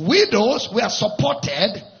 So widows were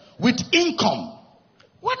supported with income.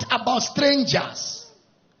 What about strangers?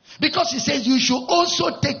 Because he says you should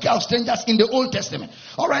also take care of strangers in the Old Testament.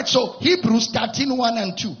 Alright, so Hebrews 13, 1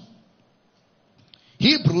 and 2.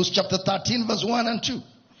 Hebrews chapter 13 verse 1 and 2.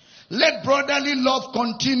 Let brotherly love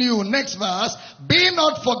continue. Next verse. Be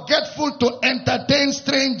not forgetful to entertain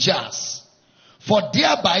strangers. For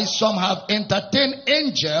thereby some have entertained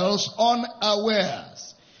angels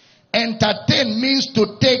unawares. Entertain means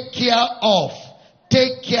to take care of.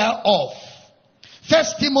 Take care of. 1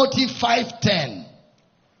 Timothy 5:10.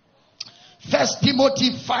 1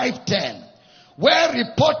 Timothy 5:10. Were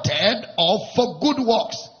reported of for good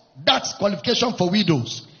works. That's qualification for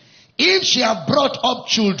widows. If she have brought up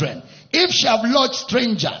children, if she have lodged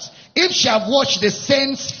strangers, if she have washed the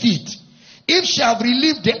saints' feet, if she have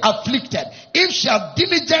relieved the afflicted, if she have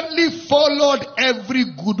diligently followed every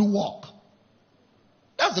good work.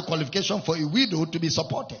 That's the qualification for a widow to be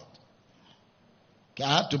supported. Okay,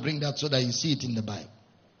 I have to bring that so that you see it in the Bible.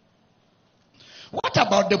 What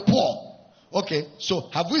about the poor? Okay, so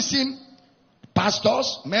have we seen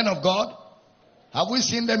pastors, men of God? Have we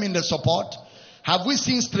seen them in the support? Have we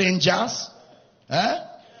seen strangers?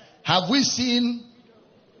 Have we seen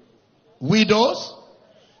widows?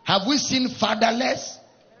 Have we seen fatherless?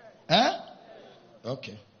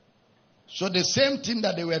 Okay. So the same thing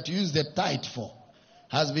that they were to use the tithe for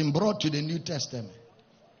has been brought to the New Testament.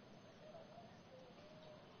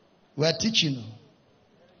 We're teaching.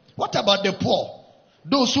 What about the poor?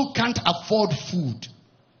 Those who can't afford food.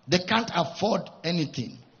 They can't afford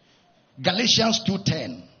anything. Galatians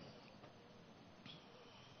 2:10.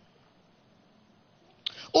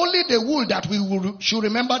 Only the wool that we should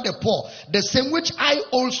remember the poor. The same which I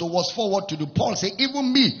also was forward to do. Paul said,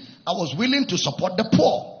 even me, I was willing to support the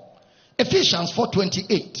poor. Ephesians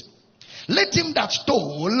 4:28. Let him that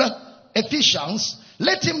stole, Ephesians,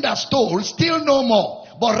 let him that stole steal no more.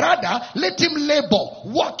 But rather, let him labor,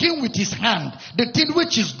 working with his hand, the thing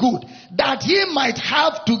which is good, that he might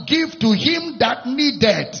have to give to him that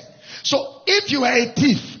needed. So, if you are a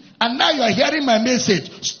thief, and now you are hearing my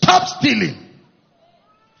message, stop stealing.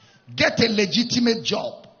 Get a legitimate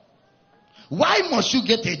job. Why must you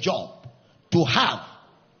get a job? To have,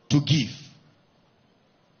 to give.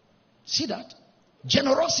 See that?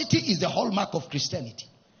 Generosity is the hallmark of Christianity.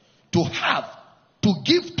 To have, to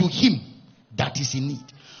give to him that is in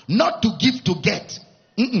need. Not to give to get.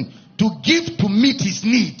 To give to meet his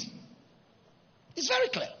need. It's very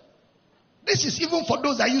clear. This is even for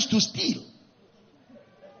those that used to steal.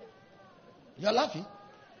 You're laughing.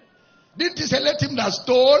 Didn't he say let him that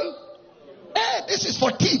stole? This is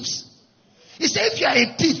for thieves. He said if you are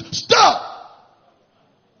a thief, stop.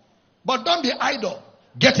 But don't be idle.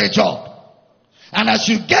 Get a job. And as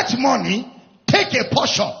you get money, take a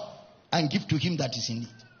portion and give to him that is in need.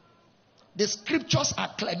 The scriptures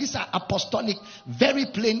are clear. These are apostolic, very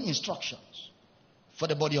plain instructions for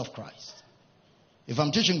the body of Christ. If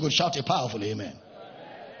I'm teaching good, shout a powerful amen.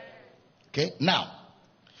 Okay, now,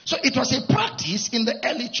 so it was a practice in the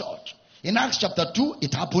early church. In Acts chapter 2,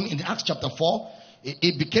 it happened. In Acts chapter 4,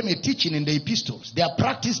 it became a teaching in the epistles. Their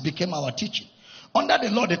practice became our teaching. Under the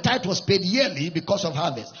law, the tithe was paid yearly because of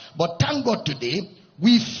harvest. But thank God today,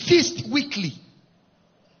 we feast weekly.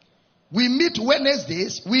 We meet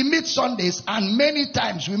Wednesdays, we meet Sundays, and many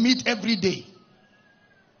times we meet every day.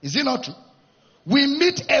 Is it not true? We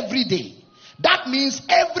meet every day. That means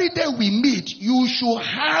every day we meet, you should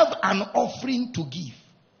have an offering to give.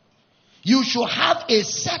 You should have a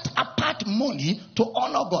set apart money to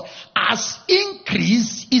honor God. As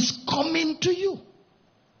increase is coming to you.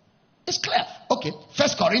 It's clear. Okay. 1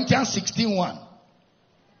 Corinthians 16:1.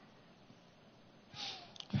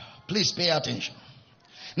 Please pay attention.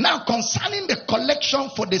 Now concerning the collection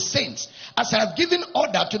for the saints, as I have given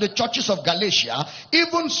order to the churches of Galatia,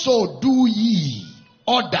 even so do ye.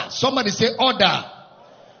 Order. Somebody say order.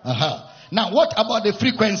 Now what about the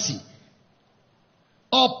frequency?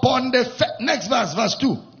 Upon the next verse, verse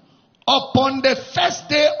 2. Upon the first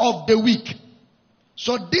day of the week.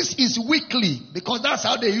 So this is weekly because that's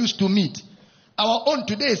how they used to meet. Our own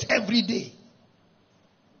today is every day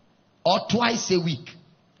or twice a week.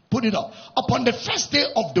 Put it up. Upon the first day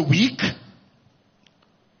of the week,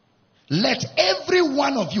 let every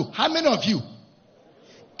one of you, how many of you?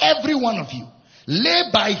 Every one of you, lay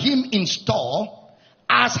by him in store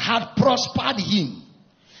as had prospered him,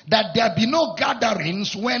 that there be no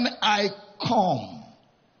gatherings when I come.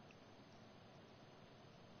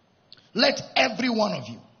 Let every one of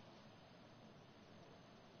you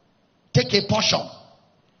take a portion.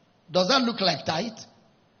 Does that look like tithe?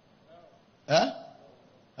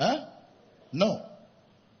 No.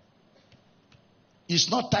 It's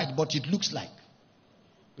not tithe, but it looks like.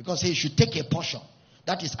 Because he should take a portion.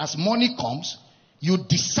 That is, as money comes, you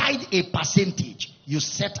decide a percentage. You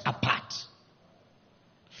set apart.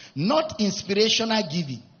 Not inspirational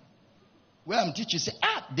giving. Where I'm teaching, say,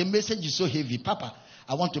 the message is so heavy. Papa,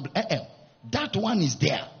 I want to... that one is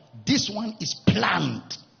there. This one is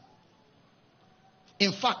planned.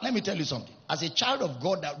 In fact, let me tell you something. As a child of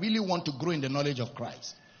God that really want to grow in the knowledge of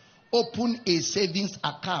Christ, open a savings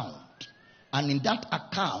account. And in that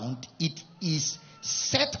account, it is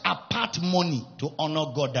set apart money to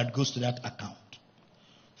honor God that goes to that account.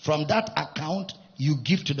 From that account, you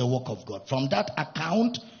give to the work of God. From that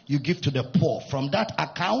account, you give to the poor. From that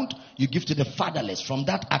account, you give to the fatherless. From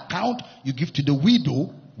that account, you give to the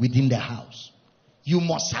widow within the house. You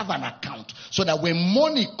must have an account so that when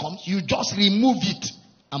money comes, you just remove it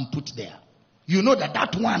and put there. You know that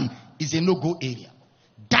that one is a no-go area.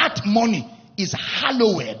 That money is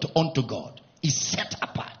hallowed unto God. Is set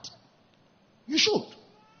apart. You should.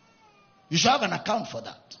 You should have an account for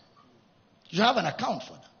that. You should have an account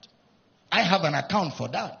for that. I have an account for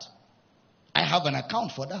that. I have an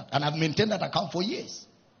account for that. And I've maintained that account for years.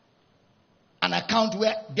 An account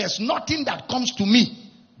where there's nothing that comes to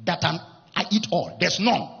me that I eat all. There's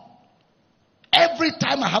none. Every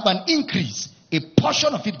time I have an increase, a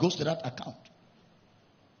portion of it goes to that account.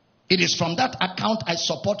 It is from that account I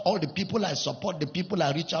support all the people I support, the people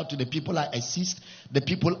I reach out to, the people I assist, the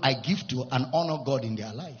people I give to and honor God in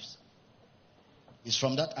their lives. It's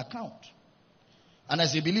from that account. And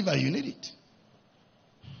as a believer, you need it.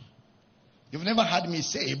 You've never heard me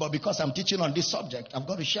say, but because I'm teaching on this subject, I've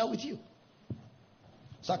got to share with you.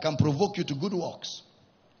 So I can provoke you to good works.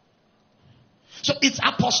 So it's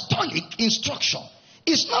apostolic instruction.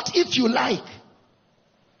 It's not if you like.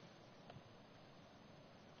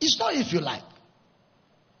 It's not if you like.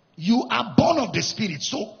 You are born of the Spirit.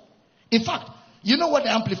 So, in fact, you know what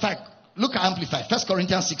the Amplified, look at Amplified. 1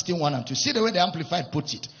 Corinthians 16, 1 and 2. See the way the Amplified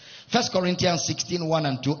puts it. 1 Corinthians 16, 1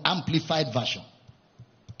 and 2, Amplified version.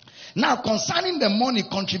 Now, concerning the money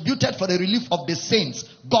contributed for the relief of the saints,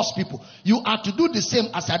 God's people, you are to do the same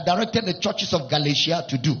as I directed the churches of Galatia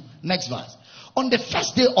to do. Next verse. On the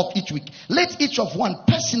first day of each week, let each of one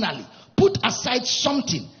personally put aside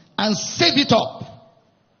something and save it up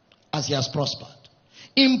as he has prospered,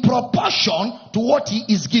 in proportion to what he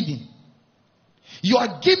is giving. Your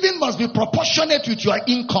giving must be proportionate with your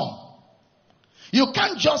income. You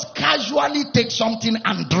can't just casually take something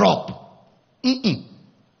and drop. Mm-mm.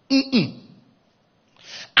 Mm-mm.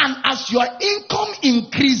 And as your income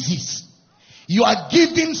increases, your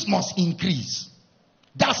givings must increase.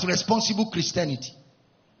 That's responsible Christianity.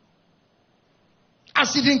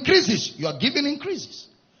 As it increases, your giving increases.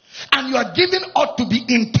 And your giving ought to be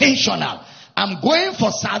intentional. I'm going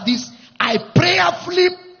for service. I prayerfully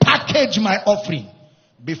package my offering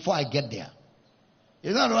before I get there.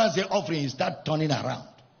 You know what I say offering, you start turning around.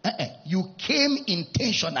 You came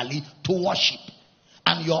intentionally to worship.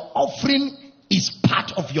 And your offering is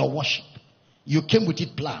part of your worship. You came with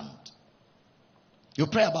it planned. You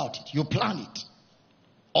pray about it. You plan it.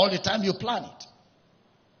 All the time you plan it.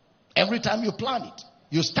 Every time you plan it.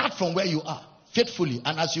 You start from where you are faithfully.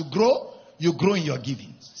 And as you grow in your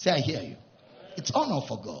givings. Say, I hear you. It's honor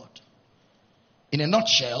for God. In a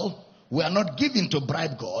nutshell, we are not giving to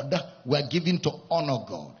bribe God. We are giving to honor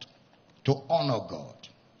God. To honor God.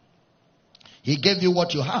 He gave you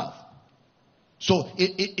what you have. So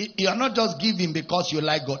you are not just giving because you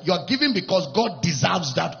like God. You are giving because God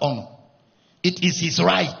deserves that honor. It is his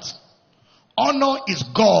right. Honor is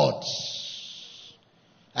God's.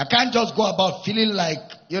 I can't just go about feeling like,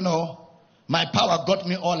 my power got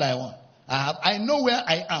me all I want. I know where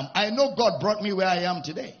I am. I know God brought me where I am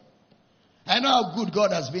today. I know how good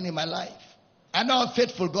God has been in my life. I know how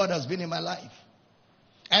faithful God has been in my life.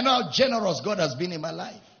 I know how generous God has been in my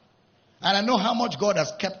life. And I know how much God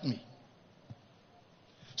has kept me.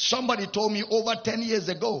 Somebody told me over 10 years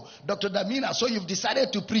ago, Dr. Damina, so you've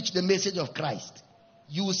decided to preach the message of Christ.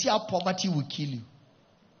 You will see how poverty will kill you.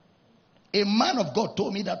 A man of God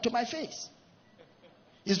told me that to my face.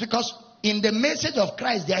 It's because in the message of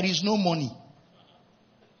Christ, there is no money.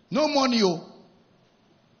 No money, oh.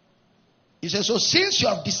 He said, so since you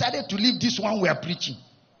have decided to leave this one we are preaching,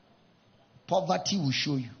 poverty will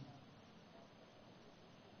show you.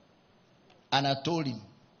 And I told him,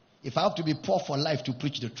 if I have to be poor for life to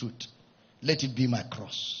preach the truth, let it be my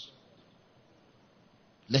cross.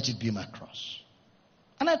 Let it be my cross.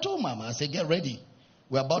 And I told Mama, I said, get ready.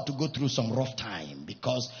 We're about to go through some rough time,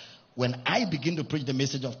 because when I begin to preach the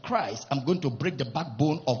message of Christ, I'm going to break the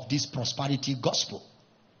backbone of this prosperity gospel.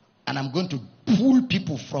 And I'm going to pull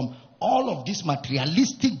people from all of this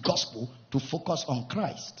materialistic gospel to focus on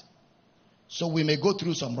Christ. So we may go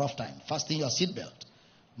through some rough time. Fasten your seatbelt.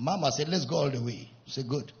 Mama said, let's go all the way. I said,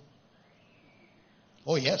 good.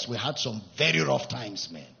 Oh yes, we had some very rough times,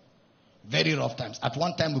 man. Very rough times. At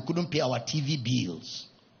one time, we couldn't pay our TV bills.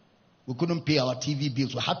 We couldn't pay our TV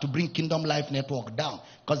bills. We had to bring Kingdom Life Network down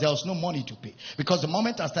because there was no money to pay. Because the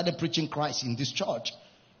moment I started preaching Christ in this church,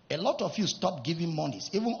 a lot of you stopped giving monies.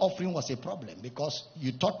 Even offering was a problem because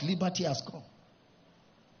you thought liberty has come.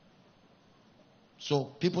 So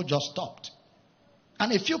people just stopped.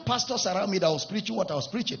 And a few pastors around me that was preaching what I was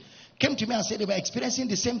preaching came to me and said they were experiencing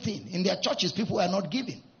the same thing. In their churches, people were not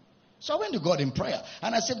giving. So I went to God in prayer.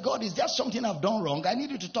 And I said, God, is there something I've done wrong? I need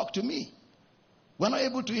you to talk to me. We're not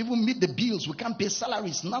able to even meet the bills. We can't pay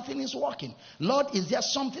salaries. Nothing is working. Lord, is there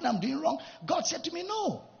something I'm doing wrong? God said to me,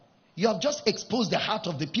 no. You have just exposed the heart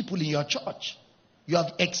of the people in your church. You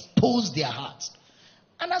have exposed their hearts.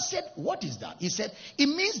 And I said, what is that? He said, it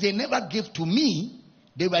means they never gave to me.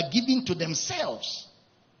 They were giving to themselves.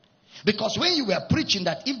 Because when you were preaching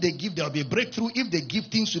that if they give, there will be a breakthrough. If they give,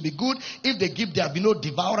 things will be good. If they give, there will be no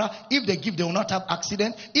devourer. If they give, they will not have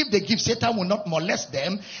accident. If they give, Satan will not molest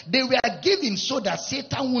them. They were giving so that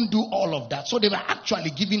Satan won't do all of that. So they were actually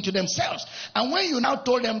giving to themselves. And when you now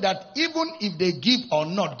told them that even if they give or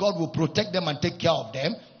not, God will protect them and take care of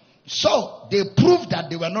them. So they proved that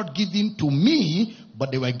they were not giving to me, but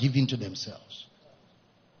they were giving to themselves.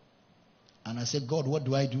 And I said, God, what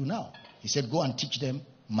do I do now? He said, go and teach them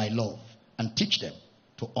my love, and teach them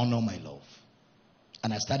to honor my love.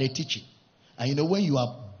 And I started teaching. And when you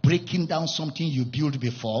are breaking down something you built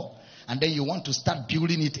before, and then you want to start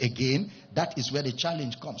building it again, that is where the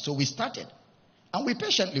challenge comes. So we started. And we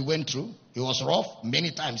patiently went through. It was rough.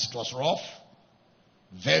 Many times it was rough.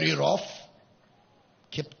 Very rough.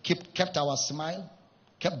 Kept our smile.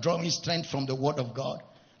 Kept drawing strength from the word of God.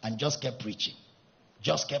 And just kept preaching.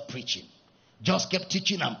 Just kept preaching. Just kept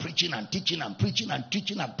teaching and preaching and teaching and preaching and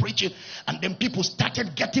teaching and preaching. And then people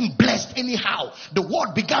started getting blessed anyhow. The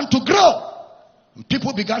word began to grow. And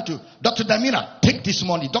people began to, Dr. Damina, take this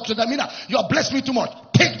money. Dr. Damina, you have blessed me too much.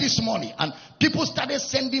 Take this money. And people started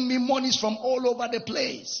sending me monies from all over the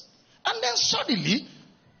place. And then suddenly,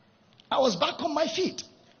 I was back on my feet.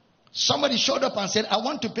 Somebody showed up and said, I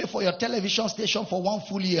want to pay for your television station for 1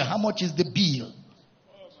 full year. How much is the bill?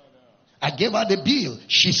 I gave her the bill.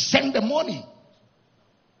 She sent the money.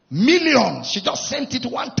 Millions. She just sent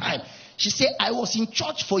it one time. She said, I was in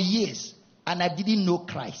church for years and I didn't know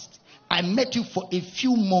Christ. I met you for a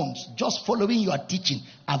few months, just following your teaching.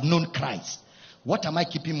 I've known Christ. What am I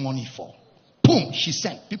keeping money for? Boom, she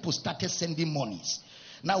sent. People started sending monies.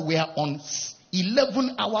 Now we are on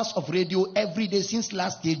 11 hours of radio every day since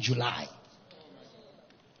last year, July.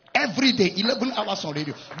 Every day, 11 hours on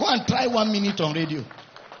radio. Go and try 1 minute on radio.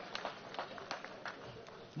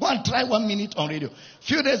 Go and try 1 minute on radio. A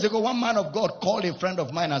few days ago, one man of God called a friend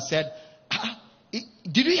of mine and said,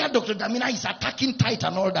 did you hear Dr. Damina is attacking tithe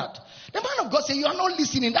and all that? The man of God said, you are not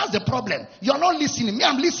listening. That's the problem. You are not listening. Me,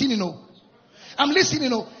 I'm listening. I'm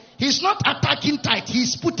listening. He's not attacking tithe.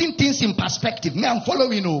 He's putting things in perspective. Me, I'm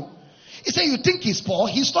following. He said, you think he's poor?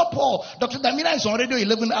 He's not poor. Dr. Damina is on radio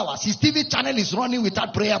 11 hours. His TV channel is running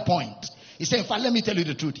without prayer point. He said, in fact, let me tell you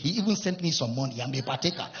the truth. He even sent me some money. I'm a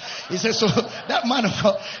partaker. He said, so that man of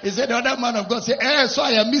God, he said, the other man of God said, so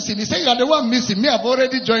I am missing. He said, you are the one missing. Me, I've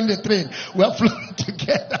already joined the train. We are flowing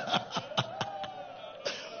together.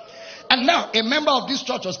 And now, a member of this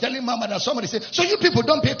church was telling Mama that somebody said, so you people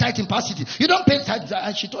don't pay tithe in Power City. You don't pay tithe.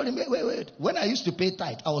 And she told him, wait. When I used to pay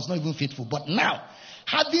tithe, I was not even faithful. But now,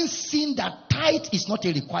 having seen that tithe is not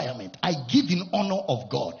a requirement, I give in honor of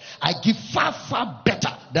God. I give far, far better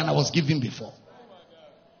than I was giving before.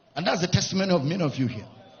 And that's the testimony of many of you here.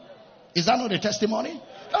 Is that not the testimony?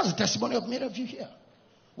 That's the testimony of many of you here.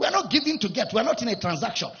 We're not giving to get. We're not in a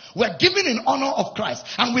transaction. We're giving in honor of Christ.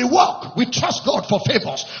 And we walk. We trust God for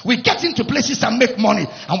favors. We get into places and make money.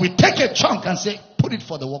 And we take a chunk and say, put it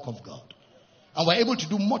for the work of God. And we're able to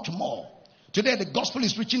do much more. Today the gospel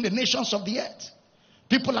is reaching the nations of the earth.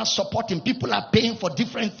 People are supporting. People are paying for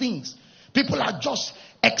different things. People are just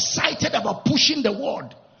excited about pushing the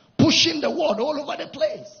word. Pushing the word all over the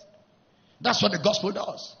place. That's what the gospel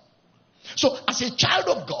does. So as a child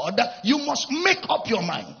of God, you must make up your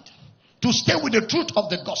mind to stay with the truth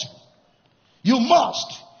of the gospel. You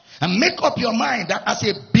must. And make up your mind that as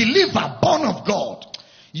a believer born of God,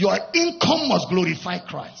 your income must glorify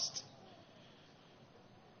Christ.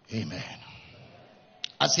 Amen.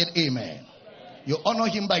 I said amen. You honor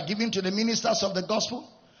him by giving to the ministers of the gospel.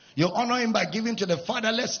 You honor him by giving to the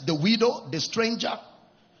fatherless, the widow, the stranger.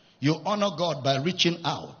 You honor God by reaching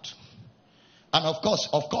out. And of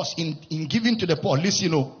course, in giving to the poor,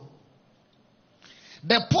 listen,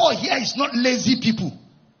 the poor here is not lazy people.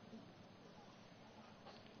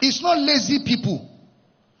 It's not lazy people.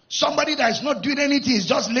 Somebody that is not doing anything is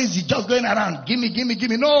just lazy, just going around. Give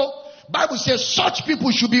me. No. Bible says such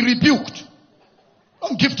people should be rebuked.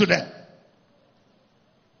 Don't give to them.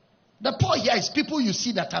 The poor here is people you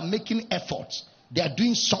see that are making efforts. They are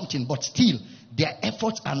doing something, but still their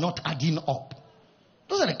efforts are not adding up.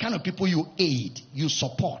 Those are the kind of people you aid, you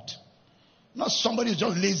support. Not somebody who's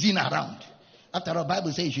just lazing around. After the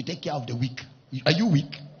Bible says you should take care of the weak. Are you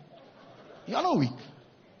weak? You are not weak.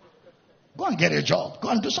 Go and get a job. Go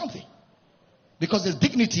and do something. Because there's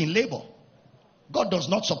dignity in labor. God does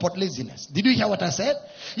not support laziness. Did you hear what I said?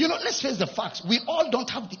 Let's face the facts. We all don't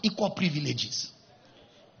have the equal privileges.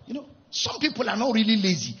 Some people are not really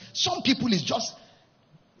lazy. Some people it's just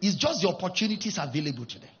the opportunities available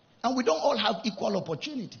to them. And we don't all have equal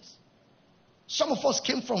opportunities. Some of us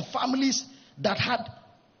came from families that had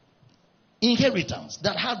inheritance,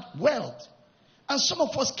 that had wealth. And some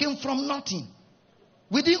of us came from nothing.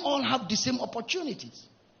 We didn't all have the same opportunities.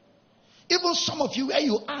 Even some of you where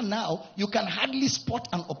you are now, you can hardly spot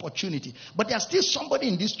an opportunity. But there's still somebody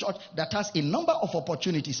in this church that has a number of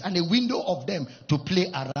opportunities and a window of them to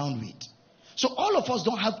play around with. So all of us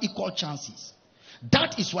don't have equal chances.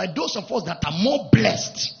 That is why those of us that are more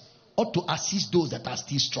blessed ought to assist those that are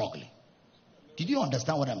still struggling. Did you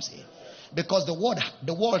understand what I'm saying? Because the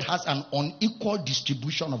world has an unequal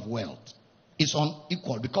distribution of wealth. It's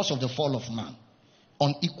unequal because of the fall of man.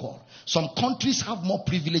 Unequal. Some countries have more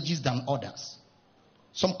privileges than others.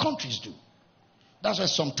 Some countries do. That's why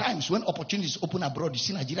sometimes when opportunities open abroad, you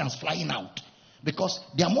see Nigerians flying out. Because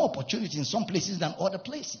there are more opportunities in some places than other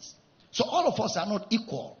places. So all of us are not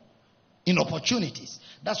equal in opportunities.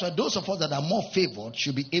 That's why those of us that are more favored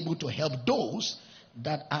should be able to help those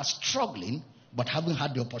that are struggling but haven't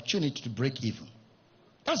had the opportunity to break even.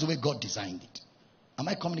 That's the way God designed it. Am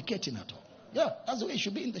I communicating at all? Yeah, that's the way it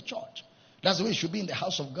should be in the church. That's the way it should be in the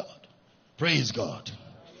house of God. Praise God.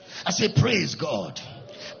 I say praise God.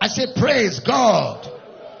 I say praise God.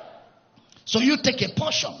 So you take a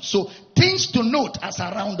portion. So things to note as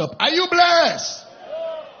a roundup. Are you blessed?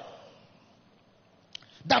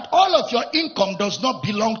 That all of your income does not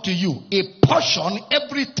belong to you. A portion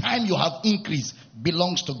every time you have increase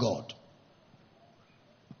belongs to God.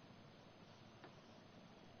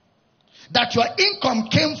 That your income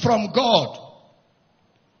came from God.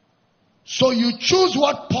 So you choose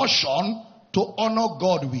what portion to honor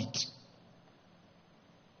God with.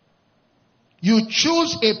 You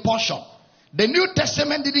choose a portion. The New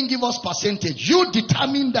Testament didn't give us percentage. You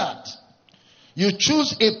determine that. You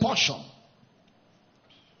choose a portion.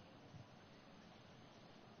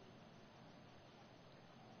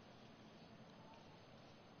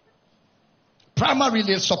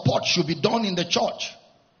 Primarily, support should be done in the church.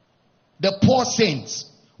 The poor saints,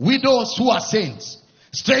 widows who are saints,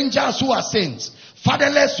 strangers who are saints,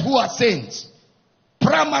 fatherless who are saints,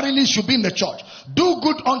 primarily should be in the church. Do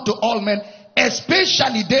good unto all men,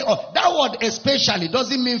 especially they. That word especially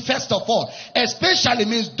doesn't mean first of all. Especially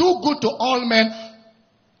means do good to all men,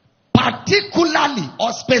 particularly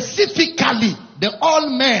or specifically. The all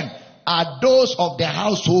men are those of the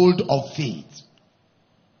household of faith.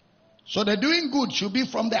 So the doing good should be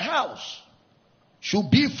from the house.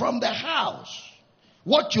 Should be from the house.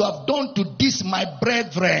 What you have done to this, my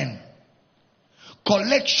brethren.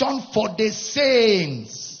 Collection for the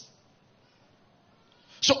saints.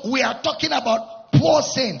 So we are talking about poor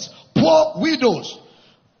saints, poor widows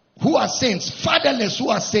who are saints, fatherless who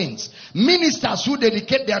are saints, ministers who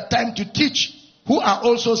dedicate their time to teach who are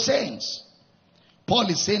also saints. Paul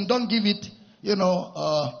is saying, don't give it,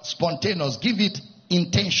 spontaneous. Give it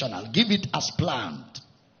intentional. Give it as planned.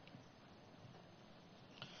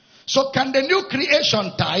 So can the new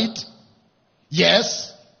creation tithe?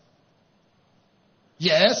 Yes.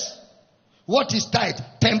 Yes. What is tithe?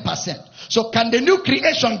 10%. So can the new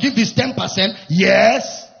creation give this 10%?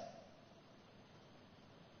 Yes.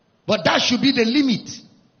 But that should be the limit.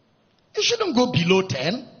 You shouldn't go below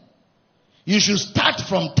 10. You should start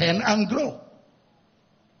from 10 and grow.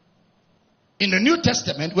 In the New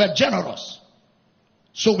Testament, we're generous.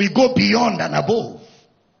 So we go beyond and above.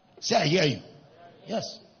 Say, I hear you.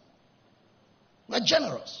 Yes. We're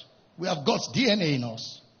generous. We have God's DNA in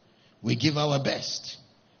us. We give our best.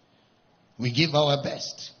 We give our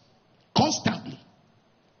best. Constantly.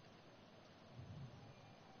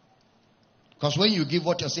 Because when you give,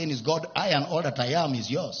 what you're saying is, God, I and all that I am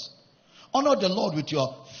is yours. Honor the Lord with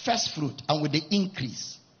your first fruit and with the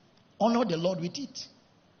increase. Honor the Lord with it.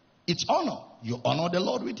 It's honor. You honor the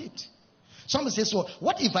Lord with it. Somebody says, so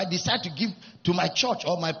what if I decide to give to my church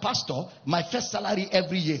or my pastor my first salary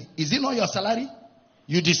every year? Is it not your salary?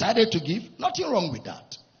 You decided to give? Nothing wrong with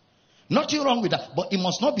that. Nothing wrong with that. But it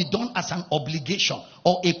must not be done as an obligation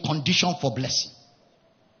or a condition for blessing.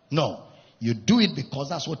 No. You do it because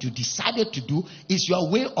that's what you decided to do. It's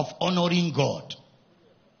your way of honoring God.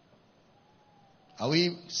 Are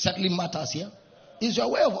we settling matters here? It's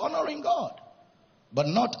your way of honoring God. But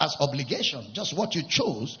not as obligation. Just what you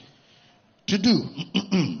chose to do.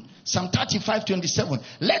 Psalm 35:27.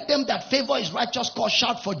 Let them that favor his righteous cause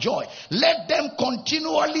shout for joy. Let them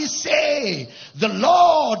continually say, the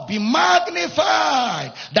Lord be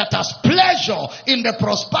magnified, that has pleasure in the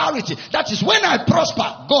prosperity. That is, when I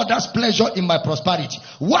prosper, God has pleasure in my prosperity.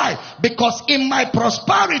 Why? Because in my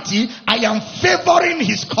prosperity, I am favoring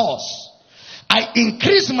his cause. I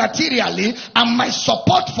increase materially and my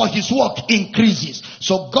support for his work increases.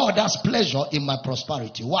 So God has pleasure in my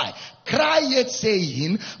prosperity. Why? Cry yet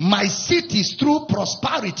saying, my cities through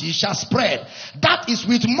prosperity shall spread. That is,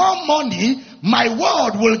 with more money, my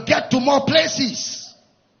word will get to more places.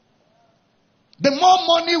 The more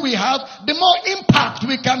money we have, the more impact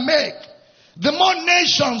we can make. The more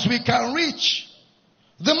nations we can reach.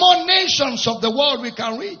 The more nations of the world we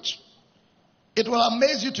can reach. It will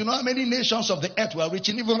amaze you to know how many nations of the earth we are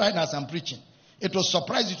reaching, even right now as I'm preaching. It will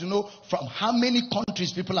surprise you to know from how many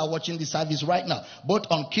countries people are watching this service right now. Both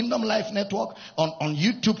on Kingdom Life Network, on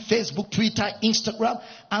YouTube, Facebook, Twitter, Instagram,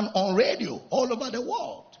 and on radio all over the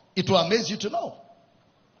world. It will amaze you to know.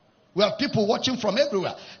 We have people watching from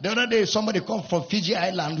everywhere. The other day, somebody come from Fiji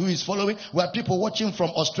Island who is following. We have people watching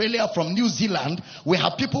from Australia, from New Zealand. We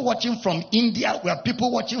have people watching from India. We have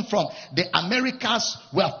people watching from the Americas.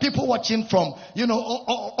 We have people watching from,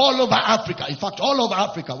 all over Africa. In fact, all over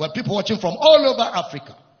Africa. We have people watching from all over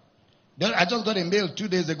Africa. Then I just got a mail 2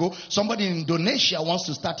 days ago. Somebody in Indonesia wants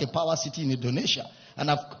to start a power city in Indonesia. And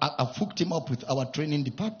I've hooked him up with our training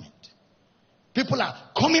department. People are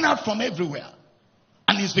coming out from everywhere.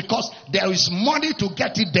 And it's because there is money to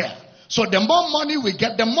get it there. So the more money we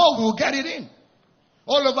get, the more we will get it in.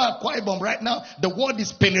 All over Akwa Ibom right now, the word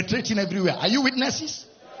is penetrating everywhere. Are you witnesses?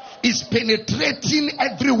 It's penetrating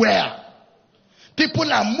everywhere.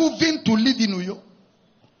 People are moving to live in Uyo.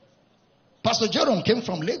 Pastor Jerome came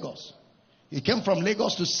from Lagos. He came from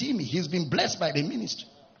Lagos to see me. He's been blessed by the ministry.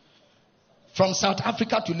 From South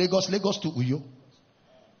Africa to Lagos, Lagos to Uyo.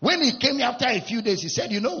 When he came after a few days, he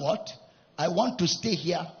said, you know what? I want to stay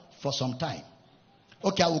here for some time.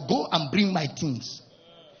 Okay, I will go and bring my things.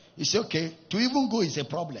 He said, okay, to even go is a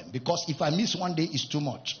problem. Because if I miss one day, it's too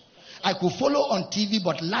much. I could follow on TV,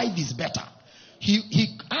 but live is better.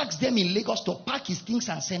 He asked them in Lagos to pack his things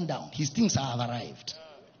and send down. His things have arrived.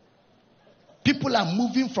 People are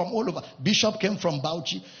moving from all over. Bishop came from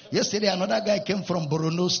Bauchi. Yesterday, another guy came from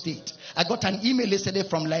Borno State. I got an email yesterday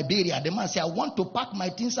from Liberia. The man said, I want to pack my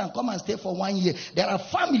things and come and stay for 1 year. There are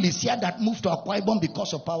families here that moved to Akwa Ibom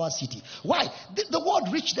because of Power City. Why? The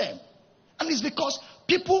word reached them. And it's because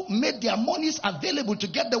people made their monies available to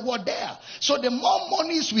get the word there. So the more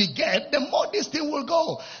monies we get, the more this thing will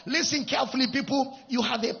go. Listen carefully, people. You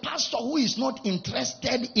have a pastor who is not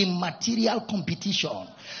interested in material competition.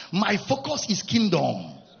 My focus is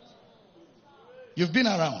kingdom. You've been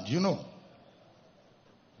around, you know.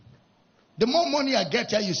 The more money I get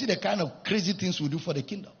here, you see the kind of crazy things we do for the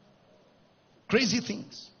kingdom. Crazy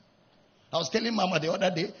things. I was telling Mama the other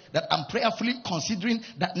day that I'm prayerfully considering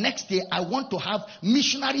that next year I want to have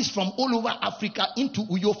missionaries from all over Africa into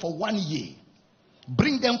Uyo for 1 year.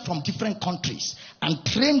 Bring them from different countries and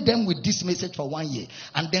train them with this message for 1 year.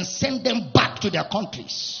 And then send them back to their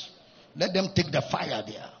countries. Let them take the fire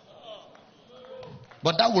there.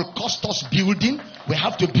 But that will cost us building. We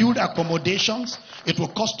have to build accommodations. It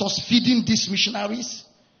will cost us feeding these missionaries.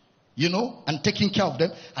 You know, and taking care of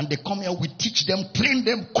them. And they come here, we teach them, train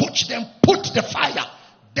them, coach them, put the fire.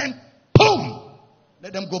 Then, boom!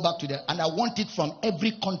 Let them go back to there. And I want it from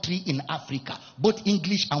every country in Africa. Both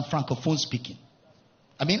English and Francophone speaking.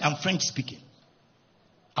 And French speaking.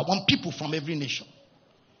 I want people from every nation.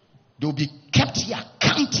 They will be kept here,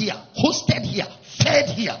 camped here, hosted here, fed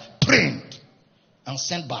here, trained, and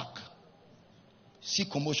sent back. See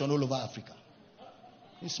commotion all over Africa.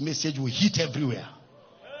 This message will hit everywhere.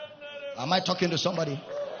 Am I talking to somebody?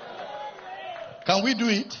 Can we do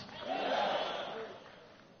it?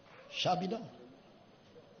 Shall be done.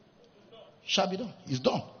 Shall be done. It's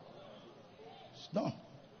done. It's done.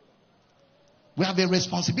 We have a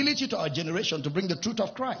responsibility to our generation to bring the truth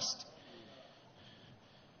of Christ.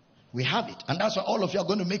 We have it. And that's why all of you are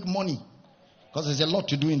going to make money. Because there's a lot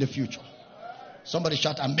to do in the future. Somebody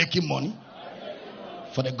shout, I'm making money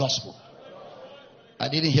for the gospel. I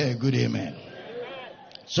didn't hear a good amen.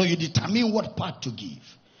 So you determine what part to give.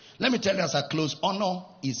 Let me tell you as I close, honor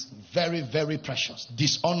is very, very precious.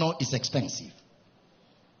 Dishonor is expensive.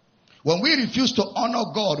 When we refuse to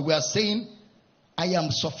honor God, we are saying, I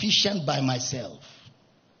am sufficient by myself.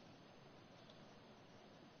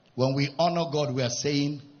 When we honor God, we are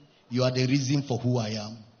saying, you are the reason for who I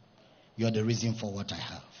am. You are the reason for what I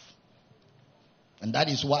have. And that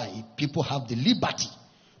is why people have the liberty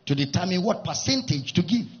to determine what percentage to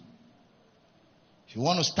give. If you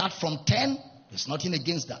want to start from 10, there's nothing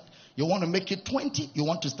against that. You want to make it 20, you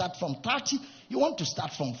want to start from 30, you want to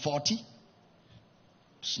start from 40.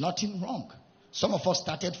 There's nothing wrong. Some of us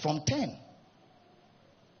started from 10.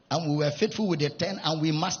 And we were faithful with the 10 and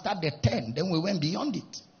we mastered the 10. Then we went beyond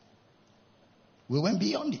it. We went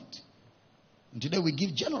beyond it. And today we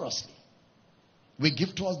give generously. We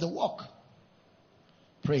give towards the work.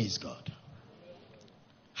 Praise God.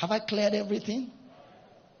 Have I cleared everything?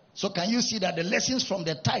 So can you see that the lessons from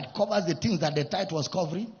the tithe covers the things that the tithe was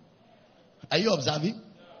covering? Are you observing?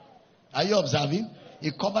 Are you observing?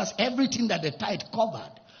 It covers everything that the tithe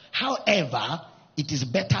covered. However, it is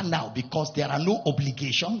better now because there are no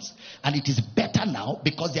obligations. And it is better now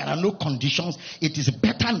because there are no conditions. It is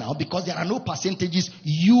better now because there are no percentages.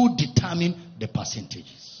 You determine the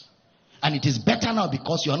percentages. And it is better now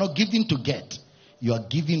because you are not giving to get. You are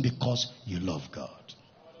giving because you love God.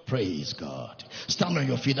 Praise God. Stand on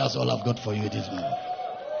your feet. That's all I've got for you this morning.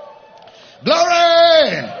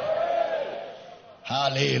 Glory!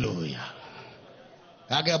 Hallelujah.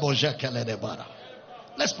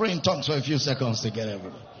 Let's pray in tongues for a few seconds together,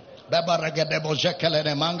 everybody.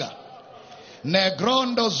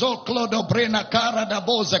 Negrondo zoklo do brena cara da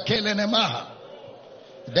boza kele nemaha.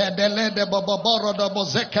 De dele de boboro do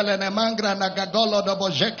bozekele nemangra na gagolo do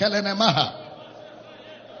bozekele nemaha.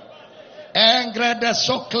 Engre de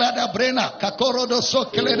sokla da brena kakoro do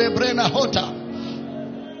sokle de brena hota.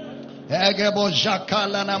 Ege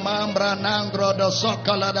bojakala na mambra nangro do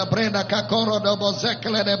sokala da brena kakoro do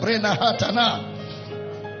bozekle de brena hatana.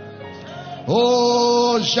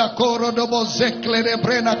 Oh, Jacoro do Bozekle de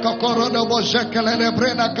Brena, Cocoro do Bozekle de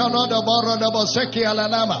Brena, Cano do Boro do Bozeki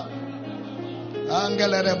Alanama.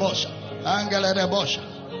 Angele de Bosha, Angele de Bosha,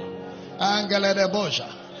 Angele de Bosha,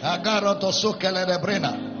 Agaro to Sukele de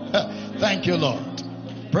Brena. Thank you, Lord.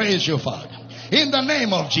 Praise you, Father. In the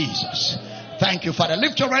name of Jesus. Thank you, Father.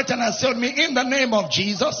 Lift your right hand and say with me, in the name of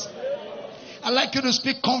Jesus. I'd like you to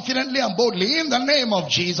speak confidently and boldly. In the name of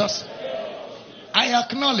Jesus, I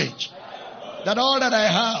acknowledge that all that I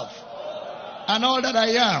have and all that I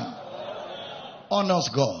am honors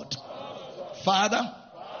God. Father,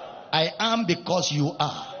 I am because you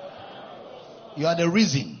are. You are the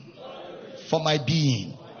reason for my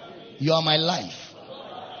being. You are my life,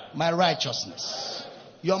 my righteousness.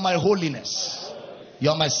 You are my holiness. You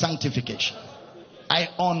are my sanctification. I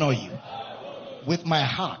honor you with my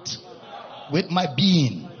heart, with my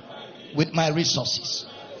being, with my resources.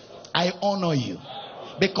 I honor you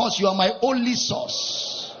because you are my only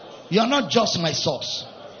source. You are not just my source.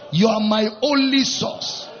 You are my only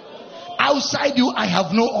source. Outside you, I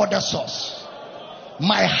have no other source.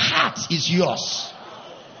 My heart is yours.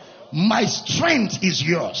 My strength is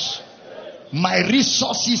yours. My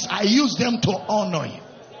resources, I use them to honor you.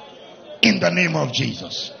 In the name of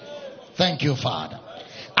Jesus. Thank you, Father.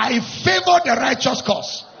 I favor the righteous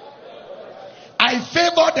cause. I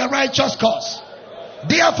favor the righteous cause.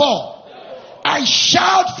 Therefore, I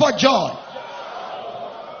shout for joy.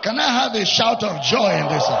 Can I have a shout of joy in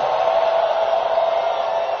this one?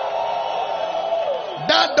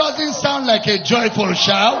 That doesn't sound like a joyful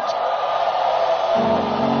shout.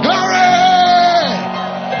 Glory!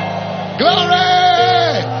 Glory!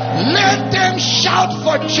 Let them shout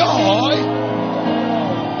for joy.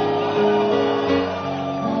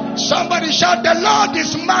 Somebody shout, the Lord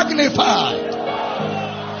is magnified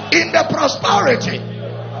in the prosperity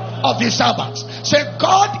of his servants. Say,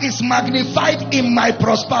 God is magnified in my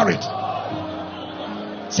prosperity.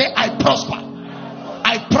 Say, I prosper.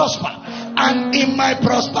 I prosper. And in my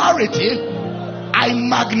prosperity, I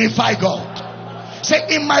magnify God.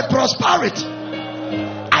 Say, in my prosperity,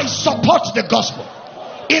 I support the gospel.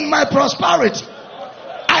 In my prosperity,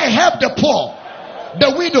 I help the poor,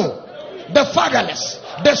 the widow, the fatherless,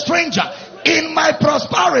 the stranger. In my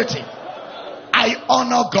prosperity, I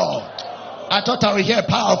honor God. I thought I would hear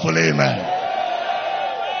powerful amen.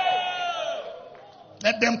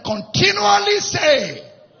 Let them continually say,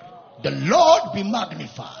 the Lord be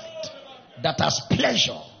magnified, that has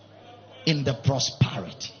pleasure in the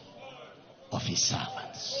prosperity of his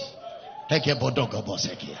servants.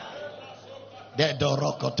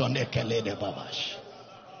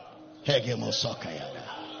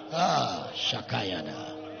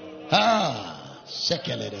 Shakayada.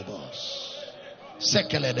 Sekele de boss.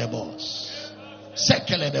 Sekele de boss.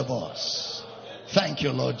 Sekele de boss. Thank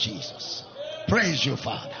you, Lord Jesus. Praise you,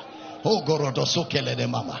 Father. Oh, gorodo sukele de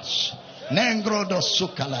mamash. Nengro do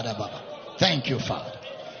sukala de baba. Thank you, Father.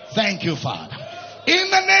 Thank you, Father. In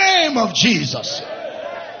the name of Jesus.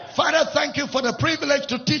 Father, thank you for the privilege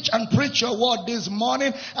to teach and preach your word this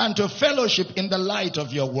morning and to fellowship in the light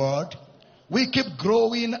of your word. We keep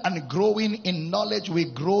growing and growing in knowledge. We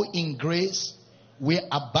grow in grace. We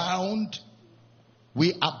abound.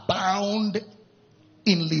 We abound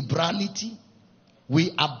in liberality.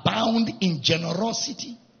 We abound in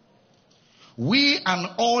generosity. We and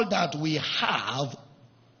all that we have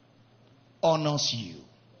honors you.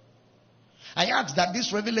 I ask that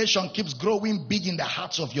this revelation keeps growing big in the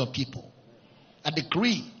hearts of your people. I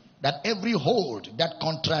decree that every hold that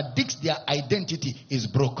contradicts their identity is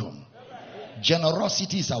broken.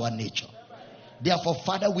 Generosity is our nature. Therefore,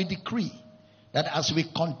 Father, we decree that as we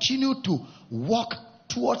continue to walk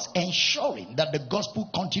towards ensuring that the gospel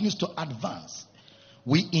continues to advance,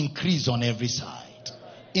 we increase on every side.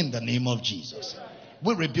 In the name of Jesus.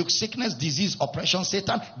 We rebuke sickness, disease, oppression,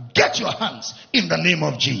 Satan. Get your hands in the name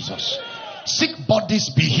of Jesus. Sick bodies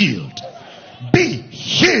be healed. Be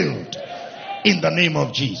healed in the name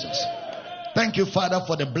of Jesus. Thank you, Father,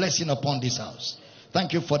 for the blessing upon this house.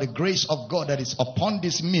 Thank you for the grace of God that is upon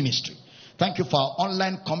this ministry. Thank you for our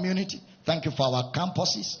online community. Thank you for our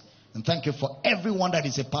campuses. And thank you for everyone that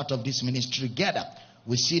is a part of this ministry. Together,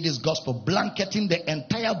 we see this gospel blanketing the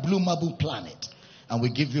entire Blue Marble planet. And we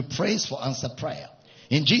give you praise for answered prayer.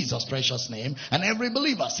 In Jesus' precious name. And every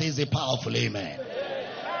believer says a powerful amen.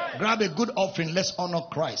 Grab a good offering. Let's honor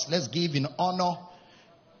Christ. Let's give in honor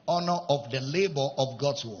of the labor of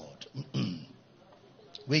God's word.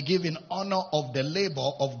 We give in honor of the labor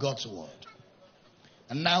of God's word.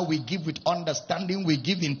 And now we give with understanding. We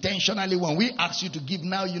give intentionally. When we ask you to give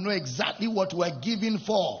now, you know exactly what we're giving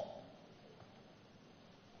for.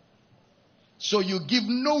 So you give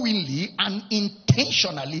knowingly and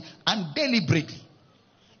intentionally and deliberately.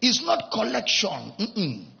 It's not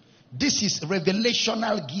collection. This is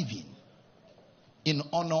revelational giving in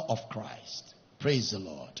honor of Christ. Praise the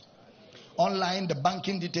Lord. online, the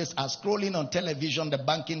banking details are scrolling. On television, the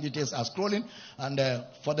banking details are scrolling. And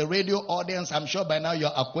for the radio audience, I'm sure by now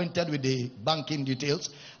you're acquainted with the banking details.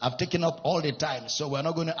 I've taken up all the time, so we're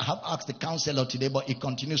not going to have asked the counselor today, but it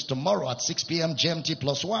continues tomorrow at 6 p.m. GMT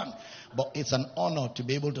 +1. But it's an honor to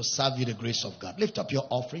be able to serve you the grace of God. Lift up your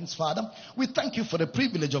offerings, Father. We thank you for the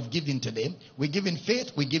privilege of giving today. We give in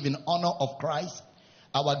faith. We give in honor of Christ.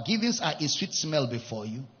 Our givings are a sweet smell before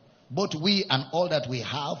you. Both we and all that we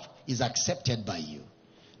have is accepted by you.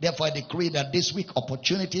 Therefore, I decree that this week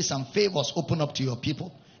opportunities and favors open up to your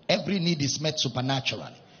people. Every need is met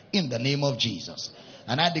supernaturally in the name of Jesus.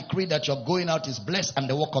 And I decree that your going out is blessed and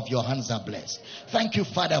the work of your hands are blessed. Thank you,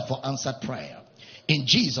 Father, for answered prayer. In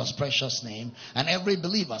Jesus' precious name. And every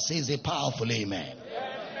believer says a powerful amen.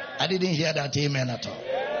 I didn't hear that amen at all.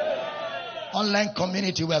 Online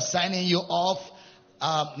community, we are signing you off.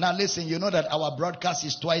 Now listen, you know that our broadcast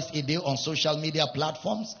is twice a day on social media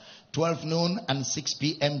platforms, 12 noon and 6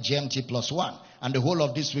 p.m. GMT +1. And the whole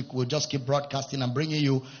of this week we'll just keep broadcasting and bringing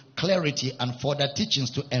you clarity and further teachings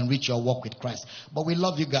to enrich your walk with Christ. But we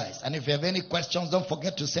love you guys. And if you have any questions, don't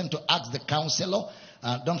forget to send to Ask the Counselor.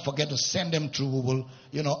 Don't forget to send them through. We will,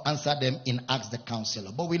 answer them in Ask the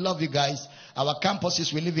Counselor. But we love you guys. Our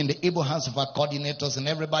campuses, we live in the able hands of our coordinators and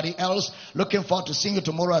everybody else. Looking forward to seeing you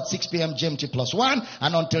tomorrow at 6 p.m. GMT +1.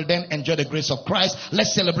 And until then, enjoy the grace of Christ.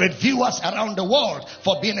 Let's celebrate viewers around the world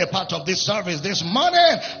for being a part of this service this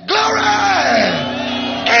morning. Glory!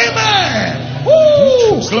 Amen!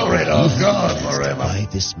 Woo! Glory to God forever. By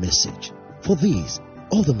this message. For these,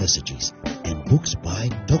 other messages, and books by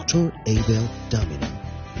Dr. Abel Damina,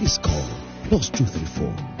 please call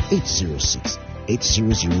 +234 806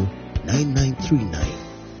 800 9939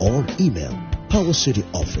 or email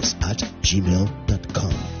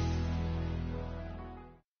powercityoffice@gmail.com.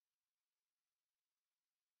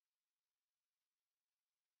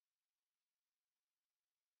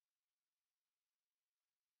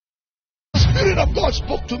 Spirit of God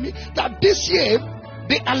spoke to me that this year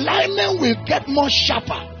the alignment will get more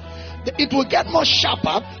sharper. It will get more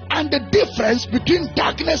sharper, and the difference between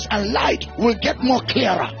darkness and light will get more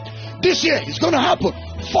clearer. This year it's going to happen.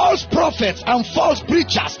 False prophets and false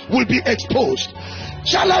preachers will be exposed.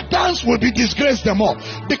 Charlatans will be disgraced the more,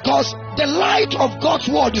 because the light of God's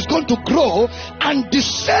word is going to grow and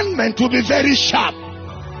discernment will be very sharp.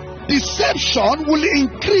 Deception will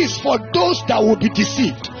increase for those that will be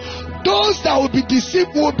deceived. Those that will be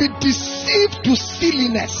deceived to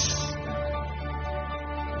silliness.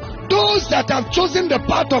 Those that have chosen the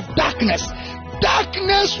path of darkness,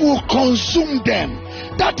 darkness will consume them.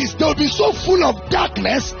 That is, they'll be so full of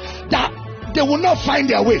darkness that they will not find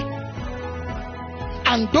their way.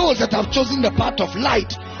 And those that have chosen the path of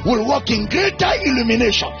light will walk in greater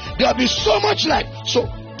illumination. There will be so much light. So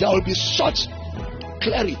there will be such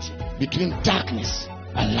clarity between darkness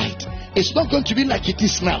and light. It's not going to be like it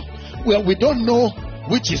is now, where we don't know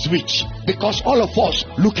which is which, because all of us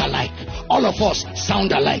look alike, all of us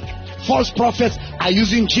sound alike. False prophets are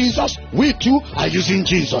using Jesus, we too are using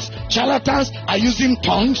Jesus. Charlatans are using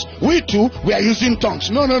tongues, we too we are using tongues.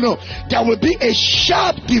 No. There will be a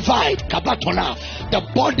sharp divide. Kabatona. The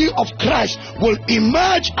body of Christ will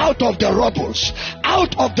emerge out of the rubbles.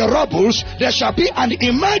 Out of the rubbles, there shall be an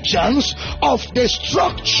emergence of the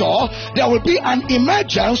structure. There will be an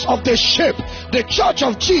emergence of the shape. The church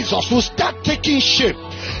of Jesus will start taking shape.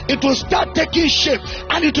 It will start taking shape,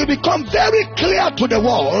 and it will become very clear to the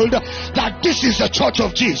world that this is the church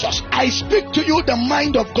of Jesus. I speak to you the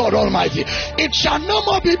mind of God Almighty. It shall no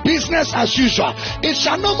more be business as usual. It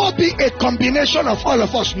shall no more be a combination of all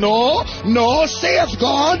of us. No, saith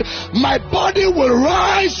God, my body will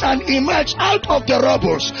rise and emerge out of the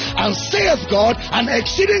rubbles. And saith God, an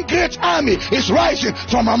exceeding great army is rising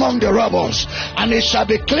from among the rubbles. And it shall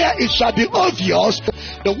be clear, it shall be obvious.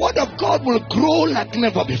 The word of God will grow like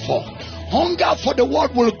never before. Hunger for the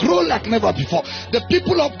word will grow like never before. The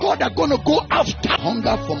people of God are going to go after.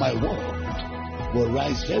 Hunger for my word will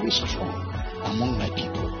rise very strong among my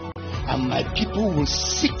people. And my people will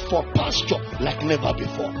seek for pasture like never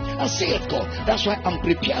before. And saith God, that's why I'm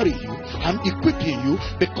preparing you, I'm equipping you,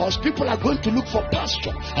 because people are going to look for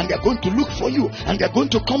pasture, and they're going to look for you, and they're going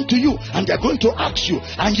to come to you, and they're going to ask you,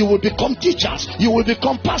 and you will become teachers, you will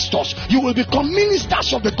become pastors, you will become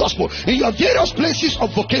ministers of the gospel in your various places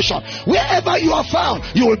of vocation. Wherever you are found,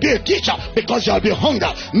 you will be a teacher, because there will be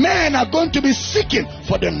hunger. Men are going to be seeking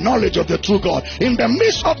for the knowledge of the true God. In the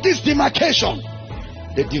midst of this demarcation,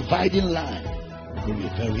 the dividing line will be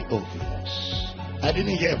very obvious. I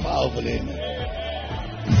didn't hear powerful amen.